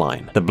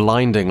baseline. The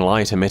blinding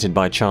light emitted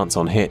by chance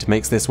on hit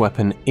makes this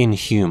weapon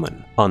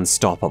inhuman,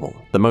 unstoppable.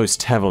 The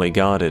most heavily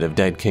guarded of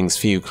Dead King's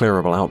few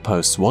clearable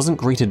outposts wasn't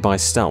greeted by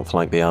stealth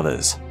like the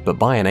others, but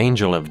by an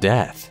angel of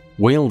death.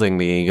 Wielding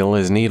the eagle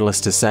is, needless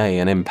to say,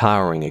 an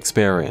empowering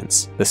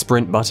experience. The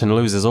sprint button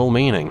loses all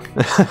meaning.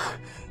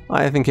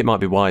 I think it might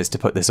be wise to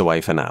put this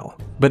away for now.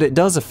 But it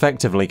does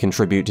effectively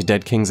contribute to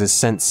Dead King's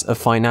sense of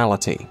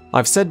finality.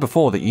 I've said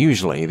before that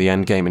usually the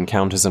endgame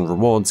encounters and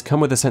rewards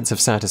come with a sense of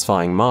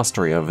satisfying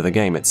mastery over the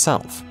game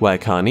itself, where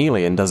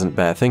Carnelian doesn't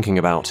bear thinking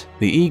about.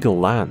 The eagle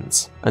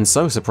lands, and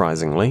so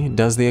surprisingly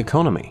does the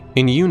economy.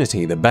 In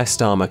Unity, the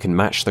best armor can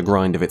match the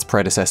grind of its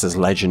predecessor's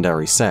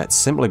legendary sets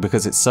simply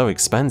because it's so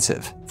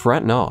expensive.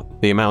 Fret not,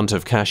 the amount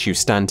of cash you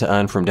stand to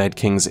earn from Dead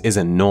Kings is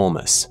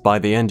enormous. By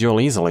the end, you'll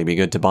easily be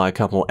good to buy a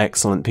couple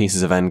excellent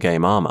pieces of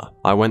endgame armor.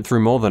 I went through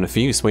more than a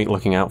few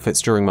sweet-looking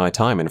outfits during my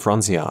time in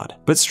Franciard.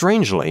 But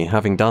strangely,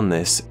 having done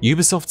this,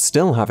 Ubisoft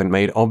still haven't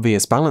made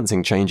obvious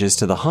balancing changes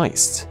to the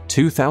heists.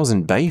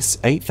 2,000 base,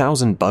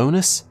 8,000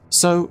 bonus?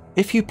 So,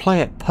 if you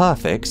play it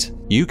perfect,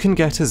 you can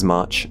get as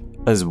much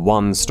as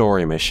 1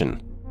 story mission.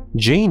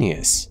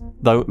 Genius.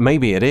 Though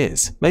maybe it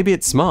is. Maybe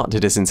it's smart to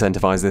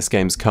disincentivize this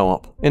game's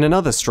co-op. In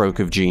another stroke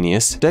of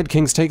genius, Dead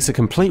Kings takes a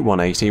complete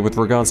 180 with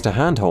regards to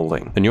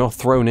hand-holding, and you're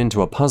thrown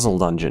into a puzzle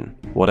dungeon.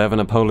 Whatever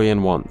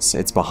Napoleon wants,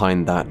 it's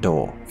behind that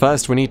door.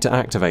 First, we need to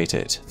activate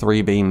it.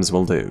 3 beams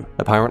will do.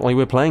 Apparently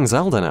we're playing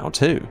Zelda now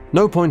too.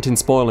 No point in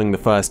spoiling the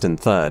first and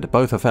third,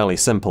 both are fairly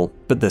simple.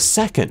 But the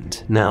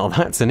second, now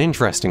that's an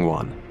interesting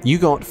one. You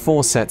got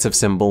 4 sets of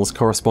symbols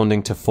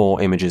corresponding to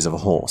 4 images of a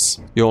horse.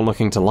 You're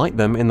looking to light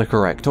them in the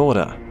correct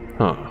order.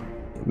 Huh.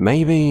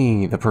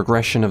 Maybe the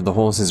progression of the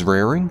horse's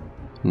rearing?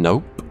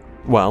 Nope.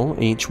 Well,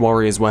 each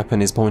warrior's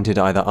weapon is pointed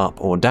either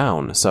up or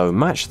down, so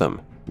match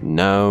them.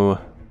 No.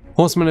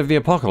 Horseman of the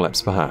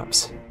Apocalypse,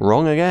 perhaps?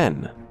 Wrong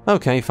again.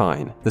 Okay,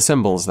 fine. The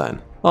symbols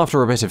then.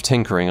 After a bit of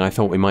tinkering, I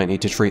thought we might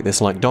need to treat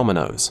this like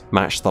dominoes.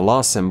 Match the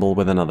last symbol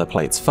with another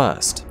plate's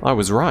first. I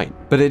was right.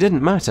 But it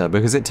didn't matter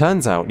because it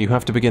turns out you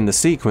have to begin the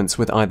sequence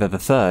with either the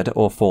 3rd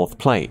or 4th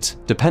plate,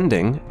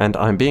 depending, and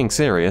I'm being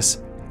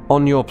serious,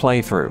 on your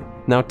playthrough.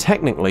 Now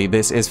technically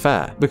this is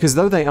fair, because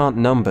though they aren't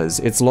numbers,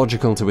 it's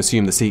logical to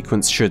assume the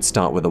sequence should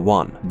start with a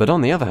 1. But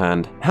on the other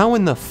hand, how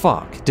in the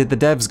fuck did the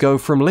devs go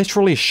from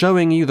literally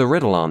showing you the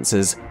riddle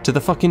answers to the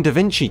fucking Da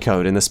Vinci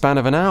Code in the span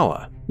of an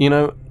hour? You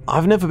know,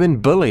 I've never been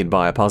bullied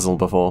by a puzzle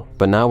before,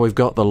 but now we've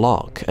got the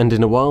lock, and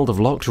in a world of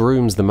locked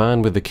rooms the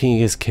man with the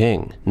key is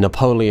king.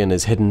 Napoleon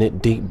has hidden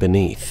it deep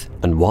beneath.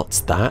 And what's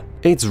that?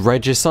 It's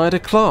Regicide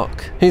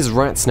O'Clock! His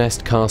rat's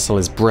nest castle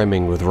is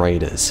brimming with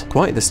raiders.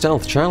 Quite the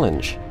stealth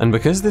challenge. And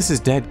because this is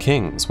Dead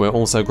Kings, we're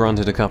also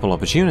granted a couple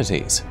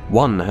opportunities.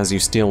 One has you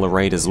steal the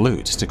raiders'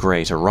 loot to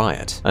create a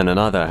riot, and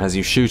another has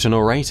you shoot an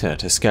orator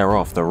to scare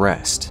off the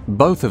rest.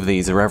 Both of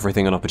these are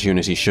everything an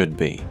opportunity should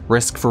be.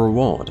 Risk for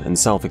reward and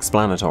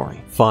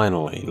self-explanatory.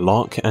 Finally,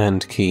 lock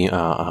and key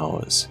are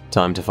ours.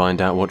 Time to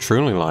find out what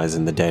truly lies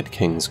in the Dead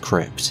King's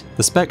crypt.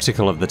 The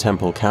spectacle of the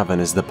temple cavern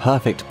is the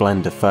perfect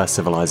blend of first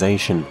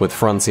civilization with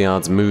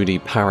Franciade's moody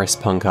Paris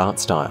punk art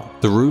style.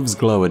 The roofs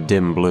glow a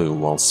dim blue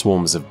while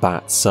swarms of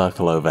bats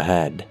circle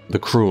overhead. The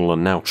cruel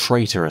and now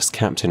traitorous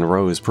Captain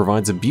Rose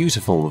provides a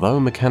beautiful though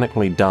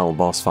mechanically dull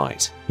boss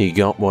fight. He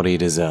got what he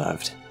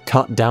deserved.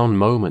 Cut down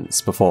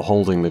moments before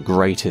holding the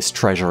greatest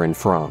treasure in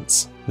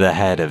France, the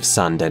head of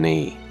Saint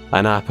Denis.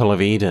 An apple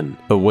of Eden,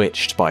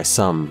 bewitched by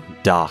some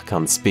dark,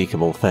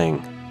 unspeakable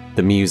thing.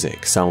 The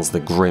music sells the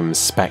grim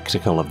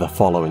spectacle of the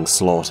following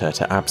slaughter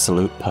to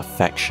absolute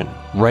perfection.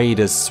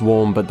 Raiders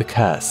swarm, but the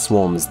curse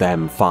swarms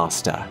them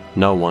faster.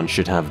 No one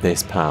should have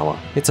this power.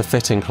 It's a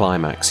fitting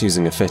climax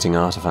using a fitting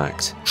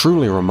artifact.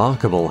 Truly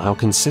remarkable how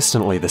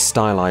consistently the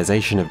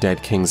stylization of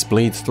Dead Kings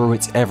bleeds through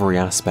its every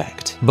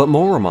aspect. But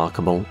more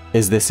remarkable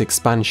is this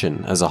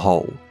expansion as a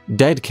whole.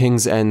 Dead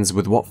Kings ends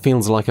with what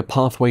feels like a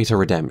pathway to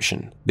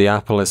redemption. The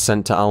apple is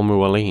sent to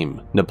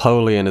Al-Mualim,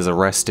 Napoleon is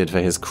arrested for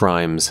his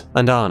crimes,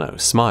 and Arno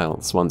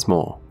smiles once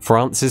more.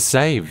 France is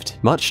saved,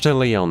 much to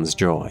Leon's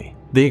joy.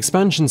 The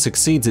expansion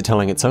succeeds at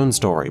telling its own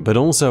story, but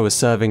also as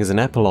serving as an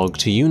epilogue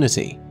to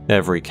Unity.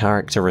 Every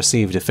character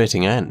received a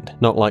fitting end,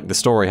 not like the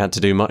story had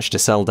to do much to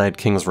sell Dead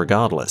Kings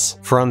regardless.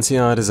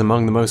 Franciade is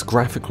among the most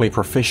graphically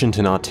proficient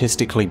and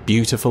artistically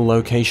beautiful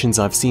locations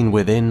I've seen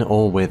within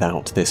or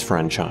without this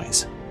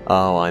franchise.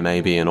 Oh, I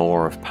may be in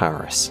awe of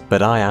Paris,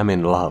 but I am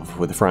in love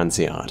with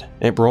Franciade.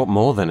 It brought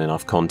more than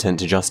enough content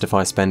to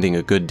justify spending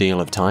a good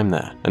deal of time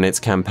there, and its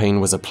campaign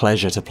was a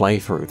pleasure to play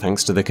through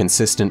thanks to the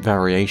consistent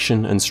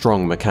variation and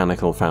strong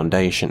mechanical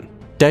foundation.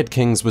 Dead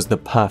Kings was the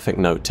perfect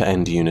note to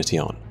end Unity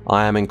on.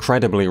 I am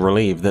incredibly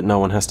relieved that no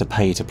one has to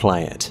pay to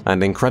play it,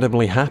 and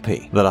incredibly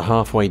happy that a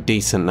halfway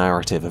decent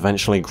narrative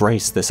eventually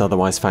graced this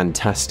otherwise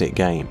fantastic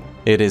game.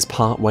 It is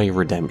partway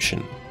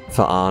redemption,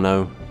 for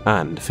Arno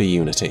and for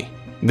Unity.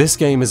 This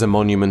game is a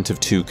monument of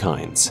two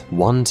kinds,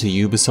 one to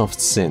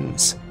Ubisoft's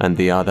sins, and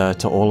the other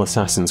to all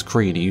Assassin's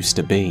Creed used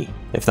to be.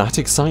 If that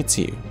excites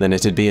you, then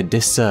it'd be a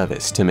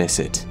disservice to miss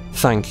it.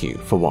 Thank you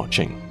for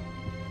watching.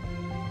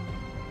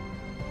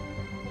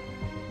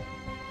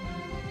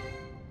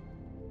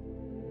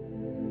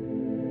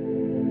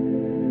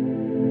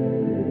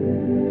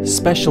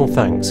 Special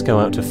thanks go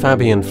out to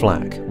Fabian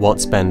Flack,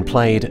 What's Been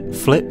Played,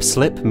 Flip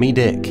Slip Me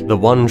Dick, The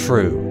One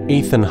True,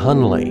 Ethan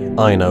Hunley,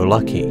 I Know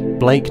Lucky,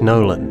 Blake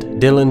Noland,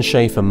 Dylan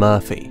Schaefer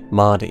Murphy,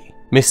 Mardy,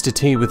 Mr.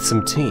 T with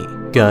some tea,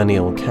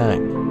 Gurneil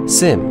Kang,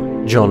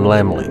 Sim, John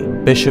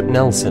Lemley, Bishop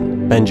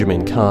Nelson,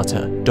 Benjamin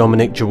Carter,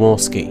 Dominic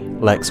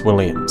Jaworski, Lex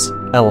Williams,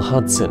 L.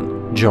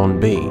 Hudson, John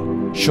B,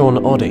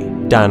 Sean Oddy,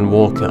 Dan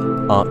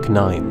Walker, Arc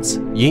Nines,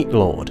 Yeet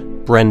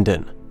Lord,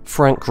 Brendan,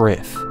 Frank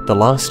Riff, The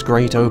Last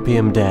Great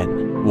Opium Den,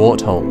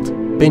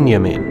 Warthold,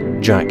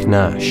 Benjamin, Jack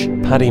Nash,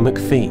 Paddy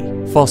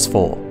McPhee,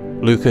 Phosphor,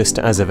 Lucas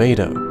de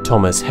Azevedo,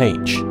 Thomas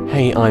H,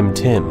 Hey I'm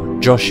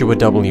Tim, Joshua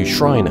W.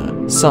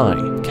 Schreiner,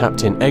 Psy,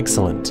 Captain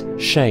Excellent,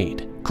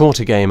 Shade,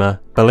 Quartergamer,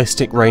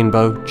 Ballistic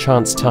Rainbow,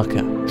 Chance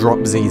Tucker,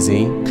 Drop ZZ,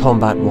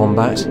 Combat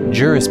Wombat,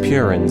 Juris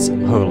Purins,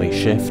 Holy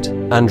Shift,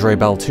 Andre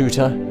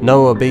Baltuta,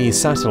 Noah B.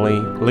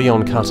 Satterley,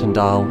 Leon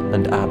Cuttendale,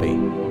 and Abby.